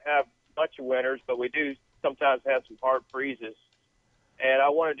we don't have much of winters, but we do sometimes have some hard freezes. And I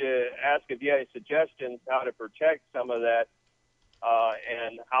wanted to ask if you had any suggestions how to protect some of that,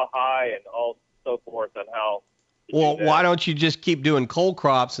 and how high and all so forth, and how. Well, why don't you just keep doing cold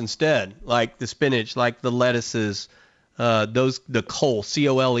crops instead, like the spinach, like the lettuces, the cole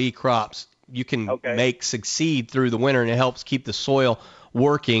crops you can make succeed through the winter, and it helps keep the soil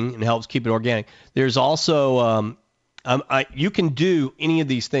working and helps keep it organic. There's also you can do any of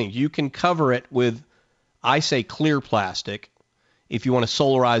these things. You can cover it with, I say, clear plastic if you want to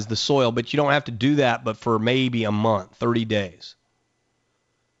solarize the soil, but you don't have to do that but for maybe a month, 30 days.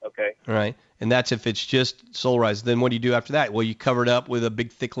 Okay. All right. And that's if it's just solarized. Then what do you do after that? Well, you cover it up with a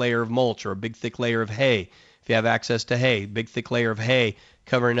big thick layer of mulch or a big thick layer of hay. If you have access to hay, big thick layer of hay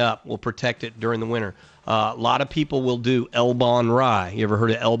covering up will protect it during the winter. A lot of people will do Elbon rye. You ever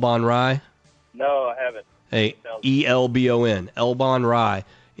heard of Elbon rye? No, I haven't. Hey, ELBON, Elbon rye.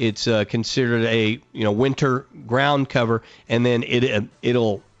 It's considered a winter ground cover, and then the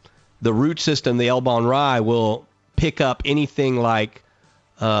root system, the Elbon rye, will pick up anything like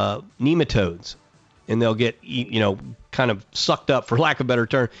nematodes, and they'll get kind of sucked up, for lack of a better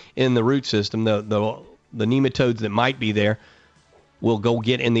term, in the root system. The nematodes that might be there will go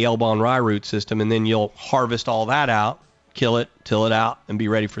get in the Elbon rye root system, and then you'll harvest all that out, kill it, till it out, and be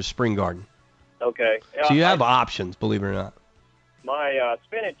ready for spring garden. Okay. So you have options, believe it or not. My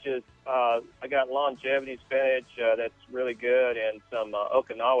spinach is, I got longevity spinach that's really good, and some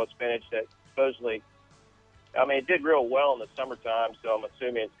Okinawa spinach that supposedly, it did real well in the summertime, so I'm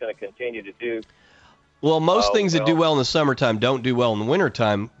assuming it's going to continue to do. Well, most things that do well in the summertime don't do well in the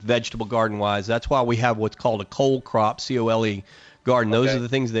wintertime, vegetable garden-wise. That's why we have what's called a cold crop, COLE garden. Those are the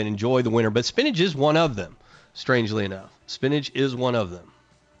things that enjoy the winter. But spinach is one of them, strangely enough. Spinach is one of them.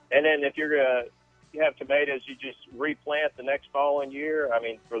 And then if you have tomatoes, you just replant the next following year,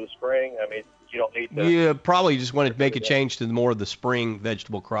 for the spring. You don't need to. You probably just want to make a change to more of the spring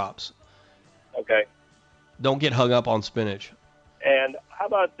vegetable crops. Okay. Don't get hung up on spinach. And how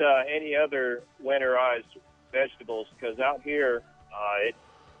about any other winterized vegetables? Because out here,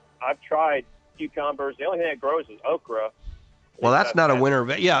 I've tried cucumbers. The only thing that grows is okra. Well, that's not a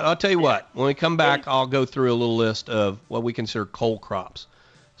winter. Yeah, I'll tell you what. When we come back, I'll go through a little list of what we consider cold crops,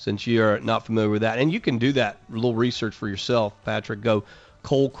 since you're not familiar with that. And you can do that little research for yourself, Patrick. Go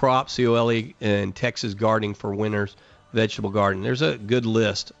cold crop, COLE, and Texas gardening for winter's vegetable garden. There's a good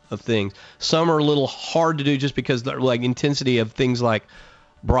list of things. Some are a little hard to do just because they're like intensity of things like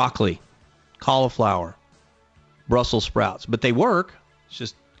broccoli, cauliflower, Brussels sprouts. But they work. It's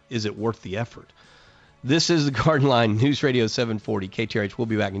just, is it worth the effort? This is the Garden Line, News Radio 740 KTRH. We'll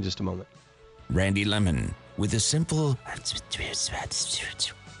be back in just a moment. Randy Lemon with a simple...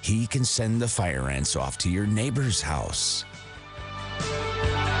 He can send the fire ants off to your neighbor's house.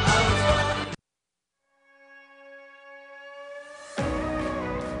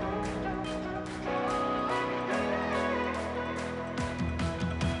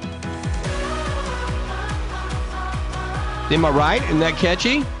 Am I right? Isn't that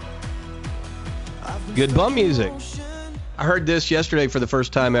catchy? Good bum music. I heard this yesterday for the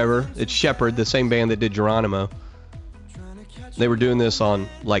first time ever. It's Shepherd, the same band that did Geronimo. They were doing this on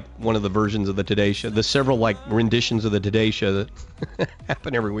like one of the versions of the Today Show. The several like renditions of the Today Show that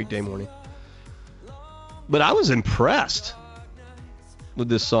happen every weekday morning. But I was impressed with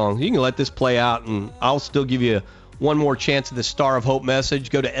this song. You can let this play out, and I'll still give you one more chance at the Star of Hope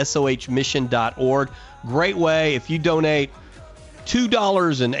message. Go to sohmission.org. Great way if you donate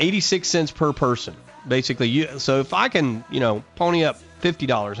 $2.86 per person. Basically, so if I can, pony up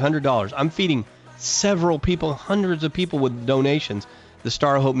 $50, $100, I'm feeding several people, hundreds of people with donations, the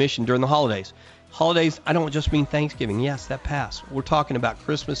Star of Hope mission during the holidays. Holidays, I don't just mean Thanksgiving. Yes, that passed. We're talking about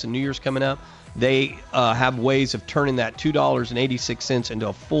Christmas and New Year's coming up. They have ways of turning that $2.86 into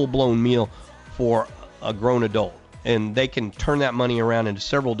a full-blown meal for a grown adult. And they can turn that money around into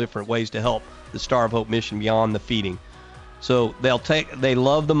several different ways to help the Star of Hope mission beyond the feeding. So they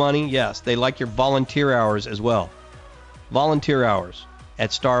love the money. Yes, they like your volunteer hours as well. Volunteer hours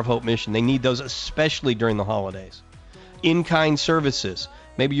at Star of Hope mission. They need those especially during the holidays. In-kind services.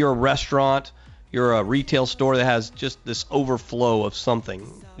 Maybe you're a restaurant, you're a retail store that has just this overflow of something.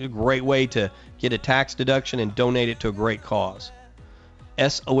 A great way to get a tax deduction and donate it to a great cause.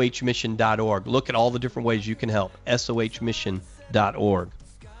 SOHmission.org. Look at all the different ways you can help. SOHmission.org.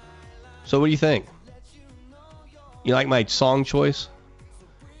 So what do you think? You like my song choice?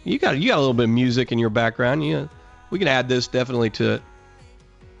 You got a little bit of music in your background. We can add this definitely to it.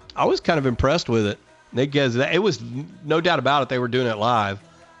 I was kind of impressed with it. It was no doubt about it. They were doing it live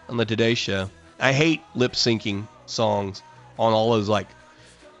on the Today Show. I hate lip syncing songs on all those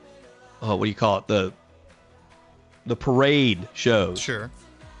what do you call it? The parade shows. Sure.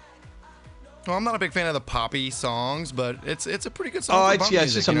 Well, I'm not a big fan of the poppy songs, but it's a pretty good song. It's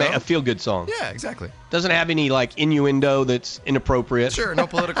just a feel-good song. Yeah, exactly. Doesn't have any innuendo that's inappropriate. Sure, no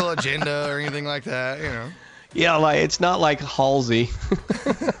political agenda or anything like that. Yeah, it's not like Halsey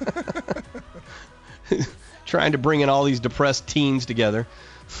trying to bring in all these depressed teens together.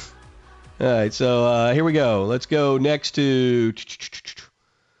 All right, so here we go. Let's go next to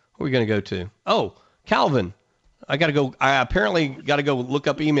who are we gonna go to? Oh, Calvin. I apparently got to go look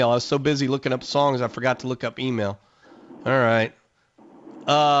up email. I was so busy looking up songs, I forgot to look up email. All right.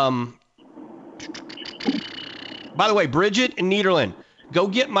 By the way, Bridget in Nederland, go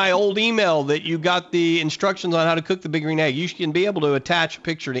get my old email that you got the instructions on how to cook the Big Green Egg. You can be able to attach a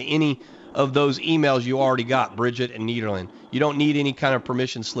picture to any of those emails you already got, Bridget in Nederland. You don't need any kind of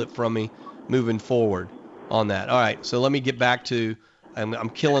permission slip from me moving forward on that. All right, so let me get back to... I'm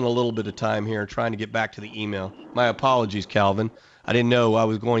killing a little bit of time here trying to get back to the email. My apologies, Calvin. I didn't know I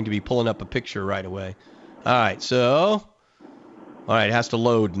was going to be pulling up a picture right away. All right, so... All right, it has to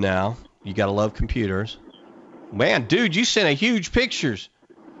load now. You got to love computers. Man, dude, you sent a huge pictures.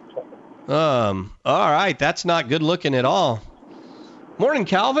 All right, that's not good looking at all. Morning,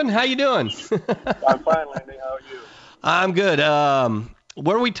 Calvin. How you doing? I'm fine, Landy. How are you? I'm good.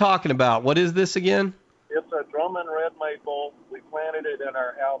 What are we talking about? What is this again? It's a Drummond red maple. We planted it in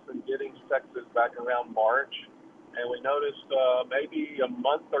our house in Giddings, Texas, back around March, and we noticed maybe a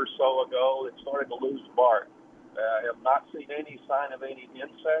month or so ago it started to lose bark. I have not seen any sign of any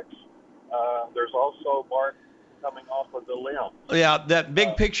insects. There's also bark coming off of the limb. Yeah, that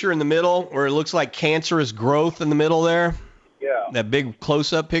big picture in the middle where it looks like cancerous growth in the middle there. Yeah. That big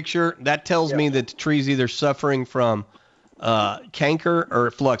close-up picture, that tells me that the tree's either suffering from canker or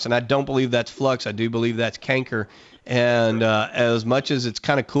flux, and I don't believe that's flux. I do believe that's canker. And as much as it's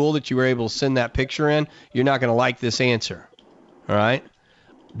kind of cool that you were able to send that picture in, you're not going to like this answer. All right?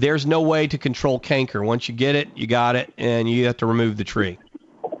 There's no way to control canker. Once you get it, you got it, and you have to remove the tree.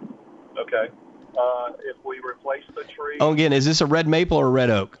 Okay. If we replace the tree... Oh, again, is this a red maple or a red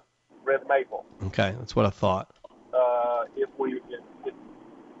oak? Red maple. Okay, that's what I thought.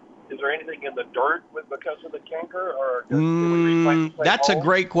 Is there anything in the dirt because of the canker, or can we replace the that's hole? A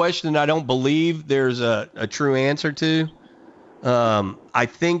great question. I don't believe there's a true answer to. I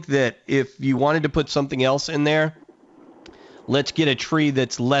think that if you wanted to put something else in there, let's get a tree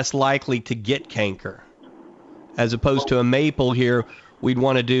that's less likely to get canker. As opposed to a maple here, we'd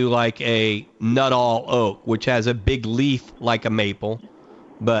want to do like a Nuttall oak, which has a big leaf like a maple,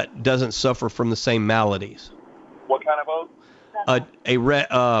 but doesn't suffer from the same maladies. What kind of oak? A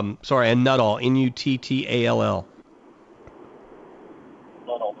Nuttall, Nuttall.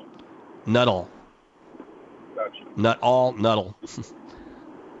 Nuttall. Gotcha. Nuttall.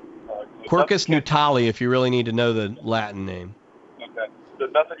 Quercus nuttali, if you really need to know the Latin name. Okay.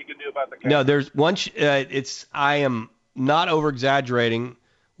 There's nothing you can do about the canker? No, there's once I am not over-exaggerating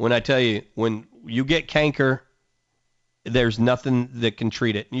when I tell you, when you get canker, there's nothing that can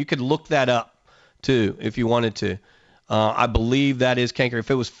treat it. You could look that up, too, if you wanted to. I believe that is canker.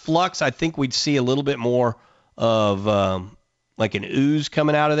 If it was flux, I think we'd see a little bit more of like an ooze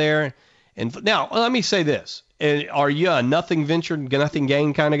coming out of there. And now, let me say this. Are you a nothing ventured, nothing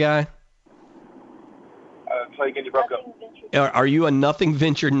gained kind of guy? say again, you broke up. Are you a nothing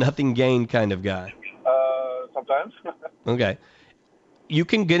venture, nothing gain kind of guy? Sometimes. Okay. You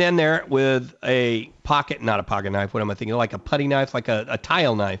can get in there with not a pocket knife, what am I thinking? Like a putty knife, like a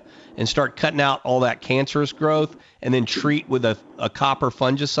tile knife, and start cutting out all that cancerous growth, and then treat with a copper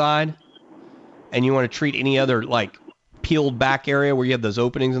fungicide. And you want to treat any other, like, peeled back area where you have those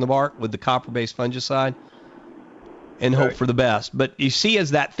openings in the bark with the copper-based fungicide, and hope for the best. But you see,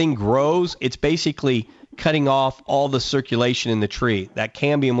 as that thing grows, it's basically cutting off all the circulation in the tree. That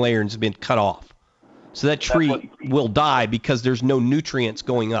cambium layer has been cut off. So that tree will die because there's no nutrients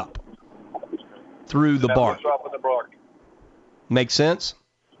going up through the bark. Drop in the bark. Make sense?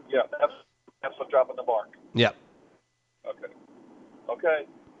 Yeah, that's what drop in the bark. Yeah. Okay,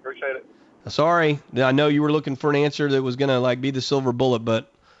 appreciate it. Sorry, I know you were looking for an answer that was going to be the silver bullet,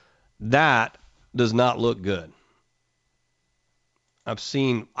 but that does not look good. I've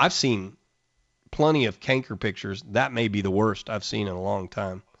seen plenty of canker pictures. That may be the worst I've seen in a long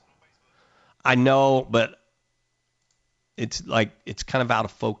time. I know, but it's kind of out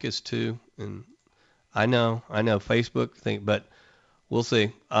of focus too, and I know Facebook thing, but we'll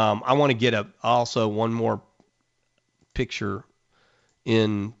see. I want to get also one more picture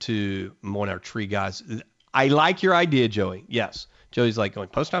into one of our tree guys. I like your idea, Joey. Yes, Joey's going,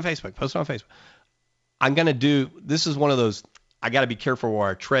 post on Facebook. I'm gonna do. This is one of those. I got to be careful with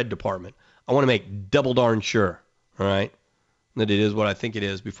our tread department. I want to make double darn sure, all right, that it is what I think it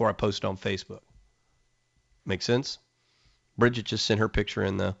is before I post it on Facebook. Make sense? Bridget just sent her picture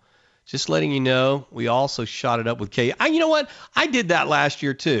in, though. Just letting you know, we also shot it up with Cajun. You know what? I did that last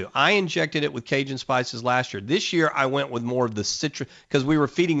year, too. I injected it with Cajun spices last year. This year, I went with more of the citrus because we were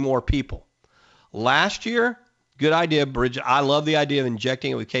feeding more people. Last year, good idea, Bridget. I love the idea of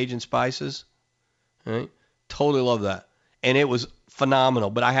injecting it with Cajun spices. All right? Totally love that. And it was phenomenal.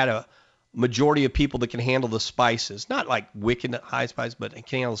 But I had a majority of people that can handle the spices. Not like wicked high spice, but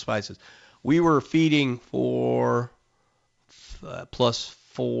can handle the spices. We were feeding for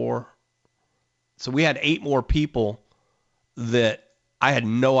 +4. So we had 8 more people that I had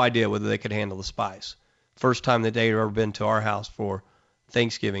no idea whether they could handle the spice. First time that they had ever been to our house for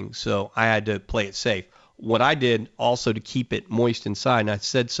Thanksgiving, so I had to play it safe. What I did also to keep it moist inside, and I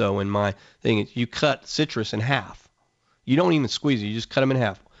said so in my thing, is you cut citrus in half. You don't even squeeze it. You just cut them in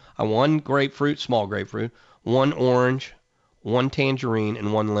half. One grapefruit, small grapefruit, 1 orange, 1 tangerine,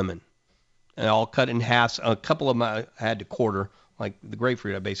 and 1 lemon. And all cut in half. A couple of them I had to quarter, like the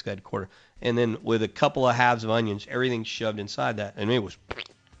grapefruit I basically had to quarter. And then with a couple of halves of onions, everything shoved inside that, and it was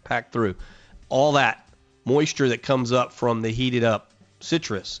packed through. All that moisture that comes up from the heated up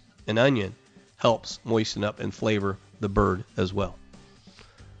citrus and onion helps moisten up and flavor the bird as well.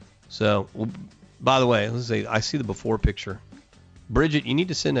 So, by the way, let's say I see the before picture. Bridget, you need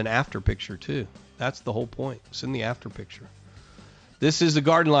to send an after picture too. That's the whole point. Send the after picture. This is the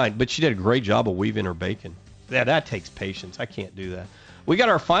garden line, but she did a great job of weaving her bacon. Yeah, that takes patience. I can't do that. We got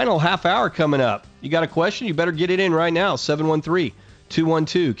our final half hour coming up. You got a question? You better get it in right now.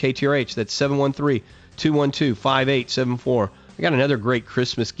 713-212-KTRH. That's 713-212-5874. I got another great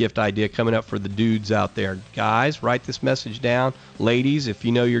Christmas gift idea coming up for the dudes out there. Guys, write this message down. Ladies, if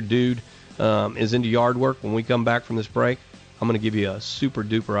you know your dude is into yard work, when we come back from this break, I'm going to give you a super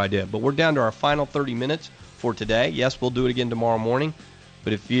duper idea. But we're down to our final 30 minutes for today. Yes, we'll do it again tomorrow morning.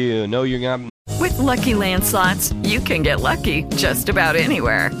 But if you know you're going to... With Lucky Land Slots, you can get lucky just about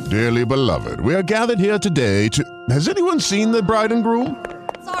anywhere. Dearly beloved, we are gathered here today to... Has anyone seen the bride and groom?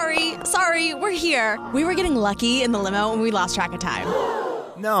 Sorry, we're here. We were getting lucky in the limo and we lost track of time.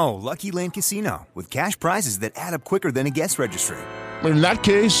 No, Lucky Land Casino, with cash prizes that add up quicker than a guest registry. In that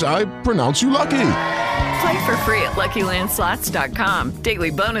case, I pronounce you lucky. Play for free at LuckyLandSlots.com.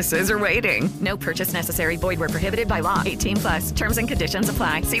 Daily bonuses are waiting. No purchase necessary. Void where prohibited by law. 18+. Terms and conditions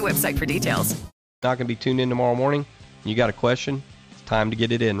apply. See website for details. Not going to be tuned in tomorrow morning. You got a question? It's time to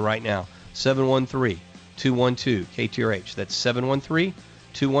get it in right now. 713-212-KTRH. That's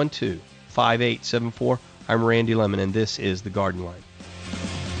 713-212-5874. I'm Randy Lemon, and this is The Garden Line.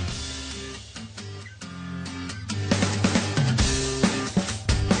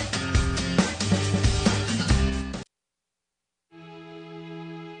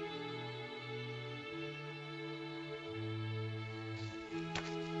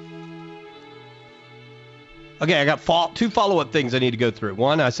 Okay, I got 2 follow-up things I need to go through.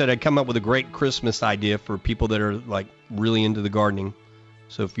 One, I said I'd come up with a great Christmas idea for people that are like really into the gardening.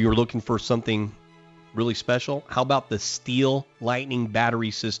 So if you're looking for something really special, how about the Stihl Lightning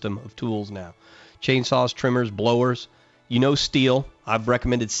battery system of tools now? Chainsaws, trimmers, blowers. You know Stihl. I've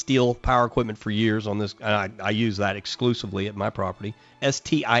recommended Stihl power equipment for years on this. I use that exclusively at my property.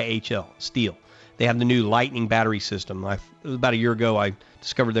 Stihl, Stihl. They have the new Lightning battery system. It was about a year ago I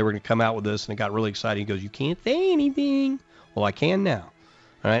discovered they were going to come out with this, and I got really excited. He goes, "You can't say anything." Well, I can now.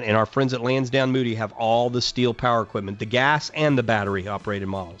 All right, and our friends at Lansdowne Moody have all the steel power equipment, the gas and the battery operated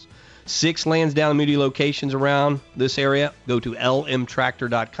models. 6 Lansdowne Moody locations around this area. Go to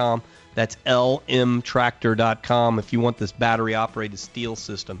lmtractor.com. That's lmtractor.com if you want this battery operated steel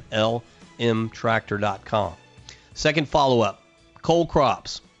system. lmtractor.com. Second follow-up, cold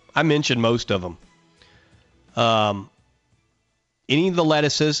crops. I mentioned most of them. Any of the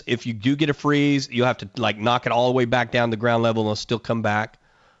lettuces, if you do get a freeze, you'll have to knock it all the way back down to ground level and it'll still come back.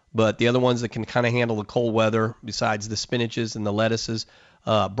 But the other ones that can kind of handle the cold weather, besides the spinaches and the lettuces,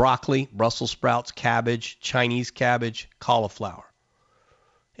 broccoli, Brussels sprouts, cabbage, Chinese cabbage, cauliflower.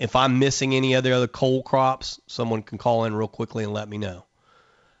 If I'm missing any other cold crops, someone can call in real quickly and let me know.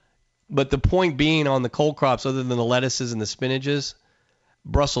 But the point being on the cold crops, other than the lettuces and the spinaches,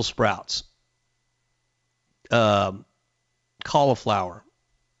 Brussels sprouts, cauliflower,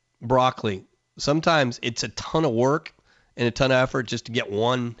 broccoli. Sometimes it's a ton of work and a ton of effort just to get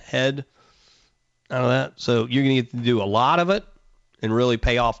one head out of that. So you're going to get to do a lot of it and really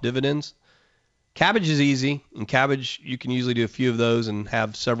pay off dividends. Cabbage is easy, and cabbage, you can usually do a few of those and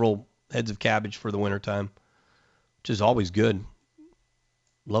have several heads of cabbage for the wintertime, which is always good.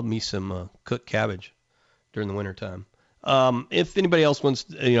 Love me some cooked cabbage during the wintertime. If anybody else wants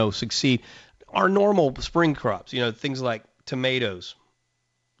to, succeed, our normal spring crops, things like tomatoes,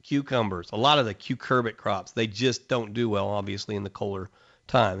 cucumbers, a lot of the cucurbit crops, they just don't do well, obviously, in the colder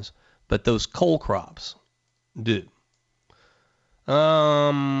times. But those cold crops do. What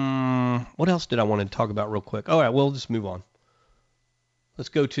else did I want to talk about real quick? All right, we'll just move on. Let's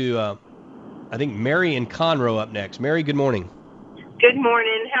go to, I think, Mary and Conroe up next. Mary, good morning. Good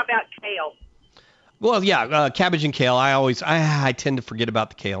morning. How about kale? Well, yeah, cabbage and kale. I tend to forget about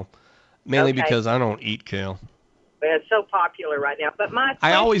the kale, mainly because I don't eat kale. Well, it's so popular right now. But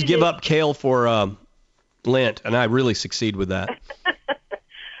I always give up kale for Lent, and I really succeed with that.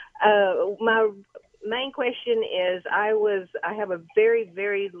 My main question is, I have a very,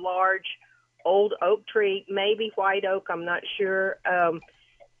 very large old oak tree, maybe white oak, I'm not sure,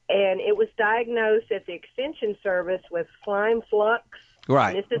 and it was diagnosed at the Extension Service with slime flux.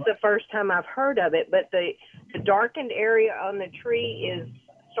 Right. And this is the first time I've heard of it, but the darkened area on the tree is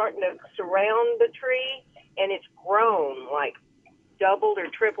starting to surround the tree, and it's grown, like doubled or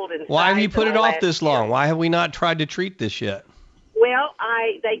tripled in size. Why have you put it off this long? year. Why have we not tried to treat this yet? Well,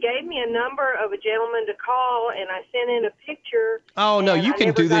 they gave me a number of a gentleman to call, and I sent in a picture. Oh, no, you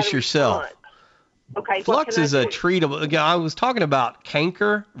can do this yourself. Response. Okay, Flux is a treatable. Again, I was talking about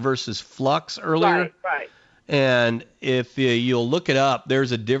canker versus flux earlier. Right. And if you'll look it up,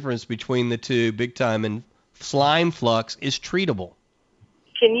 there's a difference between the two big time, and slime flux is treatable.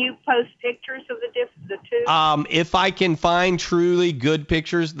 Can you post pictures of the two? If I can find truly good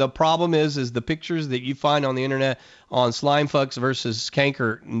pictures, the problem is the pictures that you find on the internet on slime flux versus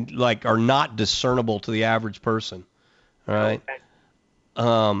canker are not discernible to the average person. All right. Okay.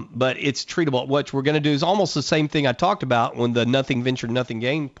 But it's treatable. What we're going to do is almost the same thing I talked about when the nothing ventured, nothing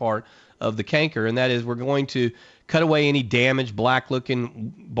gained part of the canker, and that is we're going to cut away any damaged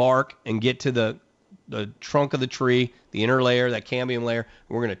black-looking bark and get to the trunk of the tree, the inner layer, that cambium layer.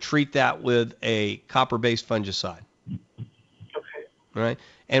 We're going to treat that with a copper-based fungicide. Okay. All right?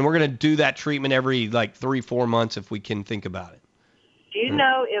 And we're going to do that treatment every 3-4 months if we can think about it. Do you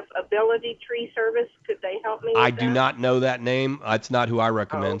know if Ability Tree Service, could they help me with I do not know that name. That's not who I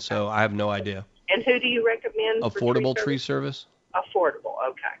recommend, so I have no idea. And who do you recommend? Affordable Tree Service? Affordable,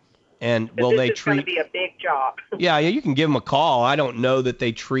 okay. And will they treat? This is going to be a big job. Yeah, you can give them a call. I don't know that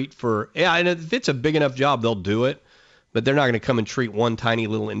they treat for. Yeah, and if it's a big enough job, they'll do it. But they're not going to come and treat one tiny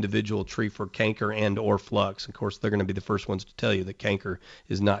little individual tree for canker and or flux. Of course, they're going to be the first ones to tell you that canker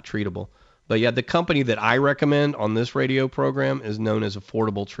is not treatable. But yeah, the company that I recommend on this radio program is known as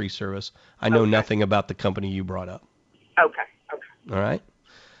Affordable Tree Service. I know nothing about the company you brought up. Okay. All right.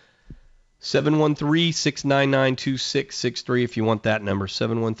 713-699-2663 if you want that number,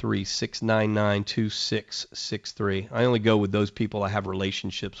 713-699-2663. I only go with those people I have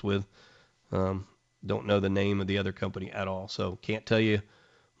relationships with. Don't know the name of the other company at all, so can't tell you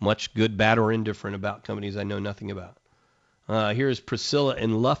much good, bad, or indifferent about companies I know nothing about. Here's Priscilla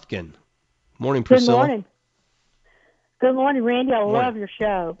in Lufkin. Morning, Priscilla. Good morning. Good morning, Randy. I love your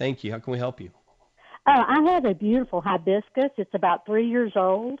show. Thank you. How can we help you? I have a beautiful hibiscus. It's about 3 years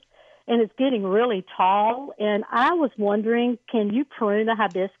old, and it's getting really tall. And I was wondering, can you prune a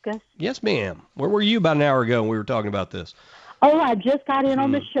hibiscus? Yes, ma'am. Where were you about an hour ago when we were talking about this? Oh, I just got in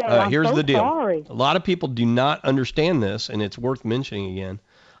on the show. Here's I'm so the deal. sorry. A lot of people do not understand this, and it's worth mentioning again.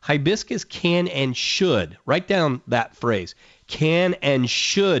 Hibiscus can and should, write down that phrase, can and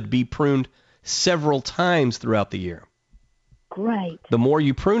should be pruned several times throughout the year. Great. The more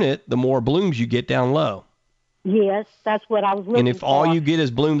you prune it, the more blooms you get down low. Yes, that's what I was looking for. And if all you get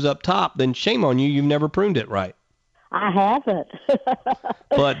is blooms up top, then shame on you, you've never pruned it right. I haven't.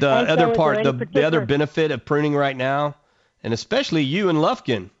 But the And so other is part, there any the particular- other benefit of pruning right now, and especially you in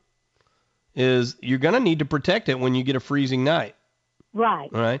Lufkin, is you're going to need to protect it when you get a freezing night. Right.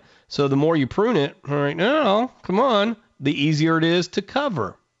 All right. So the more you prune it, all right, now, come on, the easier it is to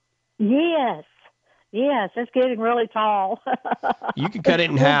cover. Yes. Yes, it's getting really tall. You can cut it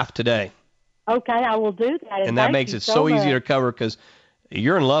in half today, Okay, I will do that. and that thank makes you it so easy to much. cover because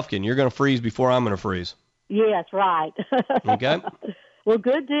you're in Lufkin. You're going to freeze before I'm going to freeze. Yes, right. Okay? Well,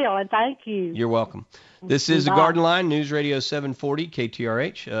 good deal, and thank you. You're welcome. This is the Bye. Garden Line, News Radio 740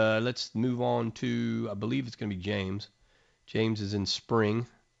 KTRH. Let's move on to, I believe it's going to be James. James is in Spring.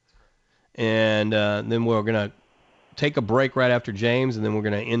 And then we're going to take a break right after James, and then we're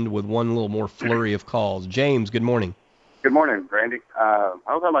going to end with one little more flurry of calls. James, good morning. Good morning, Randy. I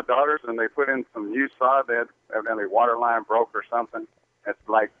was at my daughter's, and they put in some new sod. They had evidently water line broke or something. It's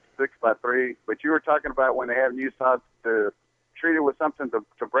like 6x3. But you were talking about when they have new sod to treat it with something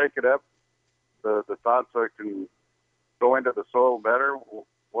to break it up, the sod, so it can go into the soil better.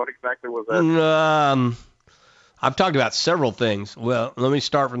 What exactly was that? I've talked about several things. Well, let me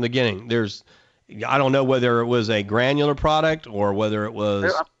start from the beginning. I don't know whether it was a granular product or whether it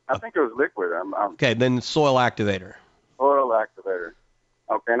was... I think it was liquid. Okay, then soil activator. Soil activator.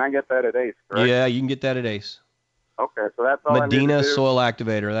 Okay, and I get that at Ace, correct? Yeah, you can get that at Ace. Okay, so that's all I need Medina to do. soil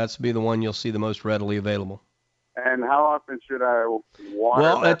activator. That's be the one you'll see the most readily available. And how often should I water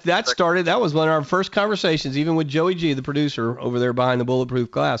Well, that started. That was one of our first conversations, even with Joey G, the producer over there behind the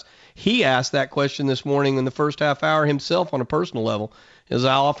Bulletproof Glass. He asked that question this morning in the first half hour himself on a personal level. Is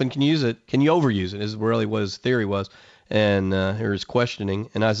how often can you use it? Can you overuse it? Is really what his theory was, and his questioning.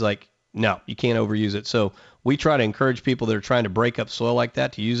 And I was like, no, you can't overuse it. So we try to encourage people that are trying to break up soil like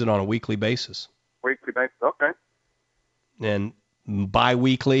that to use it on a weekly basis. Weekly basis, okay. And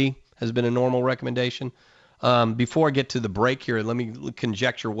bi-weekly has been a normal recommendation. Before I get to the break here, let me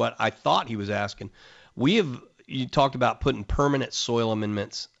conjecture what I thought he was asking. You talked about putting permanent soil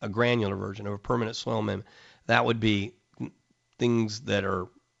amendments, a granular version of a permanent soil amendment. That would be things that are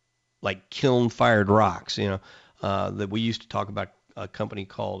like kiln-fired rocks, that we used to talk about a company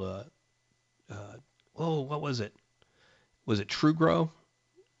called, what was it? Was it True Grow?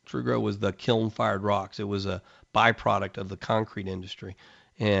 True Grow was the kiln-fired rocks. It was a byproduct of the concrete industry.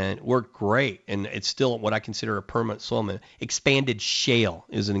 And it worked great, and it's still what I consider a permanent soil amendment. Expanded shale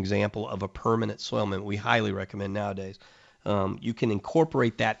is an example of a permanent soil amendment we highly recommend nowadays. You can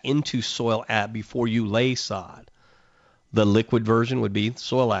incorporate that into soil before you lay sod. The liquid version would be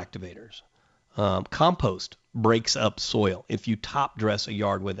soil activators. Compost breaks up soil. If you top dress a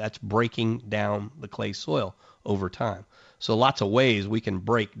yard with, that's breaking down the clay soil over time. So lots of ways we can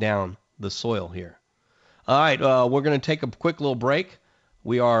break down the soil here. All right, we're going to take a quick little break.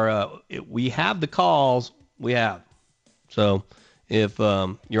 We have the calls. We have. So if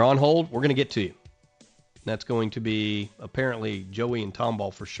you're on hold, we're going to get to you. That's going to be apparently Joey and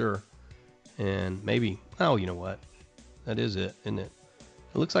Tomball for sure. And maybe, you know what? That is it, isn't it?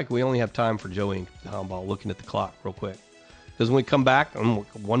 It looks like we only have time for Joey and Tomball, looking at the clock real quick. Because when we come back,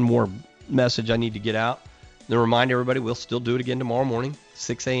 one more message I need to get out. Then remind everybody we'll still do it again tomorrow morning,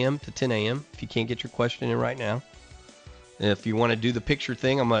 6 a.m. to 10 a.m. if you can't get your question in right now. If you want to do the picture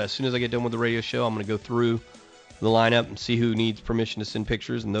thing, as soon as I get done with the radio show, I'm going to go through the lineup and see who needs permission to send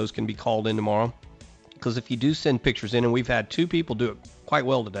pictures, and those can be called in tomorrow. Because if you do send pictures in, and we've had 2 people do it quite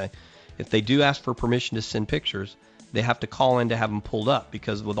well today, if they do ask for permission to send pictures, they have to call in to have them pulled up,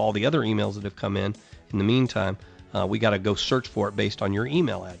 because with all the other emails that have come in the meantime, we got to go search for it based on your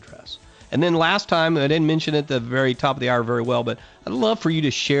email address. And then last time, I didn't mention it at the very top of the hour very well, but I'd love for you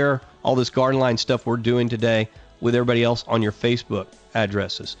to share all this Garden Line stuff we're doing today with everybody else on your Facebook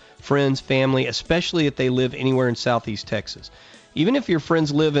addresses. Friends, family, especially if they live anywhere in Southeast Texas. Even if your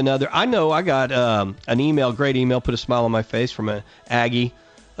friends live in other... I know I got an email, great email, put a smile on my face from an Aggie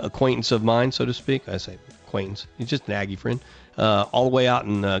acquaintance of mine, so to speak. I say acquaintance. He's just an Aggie friend. All the way out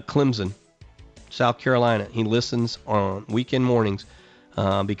in Clemson, South Carolina. He listens on weekend mornings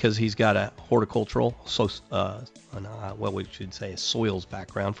because he's got a horticultural, we should say a soils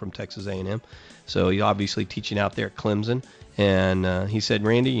background from Texas A&M. So he's obviously teaching out there at Clemson. And he said,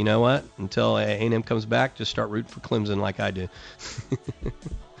 Randy, you know what? Until A&M comes back, just start rooting for Clemson like I do.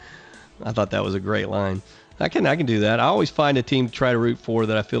 I thought that was a great line. I can do that. I always find a team to try to root for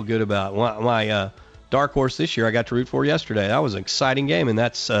that I feel good about. dark horse this year I got to root for yesterday. That was an exciting game, and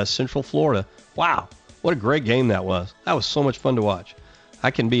that's Central Florida. Wow, what a great game that was. That was so much fun to watch.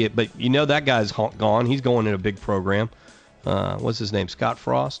 I can be it, but that guy's gone. He's going in a big program. What's his name? Scott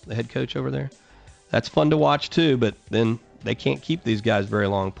Frost, the head coach over there. That's fun to watch too, but then they can't keep these guys very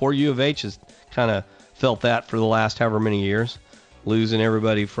long. Poor U of H has kind of felt that for the last however many years, losing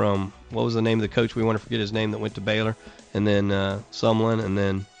everybody from, what was the name of the coach? We want to forget his name that went to Baylor, and then Sumlin, and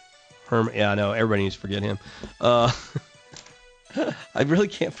then Herman. Yeah, I know, everybody needs to forget him. I really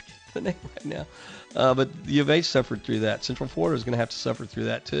can't forget the name right now. But the U of H suffered through that. Central Florida is going to have to suffer through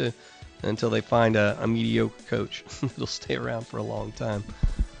that too until they find a mediocre coach. It'll stay around for a long time.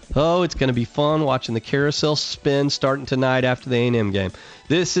 Oh, it's going to be fun watching the carousel spin starting tonight after the A&M game.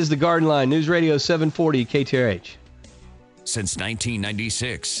 This is the Garden Line, News Radio 740 KTRH. Since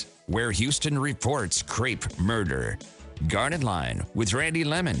 1996, where Houston reports crepe murder. Garden Line with Randy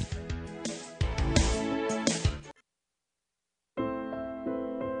Lemon.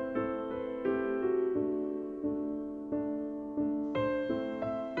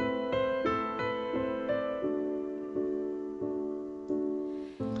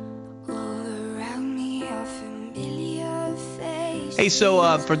 Hey,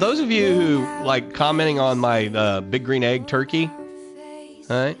 so for those of you who like commenting on my Big Green Egg turkey,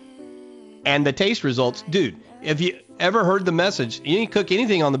 all right, and the taste results, dude, if you ever heard the message, you can cook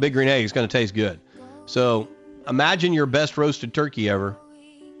anything on the Big Green Egg, it's going to taste good. So imagine your best roasted turkey ever,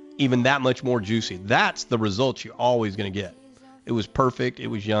 even that much more juicy. That's the results you're always going to get. It was perfect. It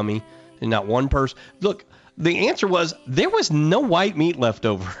was yummy. And not one person. Look, the answer was there was no white meat left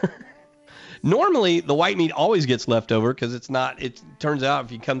over. Normally, the white meat always gets left over because it turns out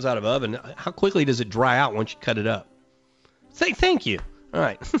if it comes out of oven, how quickly does it dry out once you cut it up? Say thank you. All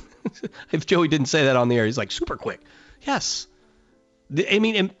right. If Joey didn't say that on the air, he's like, super quick. Yes. I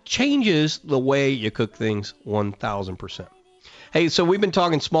mean, it changes the way you cook things 1,000%. Hey, so we've been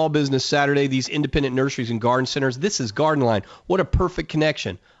talking Small Business Saturday, these independent nurseries and garden centers. This is Garden Line. What a perfect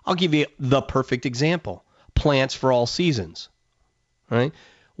connection. I'll give you the perfect example. Plants for all seasons. All right?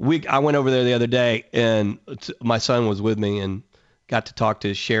 I went over there the other day, and my son was with me and got to talk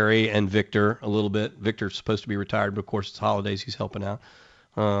to Sherry and Victor a little bit. Victor's supposed to be retired, but of course it's holidays. He's helping out.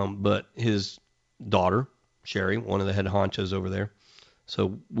 But his daughter, Sherry, one of the head honchos over there.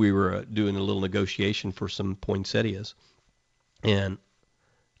 So we were doing a little negotiation for some poinsettias. And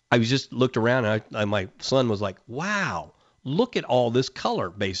I was just looked around, and my son was like, wow, look at all this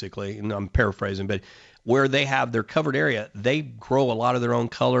color, basically. And I'm paraphrasing, but where they have their covered area, they grow a lot of their own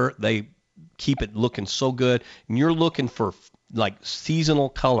color. They keep it looking so good. And you're looking for like seasonal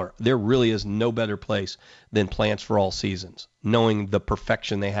color. There really is no better place than Plants for All Seasons, knowing the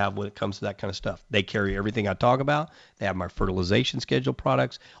perfection they have when it comes to that kind of stuff. They carry everything I talk about. They have my fertilization schedule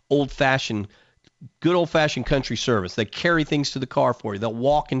products, good old-fashioned country service. They carry things to the car for you. They'll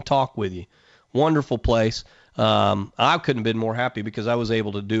walk and talk with you. Wonderful place. I couldn't have been more happy because I was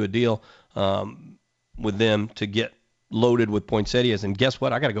able to do a deal with them to get loaded with poinsettias. And guess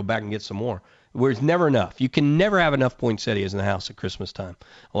what? I got to go back and get some more. There's never enough. You can never have enough poinsettias in the house at Christmas time.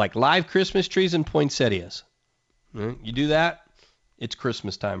 Like live Christmas trees and poinsettias. You do that, it's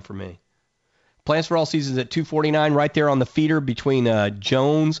Christmas time for me. Plants for All Seasons at 249 right there on the feeder between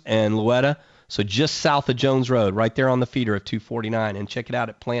Jones and Louetta. So just south of Jones Road, right there on the feeder at 249. And check it out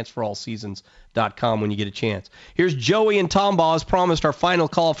at plantsforallseasons.com when you get a chance. Here's Joey and Tomball, as promised, our final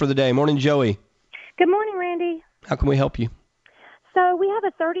call for the day. Morning, Joey. Good morning, Randy. How can we help you? So we have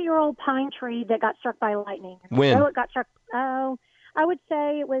a 30-year-old pine tree that got struck by lightning. When? So it got struck, I would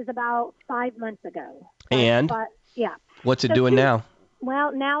say it was about 5 months ago. And? But, yeah. What's it doing now?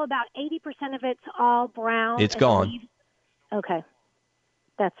 Well, now about 80% of it's all brown. It's gone. Okay.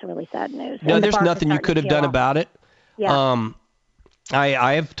 That's really sad news. No, there's nothing you could have done about it. Yeah.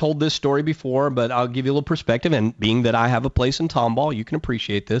 I have told this story before, but I'll give you a little perspective. And being that I have a place in Tomball, you can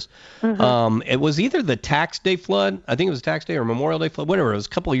appreciate this. Mm-hmm. It was either the tax day flood, I think it was tax day or Memorial Day flood, whatever. It was a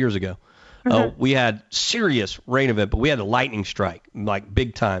couple of years ago. We had serious rain event, but we had a lightning strike, like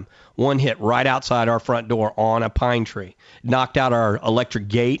big time. One hit right outside our front door on a pine tree, knocked out our electric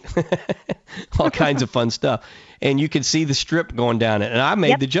gate, all kinds of fun stuff. And you could see the strip going down it. And I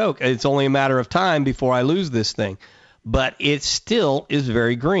made the joke, it's only a matter of time before I lose this thing. But it still is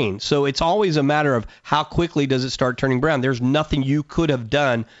very green. So it's always a matter of how quickly does it start turning brown. There's nothing you could have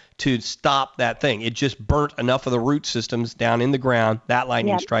done to stop that thing. It just burnt enough of the root systems down in the ground, that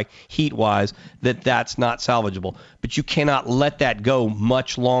lightning strike, heat-wise, that's not salvageable. But you cannot let that go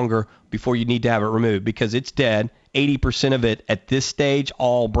much longer before you need to have it removed because it's dead. 80% of it at this stage,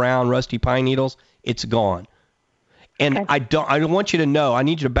 all brown, rusty pine needles, it's gone. And I don't want you to know, I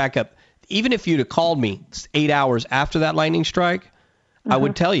need you to back up. even if you'd have called me 8 hours after that lightning strike, I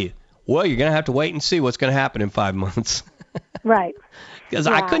would tell you, well, you're going to have to wait and see what's going to happen in 5 months. Right. Because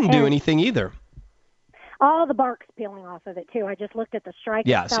I couldn't do anything either. All the bark's peeling off of it, too. I just looked at the strike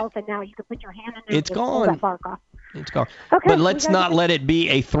Yes. itself, and now you can put your hand in there It's and just pull gone. that bark off. It's gone. Okay, But let's we gotta not get- let it be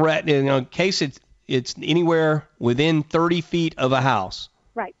a threat. In case it's anywhere within 30 feet of a house,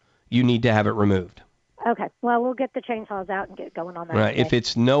 Right. you need to have it removed. Okay. Well, we'll get the chainsaws out and get going on that. Right. today. If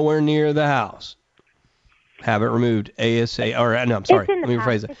it's nowhere near the house, have it removed ASA. Or no, I'm sorry. It's in Let the me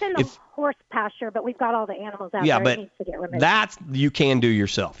rephrase it. It's in the horse pasture, but we've got all the animals out Yeah, there. but it needs to get removed. That you can do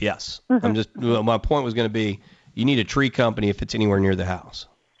yourself. Yes. Mhm. My point was going to be, you need a tree company if it's anywhere near the house.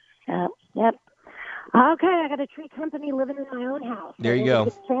 Yep. Okay, I got a tree company living in my own house. There you We'll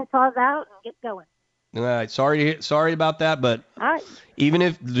go. Get the chainsaws out and get going. All right. Sorry about that, but All right.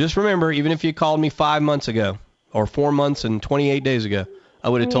 just remember, even if you called me 5 months ago or 4 months and 28 days ago, I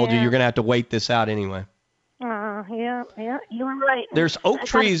would have told you Yeah. you're going to have to wait this out anyway. Yeah, you were right. There's oak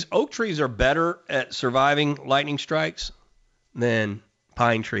trees. Oak trees are better at surviving lightning strikes than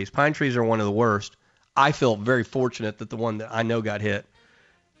pine trees. Pine trees are one of the worst. I feel very fortunate that the one that I know got hit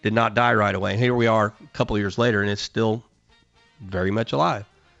did not die right away. Here we are a couple of years later, and it's still very much alive.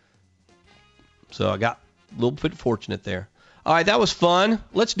 So I got a little bit fortunate there. All right, that was fun.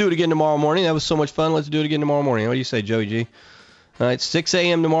 Let's do it again tomorrow morning. That was so much fun. Let's do it again tomorrow morning. What do you say, Joey G? All right, 6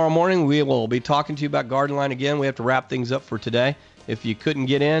 a.m. tomorrow morning. We will be talking to you about Garden Line again. We have to wrap things up for today. If you couldn't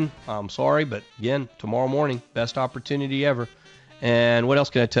get in, I'm sorry, but again, tomorrow morning, best opportunity ever. And what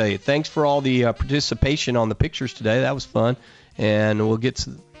else can I tell you? Thanks for all the participation on the pictures today. That was fun. And we'll get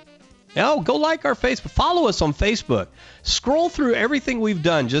to... Oh, go like our Facebook. Follow us on Facebook. Scroll through everything we've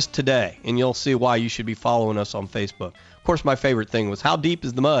done just today, and you'll see why you should be following us on Facebook. Of course, my favorite thing was, how deep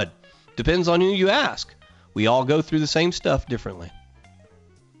is the mud? Depends on who you ask. We all go through the same stuff differently.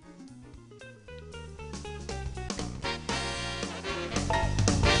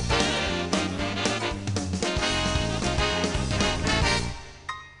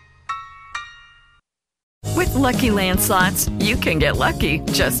 With Lucky Land Slots, you can get lucky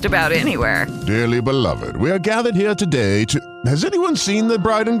just about anywhere. Dearly beloved, we are gathered here today to... Has anyone seen the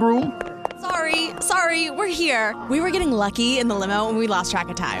bride and groom? Sorry, we're here. We were getting lucky in the limo and we lost track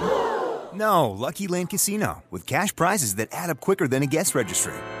of time. No, Lucky Land Casino, with cash prizes that add up quicker than a guest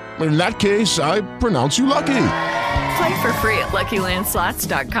registry. In that case, I pronounce you lucky. Play for free at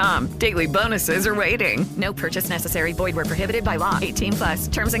LuckyLandSlots.com. Daily bonuses are waiting. No purchase necessary. Void where prohibited by law.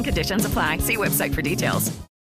 18+. Terms and conditions apply. See website for details.